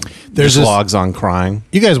Twitch. There's logs on crying.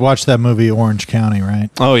 You guys watched that movie Orange County, right?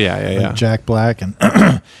 Oh, yeah. Jack Black. And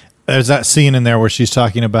there's that scene in there where she's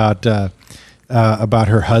talking about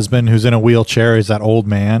her husband who's in a wheelchair. He's that old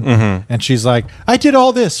man. Mm-hmm. And she's like, I did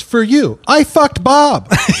all this for you. I fucked Bob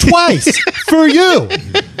twice for you.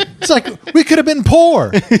 It's like, we could have been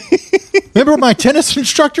poor. Remember my tennis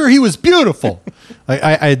instructor? He was beautiful.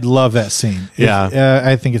 I love that scene. Yeah.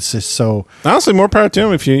 I think it's just so. Honestly, more power to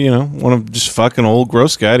him if you want to just fuck an old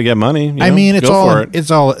gross guy to get money. I mean, it's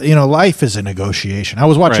all, life is a negotiation. I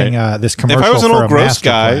was watching this commercial. If I was an for old gross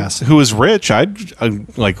guy class. who was rich,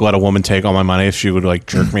 I'd like let a woman take all my money if she would like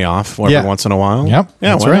jerk me off every once in a while. Yep.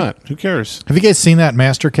 Yeah, that's why right. not? Who cares? Have you guys seen that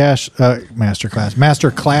master class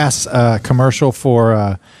commercial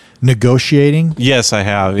for negotiating? Yes, I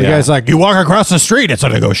have. The guy's like, you walk across the street, it's a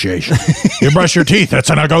negotiation. You brush your teeth,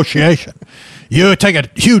 it's a negotiation. You take a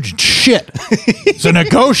huge shit, it's a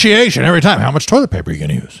negotiation every time. How much toilet paper are you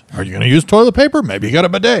going to use? Are you going to use toilet paper? Maybe you got a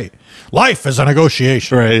bidet. Life is a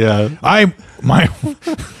negotiation. Right, yeah.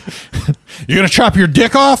 You're going to chop your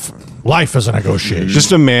dick off? Life is a negotiation.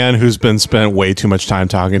 Just a man who's been spent way too much time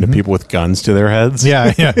talking to people with guns to their heads.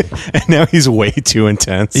 Yeah. And now he's way too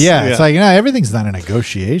intense. Yeah, it's like, everything's not a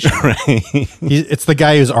negotiation. Right. It's the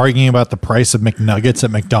guy who's arguing about the price of McNuggets at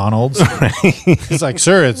McDonald's. Right. He's like,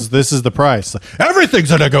 sir, this is the price. Everything's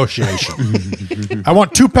a negotiation. I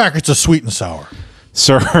want 2 packets of sweet and sour.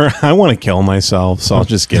 Sir, I want to kill myself, so I'll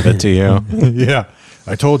just give it to you. Yeah,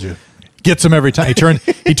 I told you. Gets him every time.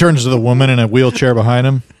 He turns to the woman in a wheelchair behind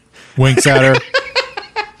him, winks at her.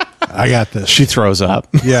 I got this. She throws up.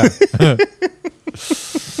 Yeah.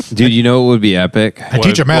 Dude, you know what would be epic? I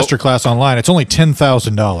teach a master class online. It's only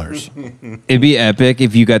 $10,000. It'd be epic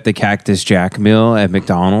if you got the Cactus Jack meal at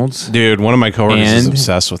McDonald's. Dude, one of my coworkers is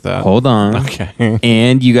obsessed with that. Hold on. Okay.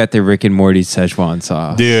 And you got the Rick and Morty Szechuan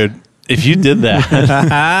sauce. Dude, if you did that.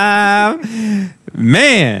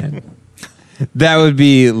 Man, that would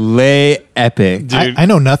be lay epic. Dude. I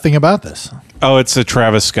know nothing about this. Oh, it's a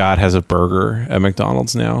Travis Scott has a burger at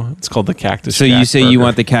McDonald's now. It's called the Cactus So Jack you say burger. you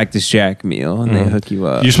want the Cactus Jack meal, and they hook you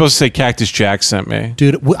up. You're supposed to say Cactus Jack sent me.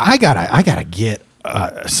 Dude, I gotta get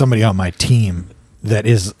somebody on my team that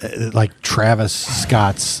is like Travis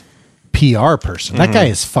Scott's PR person. That guy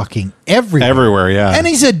is fucking everywhere. Everywhere, yeah. And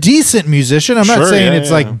he's a decent musician. I'm not Sure, saying yeah, it's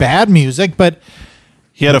yeah. like bad music, but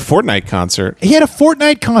He had a Fortnite concert. he had a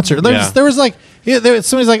Fortnite concert. There was like,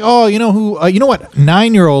 somebody's like, oh, you know who? You know what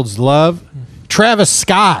 9-year-olds love? Travis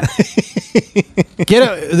Scott.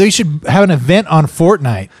 They should have an event on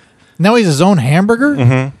Fortnite. Now he's his own hamburger.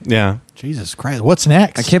 Mm-hmm. Yeah. Jesus Christ! What's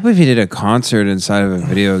next? I can't believe he did a concert inside of a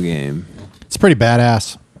video game. It's pretty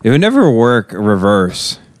badass. It would never work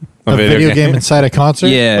reverse. A video game inside a concert.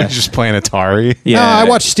 Yeah. Just playing Atari. Yeah. No, I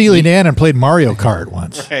watched Steely Dan and played Mario Kart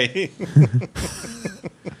once. Hey.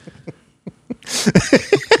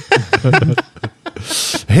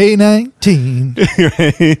 Hey 19.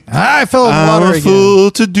 I fell in the water I'm a again. fool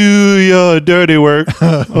to do your dirty work.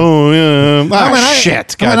 Oh, yeah.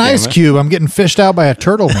 Shit. I'm an ice cube. I'm getting fished out by a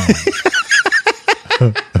turtle man.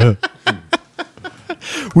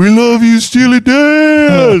 We love you, Steely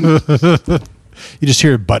Dan. You just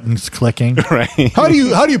hear buttons clicking. Right. How do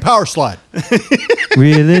you power slide?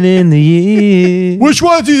 Reeling in the years. Which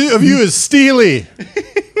one of you is Steely?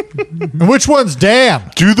 And which one's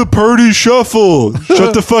Dan? Do the Purdy shuffle.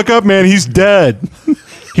 Shut the fuck up, man. He's dead.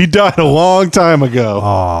 He died a long time ago.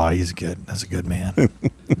 Oh, he's good. That's a good man.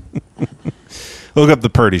 Look up the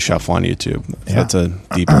Purdy shuffle on YouTube. Yeah. That's a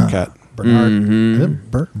deeper cut. Bernard, is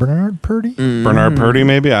it Bernard Purdy? Bernard Purdy,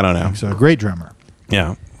 maybe? I don't know. So a great drummer.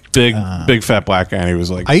 Yeah. Big fat black guy, and he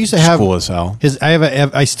was like, I used to have cool as hell.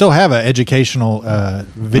 I still have an educational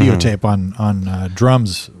videotape on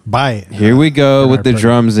drums by. Here we go with the Purdy.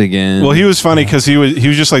 drums again. Well, he was funny because he was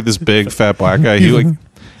just like this big fat black guy.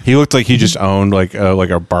 He looked like he just owned like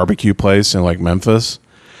a barbecue place in like Memphis,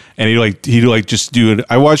 and he'd just do it.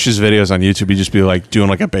 I watched his videos on YouTube. He'd just be like doing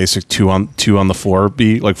like a basic two on the floor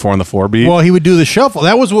beat, like 4 on the 4 beat. Well, he would do the shuffle.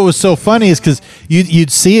 That was what was so funny is because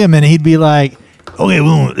you'd see him and he'd be like, "Okay,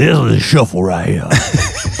 well, this is a shuffle right here."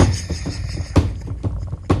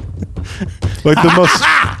 Like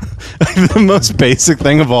the most basic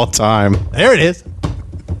thing of all time. There it is.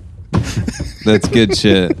 That's good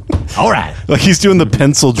shit. All right. Like he's doing the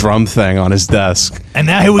pencil drum thing on his desk. And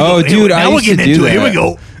now here we go. Oh, dude, I now we're used to getting do into it. Here we that.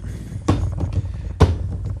 go.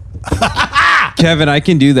 Kevin, I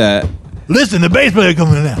can do that. Listen, the bass player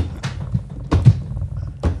coming in now.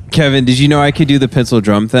 Kevin, did you know I could do the pencil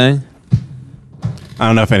drum thing? I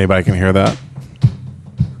don't know if anybody can hear that.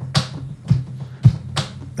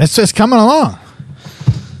 It's just coming along.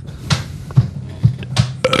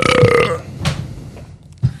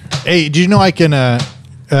 Hey, did you know I can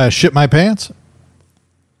shit my pants?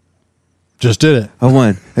 Just did it. A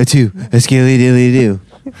 1, a 2, a skilly dilly do.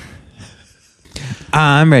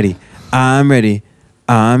 I'm ready. I'm ready.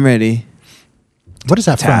 I'm ready. What is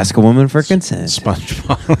that To ask a woman for consent.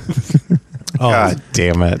 SpongeBob. God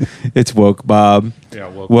damn it. It's Woke Bob. Yeah,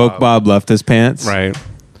 Woke Bob left his pants. Right.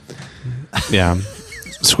 Yeah.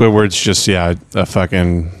 Squidward's just, a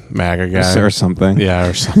fucking MAGA guy. Or something. Yeah,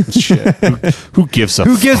 or some shit. Who gives a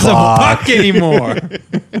Who gives a fuck anymore?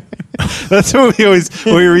 That's what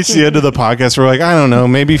when we reach the end of the podcast, we're like, I don't know,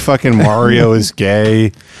 maybe fucking Mario is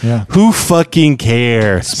gay. Yeah. Who fucking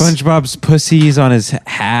cares? SpongeBob's pussy's on his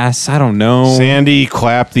ass. I don't know. Sandy,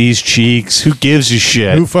 clap these cheeks. Who gives a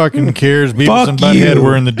shit? Who fucking cares? Beavis Fuck and Butthead you.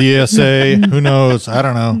 were in the DSA. Who knows? I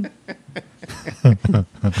don't know.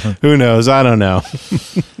 Who knows? I don't know.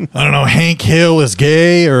 I don't know. Hank Hill is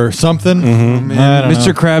gay or something. Man, I don't Mr.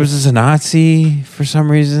 know. Krabs is a Nazi for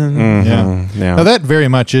some reason. Yeah. Yeah. Now that very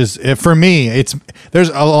much is for me. There's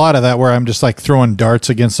a lot of that where I'm just like throwing darts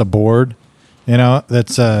against a board. You know,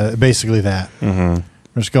 that's basically that. I'm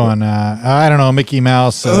just going. I don't know. Mickey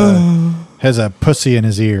Mouse has a pussy in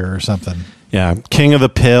his ear or something. Yeah. King of the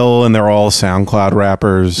Pill, and they're all SoundCloud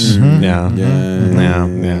rappers. Yeah.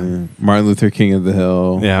 Yeah. Martin Luther King of the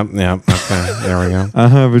Hill. Yeah. Yeah. Okay. There we go. I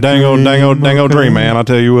have a Dango dream, man. I'll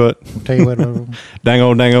tell you what. Tell you what,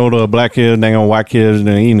 Dango, the black kid, dango, white kids, and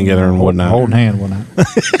eating together and whatnot. holding hand one night.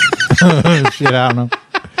 Shit, I don't know.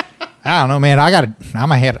 I don't know, man. I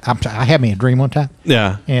had me a dream one time.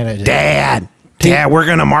 Yeah. And it just, Dad, we're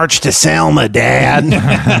gonna march to Selma, Dad.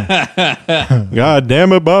 God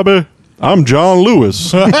damn it, Bobby. I'm John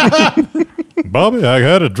Lewis. Bobby, I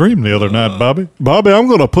had a dream the other night, Bobby. Bobby, I'm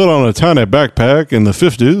going to put on a tiny backpack in the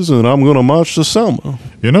 50s and I'm going to march to Selma.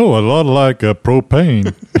 You know, a lot like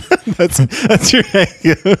propane. That's your Hank.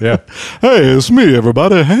 Yeah. Hey, it's me,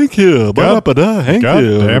 everybody. Hank here. Ba-da-ba-da. Hank God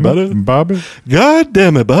here, damn everybody. it, Bobby. God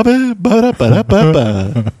damn it, Bobby.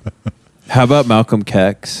 Ba-da-ba-da-ba-ba. How about Malcolm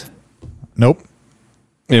Kex? nope.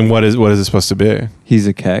 And what is it supposed to be? He's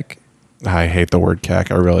a Keck. I hate the word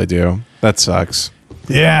keck. I really do. That sucks.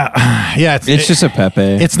 Yeah, yeah. It's just a Pepe.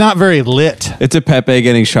 It's not very lit. It's a Pepe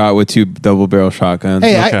getting shot with 2 double barrel shotguns.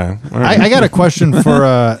 Hey, Okay. All right. I got a question for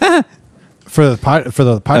the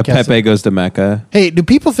podcast. a Pepe goes to Mecca. Hey, do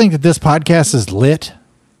people think that this podcast is lit?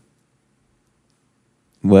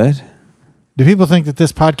 What? Do people think that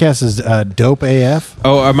this podcast is dope AF?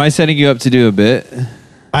 Oh, am I setting you up to do a bit?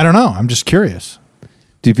 I don't know. I'm just curious.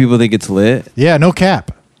 Do people think it's lit? Yeah, no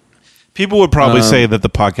cap. People would probably say that the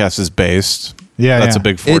podcast is based. Yeah, That's yeah. a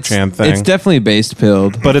big 4chan thing. It's definitely based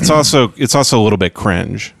pilled. but it's also a little bit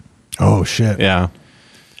cringe. Oh shit. Yeah.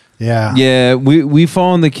 Yeah. Yeah, we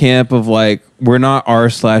fall in the camp of like we're not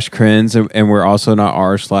r/crins and we're also not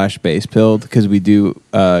r/base pilled because we do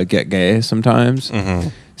get gay sometimes.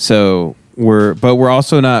 So we're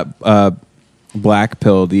also not black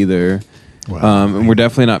pilled either. And we're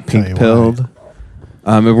definitely not pink pilled.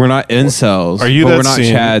 And we're not incels. Are you but that we're not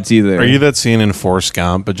scene, chads either. Are you that scene in Forrest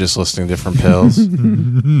Gump, but just listing different pills?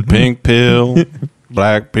 Pink pill,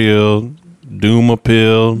 black pill, Dooma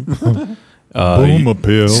pill, Booma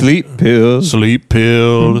pill. sleep pill? sleep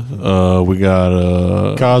pill. We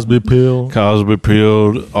got Cosby pill. Cosby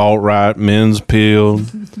pill, alt-right men's pill,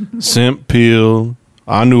 simp pill.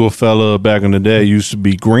 I knew a fella back in the day used to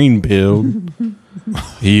be green pilled.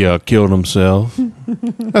 He killed himself.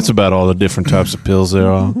 That's about all the different types of pills there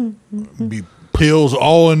are. Be pills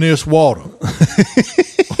all in this water.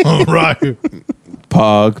 Right.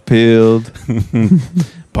 Pog pilled.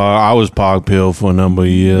 I was pog pilled for a number of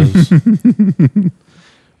years.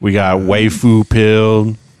 We got waifu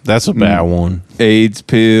pilled. That's a bad one. AIDS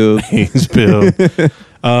pilled. AIDS pilled.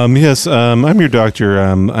 Yes, I'm your doctor.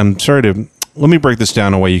 I'm sorry to... Let me break this down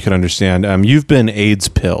in a way you can understand. You've been AIDS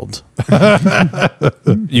pilled.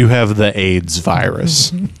 You have the AIDS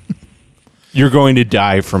virus. You're going to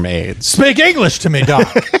die from AIDS. Speak English to me, Doc.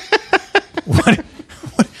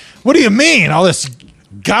 What do you mean? All this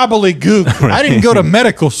gobbledygook. I didn't go to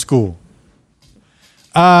medical school.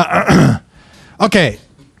 Okay.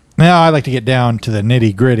 Now I like to get down to the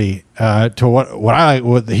nitty gritty, to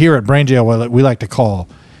what here at Brain Jail, what we like to call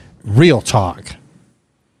real talk.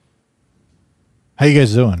 How you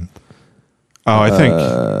guys doing? Oh, I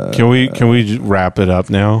think can we wrap it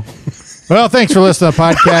up now? Well, thanks for listening to the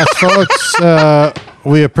podcast, folks.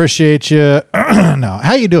 We appreciate you. No,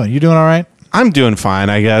 how you doing? You doing all right? I'm doing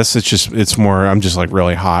fine, I guess. It's more I'm just like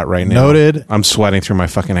really hot right now. Noted. I'm sweating through my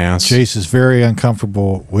fucking ass. Chase is very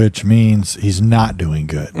uncomfortable, which means he's not doing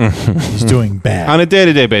good. He's doing bad. On a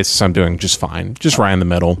day-to-day basis, I'm doing just fine. Just right in the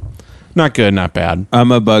middle. Not good, not bad.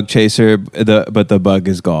 I'm a bug chaser, but the bug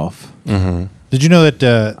is golf. Mm-hmm. Did you know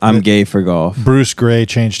that I'm gay for golf? Bruce Gray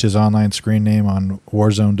changed his online screen name on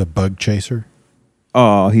Warzone to Bug Chaser?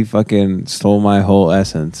 Oh, he fucking stole my whole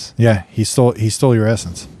essence. Yeah, he stole your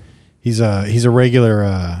essence. He's a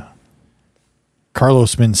regular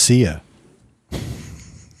Carlos Mencia.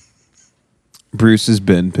 Bruce has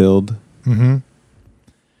been pilled. Mm-hmm.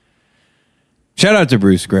 Shout out to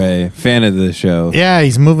Bruce Gray, fan of the show. Yeah,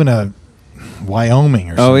 he's moving to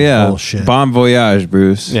Wyoming or some bullshit. Bon voyage,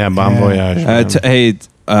 Bruce. Yeah, bon voyage. Hey,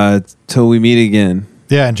 till we meet again.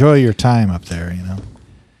 Yeah, enjoy your time up there. You know,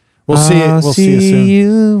 we'll see you soon. See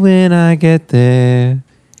you when I get there,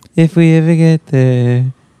 if we ever get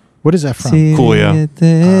there. What is that from? Coolio.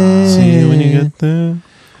 See you when you get there.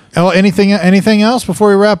 Oh, anything else before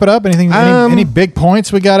we wrap it up? Any big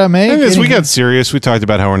points we gotta make? I guess we got serious. We talked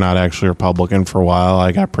about how we're not actually Republican for a while.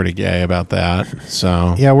 I got pretty gay about that.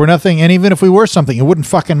 So yeah, we're nothing. And even if we were something, it wouldn't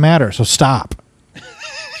fucking matter. So stop.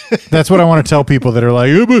 That's what I want to tell people that are like,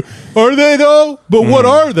 yeah, but are they though? But what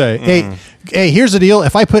are they? Hey, here's the deal.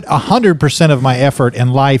 If I put 100% of my effort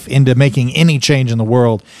and life into making any change in the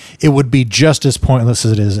world, it would be just as pointless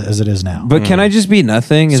as it is now. But can I just be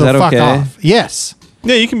nothing? Is so that fuck okay? off. Yes.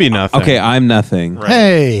 yeah, you can be nothing. Okay, I'm nothing. Right.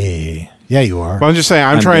 Hey. Yeah, you are. Well, I'm just saying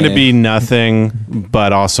I'm trying gay. to be nothing,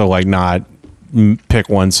 but also like not pick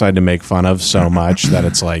one side to make fun of so much that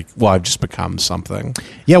it's like, well, I've just become something.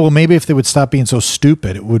 Yeah, well, maybe if they would stop being so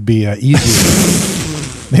stupid, it would be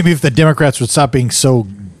easier. Maybe if the Democrats would stop being so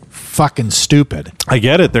fucking stupid. I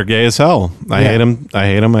get it. They're gay as hell. I hate them. I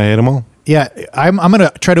hate them all. Yeah, I'm going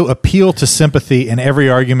to try to appeal to sympathy in every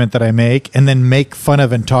argument that I make and then make fun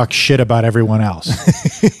of and talk shit about everyone else.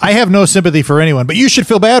 I have no sympathy for anyone, but you should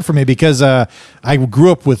feel bad for me because I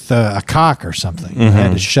grew up with a cock or something. I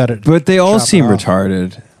had to shut it. But they all chop it seem off.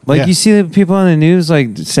 retarded. Like Yeah. you see the people on the news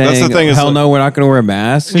like saying, thing is, "Hell like- no, we're not going to wear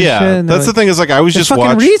masks." And Yeah, shit. And that's the they're thing is like I was they're just fucking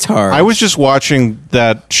watching. retards. I was just watching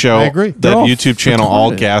that show. I agree. That They're all YouTube channel,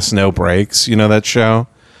 All retarded. Gas No Brakes. You know that show?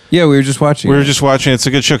 Yeah, we were just watching. We were it. just watching. It's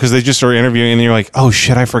a good show because they just start interviewing, and you're like, "Oh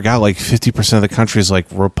shit, I forgot." Like 50% of the country is like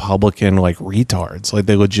Republican, like retards. Like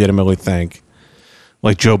they legitimately think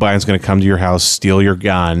like Joe Biden's going to come to your house, steal your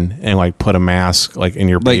gun, and like put a mask like in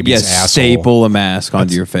your like baby's yes, asshole. staple a mask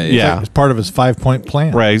onto your face. Yeah. It's part of his 5-point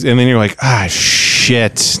plan. Right, and then you're like, ah,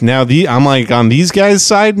 shit. Now I'm like on these guys'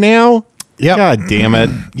 side now. Yep. God damn it.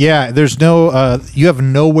 Yeah, there's no, you have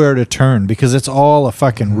nowhere to turn because it's all a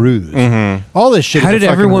fucking ruse. All this shit. How is a did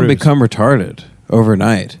fucking everyone ruse. become retarded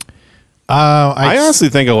overnight? I honestly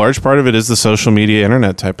think a large part of it is the social media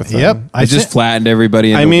internet type of thing. Yep. I just flattened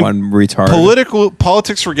everybody into one retard.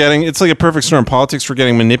 Politics were getting, it's like a perfect storm. Politics were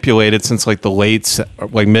getting manipulated since like mid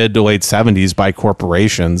to late 70s by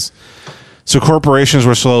corporations. So corporations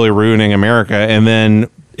were slowly ruining America. And then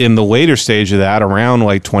in the later stage of that, around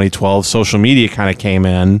like 2012, social media kind of came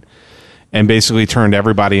in and basically turned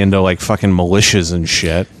everybody into like fucking militias and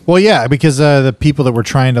shit. Well, yeah, because the people that were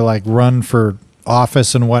trying to like run for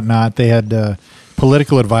office and whatnot, they had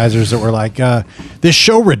political advisors that were like, this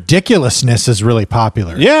show Ridiculousness is really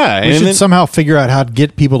popular. Yeah, we and should then- somehow figure out how to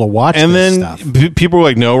get people to watch And this then stuff. people were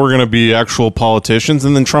like, no, we're going to be actual politicians.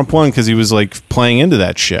 And then Trump won because he was like playing into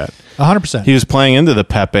that shit. 100%. He was playing into the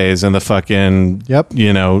Pepes and the fucking,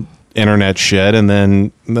 internet shit. And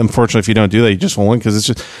then unfortunately, if you don't do that, you just won't win, because it's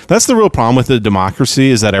just, that's the real problem with the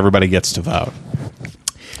democracy, is that everybody gets to vote.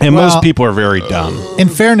 And Well- most people are very dumb. In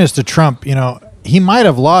fairness to Trump, he might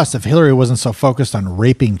have lost if Hillary wasn't so focused on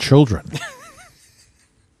raping children.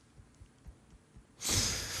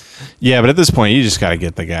 Yeah, but at this point, you just got to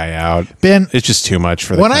get the guy out. Ben, it's just too much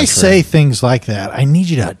for the When I country. say things like that, I need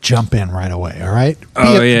you to jump in right away. All right? Be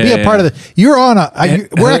yeah, a part of the. You're on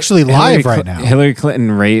we're actually live Hillary right now. Hillary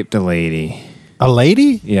Clinton raped a lady. A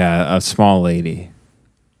lady? Yeah, a small lady.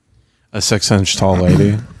 A 6-inch tall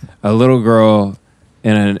lady. A little girl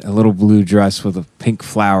in a little blue dress with pink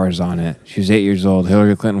flowers on it. She was 8 years old.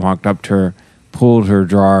 Hillary Clinton walked up to her, pulled her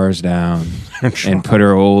drawers down, and put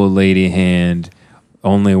her old lady hand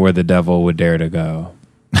only where the devil would dare to go,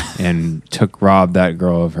 and robbed that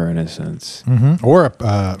girl of her innocence. Mm-hmm. Or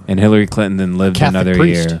and Hillary Clinton then lived Catholic another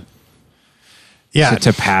priest. year. Yeah.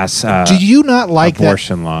 To pass Do you not like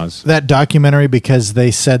abortion laws? that documentary because they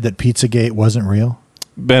said that Pizzagate wasn't real?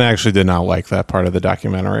 Ben actually did not like that part of the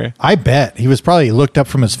documentary. I bet he was probably looked up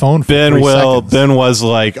from his phone. For Ben 3 seconds. Ben was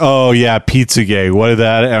like, "Oh yeah, Pizzagate. What is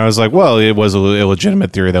that?" And I was like, "Well, it was a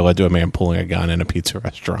illegitimate theory that led to a man pulling a gun in a pizza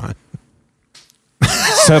restaurant."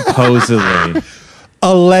 Supposedly,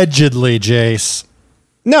 allegedly, Jace.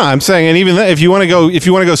 No, I'm saying, and even if you want to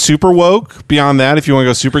go super woke beyond that, if you want to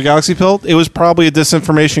go super galaxy pilled, it was probably a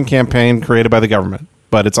disinformation campaign created by the government.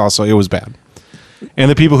 But it was bad,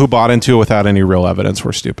 and the people who bought into it without any real evidence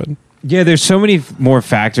were stupid. yeah, there's so many more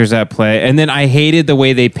factors at play. And then I hated the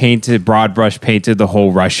way they broad brush painted the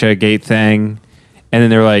whole Russia Gate thing. And then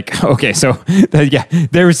they're like, okay, so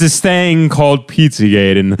there was this thing called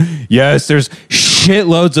Pizzagate, and yes, there's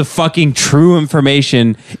shitloads of fucking true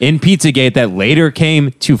information in Pizzagate that later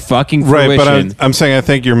came to fucking fruition. Right, but I'm saying I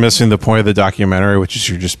think you're missing the point of the documentary, which is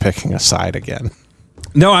you're just picking a side again.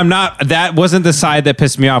 No, I'm not. That wasn't the side that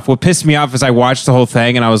pissed me off. What pissed me off is I watched the whole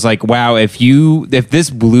thing and I was like, wow, if this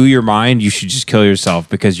blew your mind, you should just kill yourself,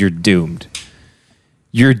 because you're doomed.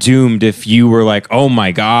 You're doomed if you were like, oh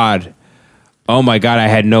my God, I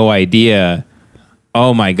had no idea.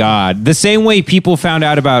 Oh my God. The same way people found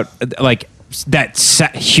out about like that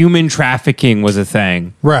human trafficking was a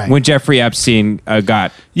thing. Right. When Jeffrey Epstein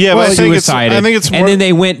got Yeah, but I think suicided. I think it's more, and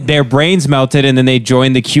then their brains melted, and then they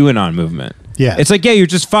joined the QAnon movement. Yeah. It's like, yeah, you're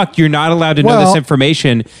just fucked. You're not allowed to know this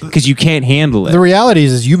information because you can't handle it. The reality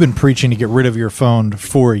is you've been preaching to get rid of your phone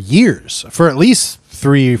for years, for at least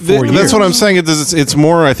 3-4 years. That's what I'm saying. It's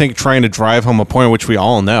more, I think, trying to drive home a point which we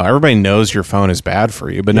all know. Everybody knows your phone is bad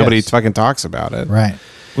for you, but nobody fucking talks about it. Right.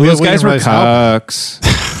 Well, those We guys didn't were realize how-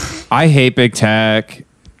 cucks. I hate big tech.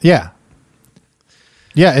 Yeah.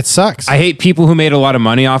 Yeah, it sucks. I hate people who made a lot of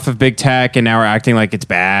money off of big tech and now are acting like it's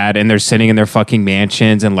bad, and they're sitting in their fucking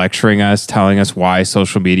mansions and lecturing us, telling us why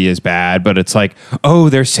social media is bad. But it's like, oh,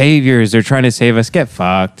 they're saviors. They're trying to save us. Get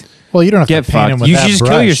fucked. Well, you don't have Get to paint fucked. him with You that should just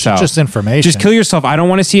brush. kill yourself. Just information. Just kill yourself. I don't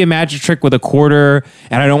want to see a magic trick with a quarter,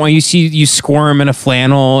 and I don't want you to see you squirm in a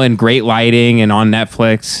flannel and great lighting and on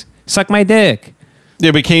Netflix. Suck my dick.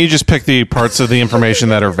 Yeah, but can you just pick the parts of the information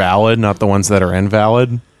that are valid, not the ones that are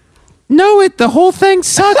invalid? No, the whole thing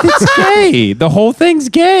sucked. It's gay. The whole thing's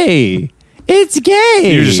gay. It's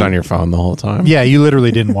gay. You're just on your phone the whole time. Yeah, you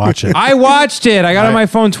literally didn't watch it. I watched it. I got on my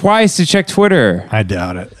phone twice to check Twitter. I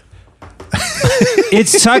doubt it. It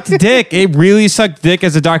sucked dick. It really sucked dick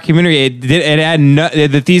as a documentary. It had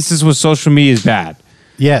the thesis was social media is bad.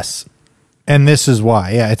 Yes. And this is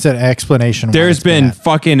why. Yeah, it's an explanation. why There's it's been bad.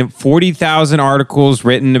 fucking 40,000 articles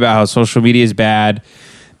written about how social media is bad.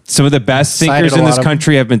 Some of the best Cited thinkers a in lot this of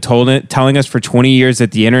country have been telling us for 20 years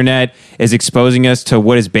that the internet is exposing us to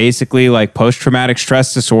what is basically like post-traumatic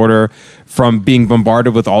stress disorder from being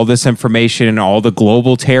bombarded with all this information and all the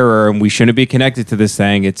global terror, and we shouldn't be connected to this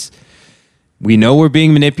thing. We know we're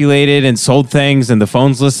being manipulated and sold things, and the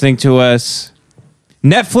phone's listening to us.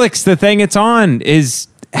 Netflix, the thing it's on, has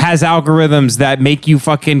algorithms that make you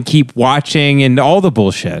fucking keep watching and all the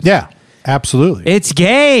bullshit. Yeah, absolutely. It's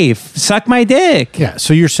gay. Suck my dick. Yeah,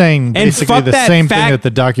 so you're saying And basically fuck the that same thing that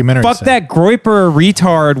the documentary Fuck said. that Groyper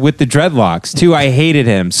retard with the dreadlocks, too. I hated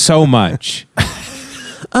him so much.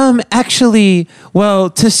 Actually, well,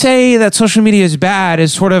 to say that social media is bad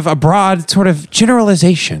is sort of a broad sort of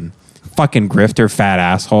generalization. Fucking grifter, fat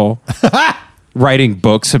asshole. writing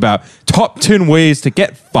books about top 10 ways to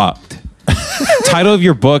get fucked. Title of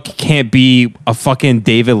your book can't be a fucking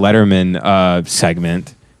David Letterman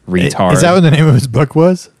segment. Retard. Is that what the name of his book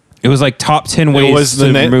was? It was like top 10 ways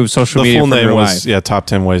to remove social media from your life. Yeah, top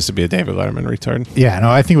 10 ways to be a David Letterman retard. Yeah,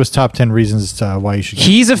 no, I think it was top 10 reasons why you should.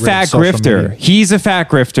 He's a fat grifter. He's a fat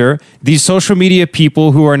grifter. These social media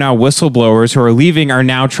people who are now whistleblowers who are leaving are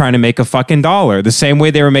now trying to make a fucking dollar. The same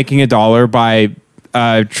way they were making $1 by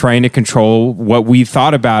trying to control what we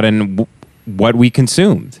thought about and what we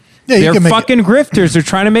consumed. Yeah, they're fucking grifters. They're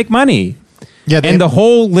trying to make money. Yeah, and the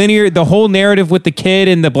whole narrative with the kid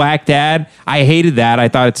and the black dad, I hated that. I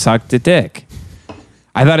thought it sucked a dick.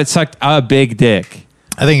 I thought it sucked a big dick.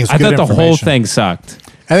 I think it's. I thought the whole thing sucked.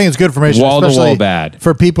 I think it's good information, Wall to especially wall bad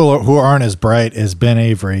for people who aren't as bright as Ben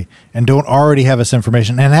Avery and don't already have this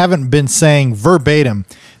information and haven't been saying verbatim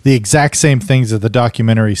the exact same things that the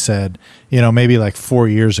documentary said. Maybe like 4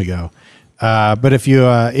 years ago. But if you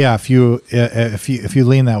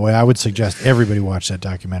lean that way, I would suggest everybody watch that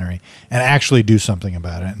documentary and actually do something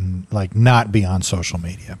about it and like not be on social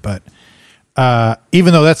media. But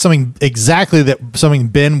even though that's something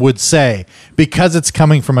Ben would say, because it's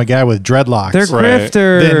coming from a guy with dreadlocks, they're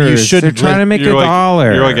grifters. Then you should. They're trying to make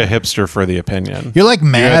 $1. You're like a hipster for the opinion. You're like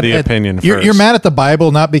mad. You had the opinion you're first. mad at the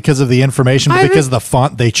Bible not because of the information, but because of the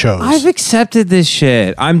font they chose. I've accepted this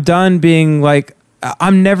shit. I'm done being like.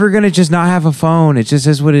 I'm never going to just not have a phone. It just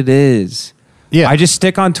is what it is. Yeah. I just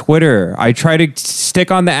stick on Twitter. I try to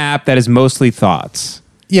stick on the app that is mostly thoughts.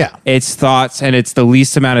 Yeah. It's thoughts, and it's the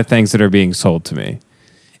least amount of things that are being sold to me.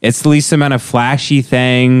 It's the least amount of flashy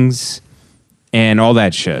things and all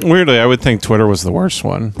that shit. Weirdly, I would think Twitter was the worst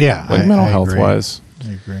one. Yeah. Like mental health wise.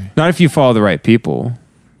 I agree. Not if you follow the right people.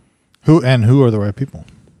 Who are the right people?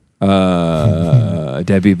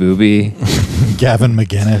 Debbie Booby. Gavin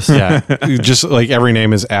McGinnis. Yeah. Just like every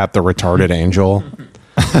name is at the retarded angel.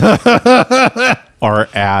 Or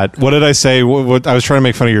at, what did I say? What I was trying to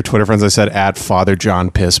make fun of your Twitter friends. I said at Father John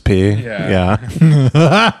Piss P. Yeah.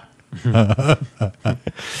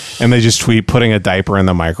 And they just tweet putting a diaper in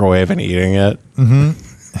the microwave and eating it.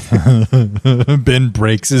 Mm-hmm. Ben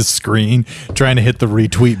breaks his screen trying to hit the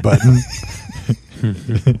retweet button.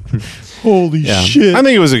 Holy shit. I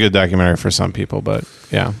think it was a good documentary for some people, but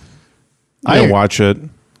yeah. I didn't watch it.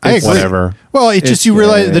 I agree. Whatever. Well, you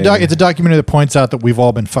realize it's a documentary that points out that we've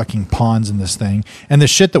all been fucking pawns in this thing. And the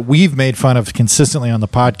shit that we've made fun of consistently on the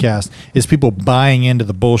podcast is people buying into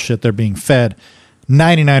the bullshit they're being fed.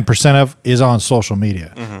 99% of is on social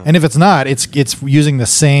media. Mm-hmm. And if it's not, it's using the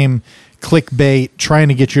same clickbait, trying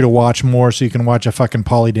to get you to watch more so you can watch a fucking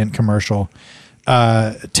Polydent commercial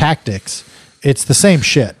tactics. It's the same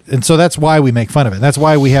shit. And so that's why we make fun of it. That's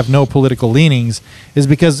why we have no political leanings, is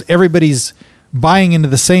because everybody's buying into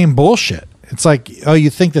the same bullshit. It's like, oh,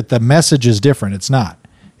 you think that the message is different. It's not.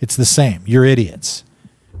 It's the same. You're idiots.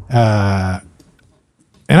 And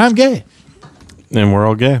I'm gay. And we're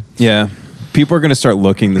all gay. Yeah. People are going to start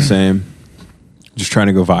looking the same. Just trying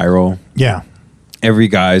to go viral. Yeah. Every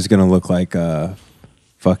guy's going to look like a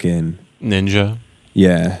fucking ninja.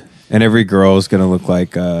 Yeah. And every girl is gonna look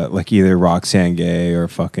like either Roxanne Gay or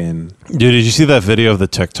fucking. Dude, did you see that video of the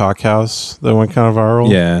TikTok house that went kind of viral?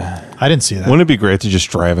 Yeah, I didn't see that. Wouldn't it be great to just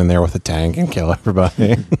drive in there with a tank and kill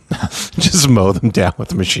everybody? Just mow them down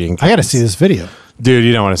with a machine gun. I got to see this video, dude.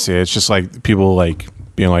 You don't want to see it. It's just like people like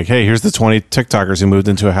being like, "Hey, here's the 20 TikTokers who moved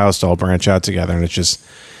into a house to all branch out together," and it's just.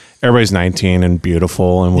 Everybody's 19 and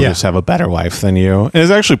beautiful and will just have a better life than you. And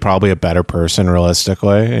is actually probably a better person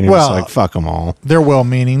realistically. And you're just like, fuck them all. They're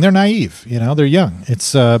well-meaning. They're naive. They're young.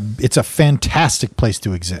 It's a fantastic place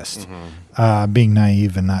to exist. Mm-hmm. Being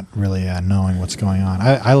naive and not really knowing what's going on.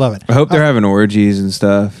 I love it. I hope they're having orgies and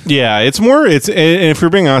stuff. Yeah, it's if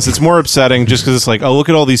you're being honest, it's more upsetting just because it's like, oh, look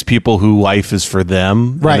at all these people who life is for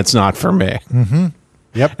them and it's not for me. Mm-hmm.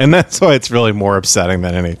 Yep. And that's why it's really more upsetting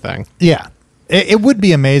than anything. Yeah. It would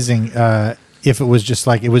be amazing if it was just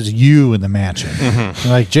like it was you in the mansion. Mm-hmm.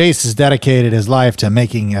 Like Jace has dedicated his life to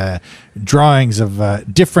making drawings of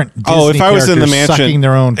different Disney if I was in the mansion, sucking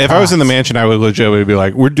their own if I was in the mansion, I would legitimately be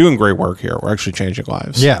like, "We're doing great work here. We're actually changing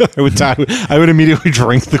lives." Yeah, I would immediately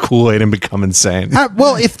drink the Kool-Aid and become insane.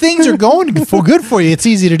 Well, if things are going good for you, it's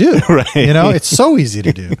easy to do. Right? It's so easy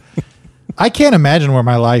to do. I can't imagine where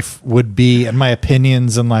my life would be and my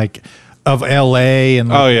opinions and like. Of LA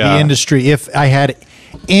and the industry, if I had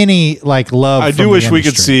any love. I do wish we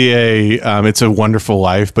could see It's a Wonderful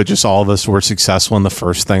Life, but just all of us were successful in the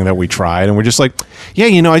first thing that we tried, and we're just like,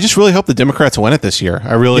 I just really hope the Democrats win it this year.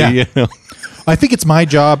 I really, I think it's my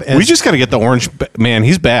job. As We just got to get the orange man.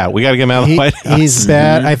 He's bad. We got to get him out of the White House. he's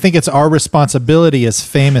bad. I think it's our responsibility as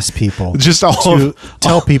famous people Just all to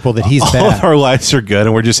tell people that he's all bad. of our lives are good,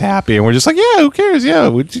 and we're just happy, and we're just like, yeah, who cares? Yeah,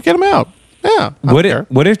 we just get him out. Yeah. I don't care.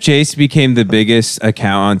 What if Jace became the biggest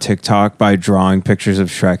account on TikTok by drawing pictures of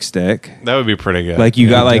Shrek's dick? That would be pretty good. Like you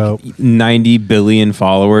got like dope. 90 billion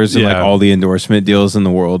followers and like Yeah. all the endorsement deals in the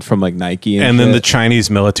world from like Nike and then the shit. Chinese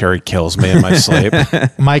military kills me in my sleep.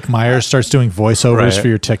 Mike Myers starts doing voiceovers Right. for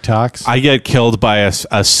your TikToks. I get killed by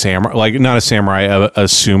a samurai, like not a samurai, a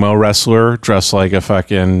sumo wrestler dressed like a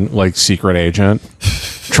fucking like secret agent,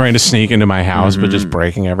 trying to sneak into my house but just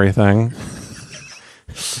breaking everything.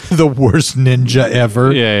 The worst ninja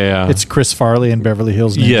ever. Yeah. It's Chris Farley in Beverly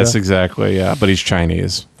Hills Ninja. Yes, exactly. Yeah, but he's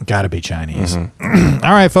Chinese. Got to be Chinese. All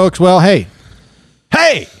right, folks. Well, hey,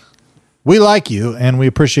 we like you and we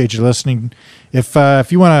appreciate you listening. If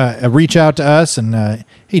you want to reach out to us and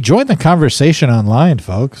hey, join the conversation online,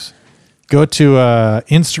 folks. Go to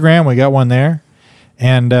Instagram. We got one there,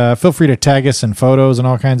 and feel free to tag us in photos and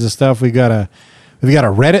all kinds of stuff. We've got a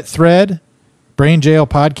Reddit thread. Brain Jail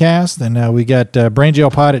Podcast, and we got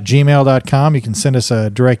brainjailpod@gmail.com. You can send us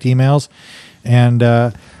direct emails. And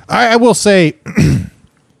I will say,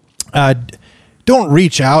 don't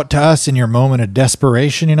reach out to us in your moment of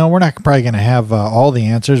desperation. You know, we're not probably going to have all the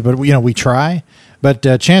answers, but we try. But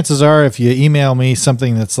chances are, if you email me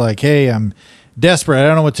something that's like, hey, I'm desperate, I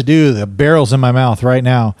don't know what to do, the barrel's in my mouth right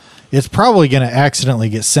now, it's probably going to accidentally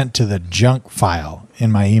get sent to the junk file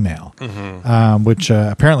in my email, which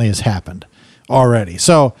apparently has happened already.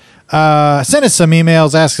 So send us some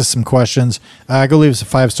emails, ask us some questions, go leave us a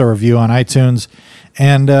 5-star review on iTunes,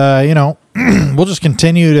 and we'll just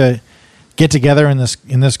continue to get together in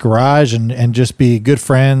this garage and just be good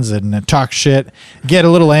friends and talk shit, get a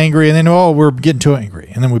little angry, and then we're getting too angry,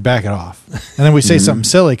 and then we back it off, and then we say something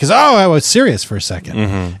silly because I was serious for a second,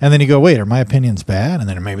 and then you go, wait, are my opinions bad? And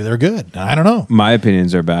then maybe they're good. I don't know. My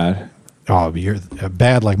opinions are bad. Oh, you're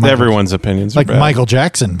bad like Michael, Everyone's opinions are like bad. Michael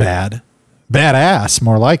Jackson bad. Badass,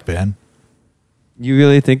 more like Ben. You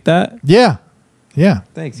really think that? Yeah.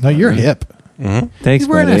 Thanks, No, you're buddy. hip. Thanks, He's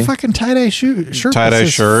wearing buddy. a fucking tie-dye shirt. Tie-dye that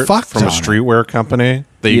says shirt fucked from a on it. streetwear company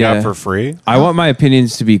that you Yeah. got for free. I want my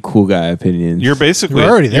opinions to be cool guy opinions. You're basically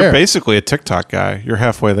You're already there. You're basically a TikTok guy. You're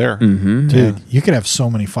halfway there. Dude, you could have so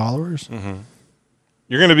many followers.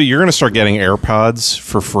 You're gonna start getting AirPods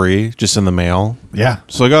for free just in the mail. Yeah.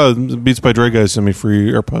 So like, oh, Beats by Dre guys send me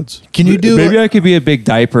free AirPods. Can you do Maybe I could be a big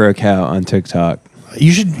diaper account on TikTok.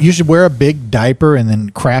 You should wear a big diaper and then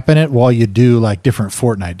crap in it while you do like different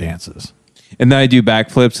Fortnite dances. And then I do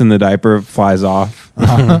backflips and the diaper flies off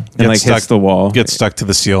and like hits the wall. Gets stuck to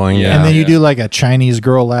the ceiling. Yeah. And then you do like a Chinese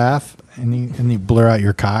girl laugh and you blur out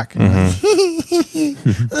your cock.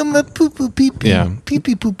 I'm a poo poo pee pee. Yeah. Pee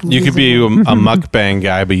pee poo poo. You could be a mukbang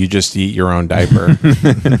guy, but you just eat your own diaper.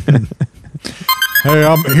 Hey,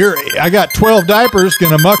 I'm here. I got 12 diapers.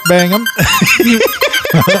 Gonna mukbang them.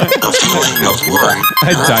 A feeling of worry,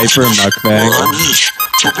 A diaper mukbang. or unease,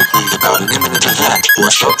 typically about an imminent event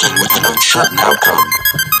or something with an uncertain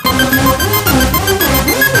outcome.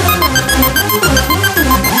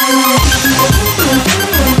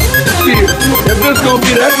 Shit, if this gonna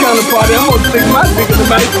be that kind of party, I'm gonna stick my dick in the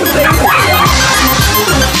mashed potato.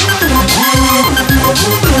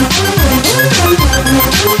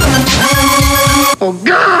 Oh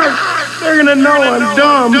God, they're gonna know I'm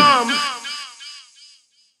dumb.